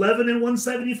 11 and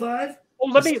 175.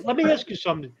 Well, let me ask you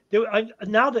something.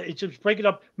 Now that it's just breaking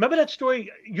up, remember that story?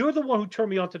 You're the one who turned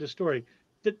me onto the story.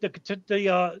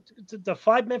 The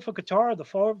 5 men for Qatar, the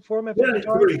four men for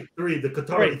Qatar, three, the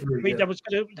Qatari three. That was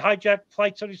going to hijack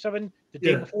Flight 77 the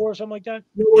day before or something like that.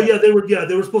 Well,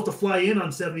 they were supposed to fly in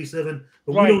on 77,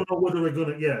 but we don't know whether they're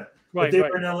going to. Yeah, but they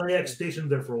were in LAX stationed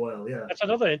there for a while. Yeah, that's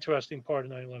another interesting part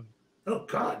of 9/11. Oh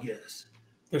God, yes.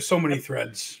 There's so many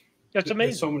threads. That's amazing.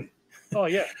 There's so many. Oh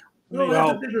yeah. No,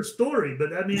 that's a bigger story,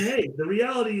 but I mean, hey, the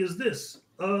reality is this: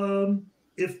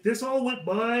 if this all went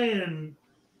by and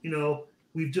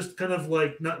we've just kind of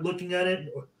like not looking at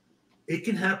it, it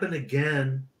can happen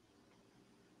again.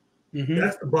 Mm-hmm.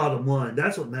 That's the bottom line.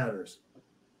 That's what matters.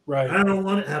 Right. I don't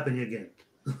want it happening again.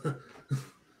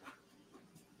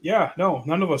 Yeah, no,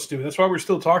 none of us do. That's why we're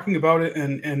still talking about it,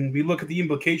 and we look at the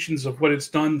implications of what it's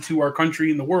done to our country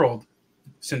and the world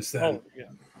since then. Oh, yeah.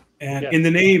 And in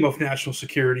the name of national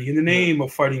security, in the name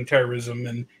of fighting terrorism,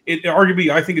 and it arguably,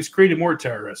 I think it's created more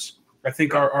terrorists. I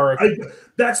think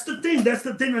that's the thing. That's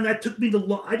the thing, and that took me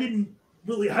I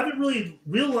haven't really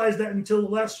realized that until the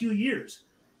last few years.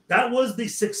 That was the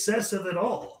success of it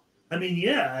all. I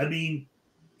mean,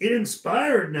 it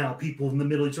inspired now people in the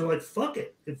Middle East are like, fuck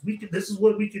it. If we could, this is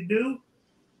what we could do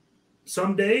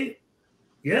someday.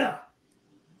 Yeah.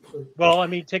 Well, I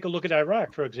mean, take a look at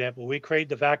Iraq, for example. We created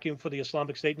the vacuum for the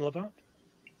Islamic State in Levant,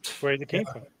 where it came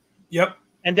from. Yep.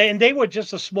 And they were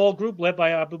just a small group led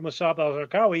by Abu Musab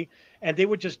al-Zarqawi, and they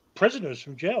were just prisoners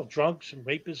from jail, drunks and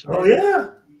rapists. Oh yeah.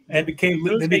 And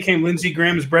they became Lindsey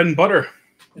Graham's bread and butter.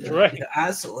 That's right.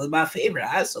 ISIL is my favorite.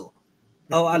 ISIL.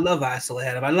 Oh, I love ISIL,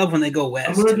 Adam. I love when they go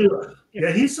west.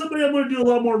 He's somebody I'm going to do a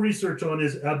lot more research on.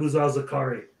 Is Abu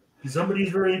al-Zarqawi. He's somebody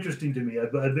who's very interesting to me.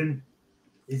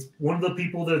 It's one of the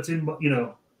people that's in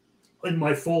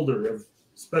my folder of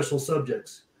special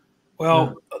subjects.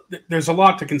 Well, there's a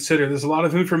lot to consider. There's a lot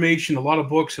of information, a lot of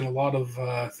books, and a lot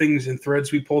of things and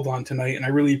threads we pulled on tonight. And I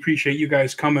really appreciate you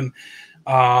guys coming.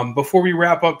 Before we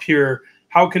wrap up here,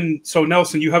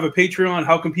 Nelson, you have a Patreon.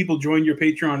 How can people join your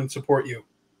Patreon and support you?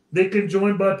 They can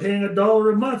join by paying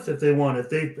 $1 a month if they want. If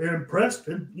they're impressed,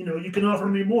 and you can offer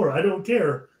me more. I don't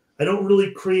care. I don't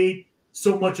really create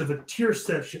so much of a tier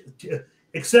section,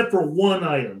 except for one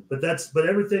item. But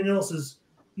everything else is,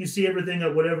 you see everything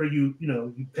at whatever you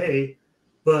pay.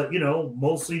 But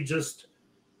mostly just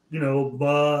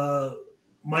my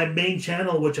main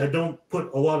channel, which I don't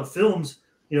put a lot of films.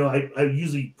 I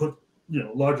usually put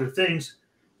larger things.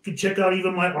 You can check out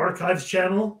even my archives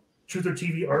channel, Truther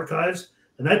TV Archives.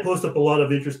 And I post up a lot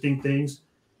of interesting things.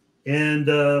 And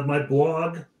my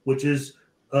blog, which is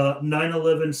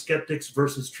 9/11 Skeptics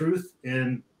versus Truth.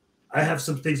 And I have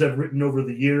some things I've written over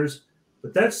the years.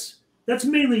 But that's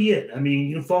mainly it. I mean,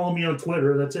 you can follow me on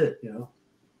Twitter. That's it,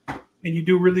 And you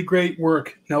do really great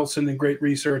work, Nelson, and great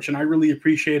research. And I really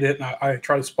appreciate it. And I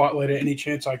try to spotlight it any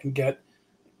chance I can get.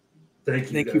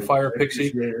 Thank you, Fire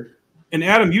Pixie. And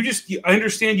Adam, I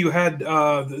understand you had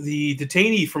the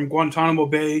detainee from Guantanamo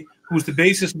Bay, who's the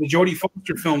basis of the Jodie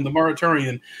Foster film, The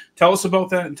Mauritanian. Tell us about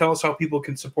that and tell us how people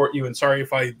can support you. And sorry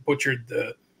if I butchered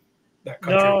that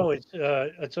country. No,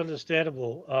 it's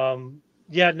understandable.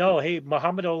 Hey,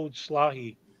 Mohammed Old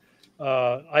Slahi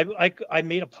I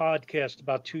made a podcast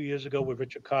about 2 years ago with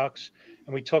Richard Cox,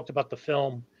 and we talked about the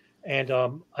film. And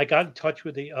I got in touch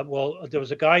with there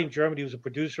was a guy in Germany who was a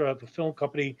producer of a film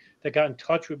company that got in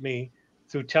touch with me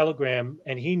through Telegram,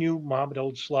 and he knew Mohammed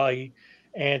Old Slahi.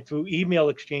 And through email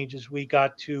exchanges, we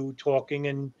got to talking,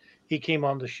 and he came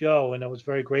on the show, and I was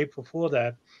very grateful for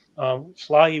that.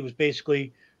 Slahi was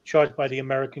basically charged by the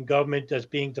American government as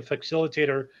being the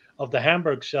facilitator of the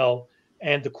Hamburg cell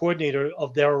and the coordinator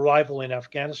of their arrival in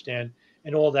Afghanistan,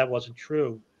 and all that wasn't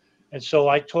true. And so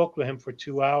I talked with him for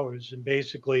 2 hours, and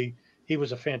basically he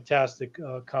was a fantastic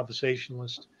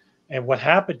conversationalist. And what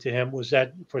happened to him was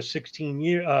that for 14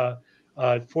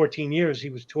 years, he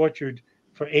was tortured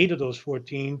for 8 of those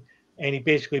 14, and he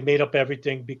basically made up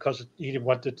everything because he didn't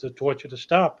want the torture to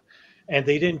stop. And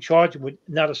they didn't charge him with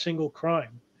not a single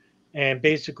crime. And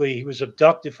basically he was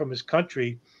abducted from his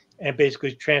country and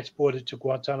basically transported to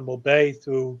Guantanamo Bay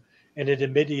through an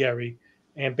intermediary.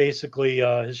 And basically,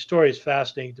 his story is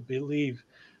fascinating to believe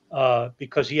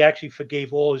because he actually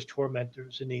forgave all his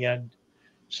tormentors in the end,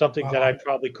 something that I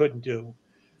probably couldn't do.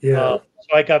 Yeah.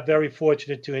 So I got very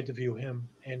fortunate to interview him,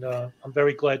 and I'm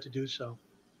very glad to do so.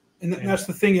 And that's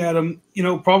the thing, Adam. You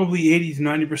know, probably 80 to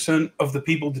 90% of the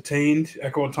people detained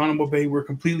at Guantanamo Bay were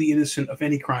completely innocent of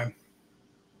any crime.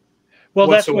 Well,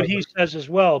 that's what he says as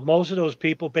well. Most of those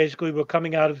people basically were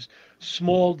coming out of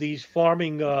these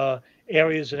farming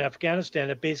areas in Afghanistan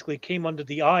that basically came under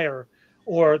the ire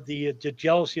or the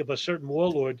jealousy of a certain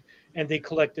warlord, and they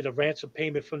collected a ransom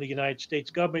payment from the United States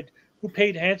government, who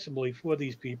paid handsomely for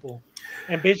these people.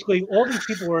 And basically, all these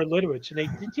people were illiterates, and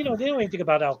they don't know anything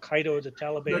about Al Qaeda or the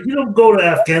Taliban. You don't go to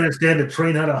Afghanistan to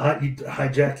train how to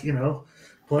hijack,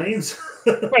 planes.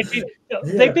 Right.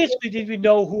 They basically didn't even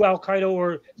know who Al Qaeda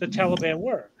or the Taliban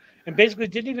were, and basically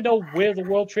didn't even know where the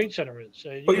World Trade Center is.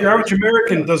 But your average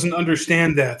American doesn't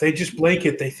understand that. They just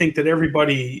blanket. They think that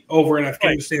everybody over in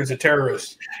Afghanistan is a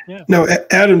terrorist. Yeah. Now,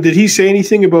 Adam, did he say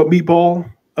anything about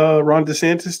Meatball Ron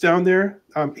DeSantis down there?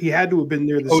 He had to have been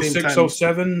there the same time. 06,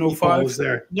 07, 05 was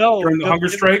there. No, during the hunger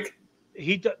strike.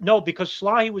 No, because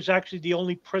Slahi was actually the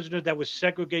only prisoner that was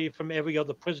segregated from every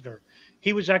other prisoner.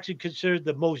 He was actually considered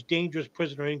the most dangerous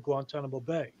prisoner in Guantanamo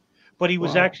Bay, but he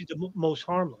was actually the most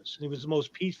harmless, and he was the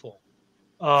most peaceful.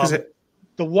 The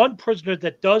one prisoner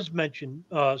that does mention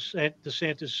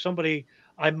DeSantis, somebody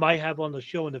I might have on the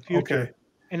show in the future,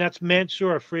 and that's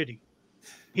Mansour Afridi.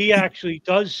 He actually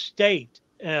does state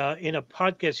in a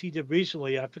podcast he did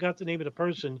recently, I forgot the name of the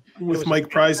person. With Mike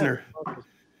Preisner.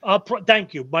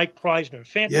 Thank you, Mike Preisner.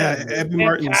 Fantastic. Yeah, Abby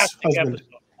Martin's husband. Episode.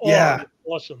 Yeah,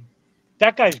 awesome.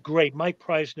 That guy's great, Mike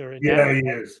Preisner. And yeah, he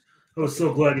is. I was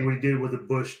so glad what he did with the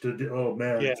Bush to do. Oh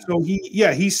man. Yeah. So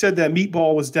he said that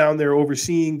Meatball was down there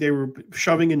overseeing. They were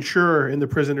shoving Ensure in the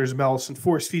prisoners' mouths and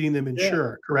force feeding them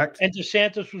Ensure. Correct. And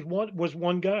DeSantis was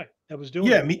one guy that was doing.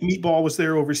 Yeah, Meatball was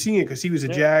there overseeing it because he was a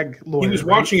JAG lawyer. He was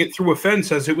watching it through a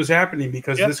fence as it was happening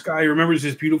because this guy remembers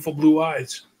his beautiful blue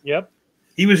eyes. Yep.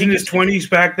 He was in his 20s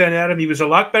back then, Adam. He was a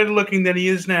lot better looking than he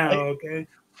is now. Okay.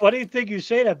 Funny thing you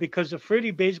say that because Afridi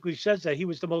basically says that he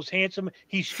was the most handsome.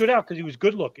 He stood out because he was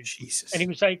good looking. Jesus. And he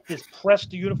was like this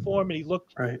pressed uniform, and he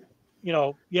looked right.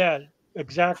 Yeah,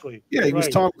 exactly. Yeah, he was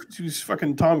He was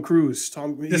fucking Tom Cruise.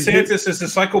 DeSantis is a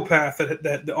psychopath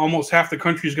that almost half the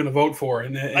country is going to vote for,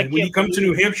 and when he comes to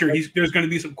New Hampshire, there's going to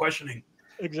be some questioning.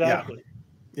 Exactly.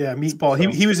 Yeah, Meatball.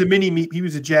 He was a he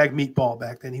was a JAG Meatball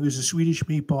back then. He was a Swedish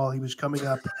Meatball. He was coming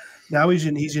up. Now he's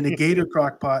in a Gator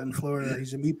crock pot in Florida.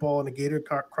 He's a Meatball in a Gator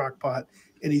crock pot,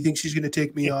 and he thinks he's going to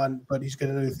take me on, but he's got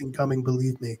another thing coming.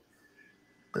 Believe me.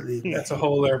 That's a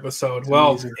whole episode.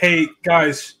 Well, amazing. Hey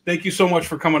guys, thank you so much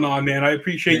for coming on, man. I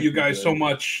appreciate you guys so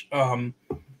much.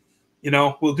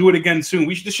 We'll do it again soon.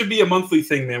 This should be a monthly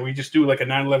thing, man. We just do like a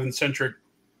 9/11 centric.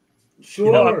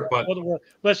 Sure.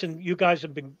 Listen, you guys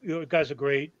are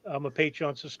great. I'm a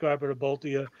Patreon subscriber to both of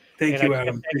you. Thank you,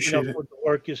 Adam. Appreciate it. For the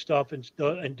work your stuff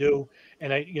and do.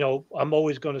 And I'm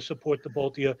always going to support the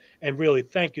both of you. And really,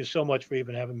 thank you so much for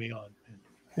even having me on.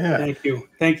 Yeah.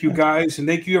 Thank you, guys, and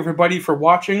thank you everybody for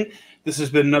watching. This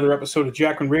has been another episode of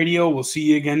Jackman Radio. We'll see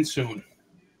you again soon.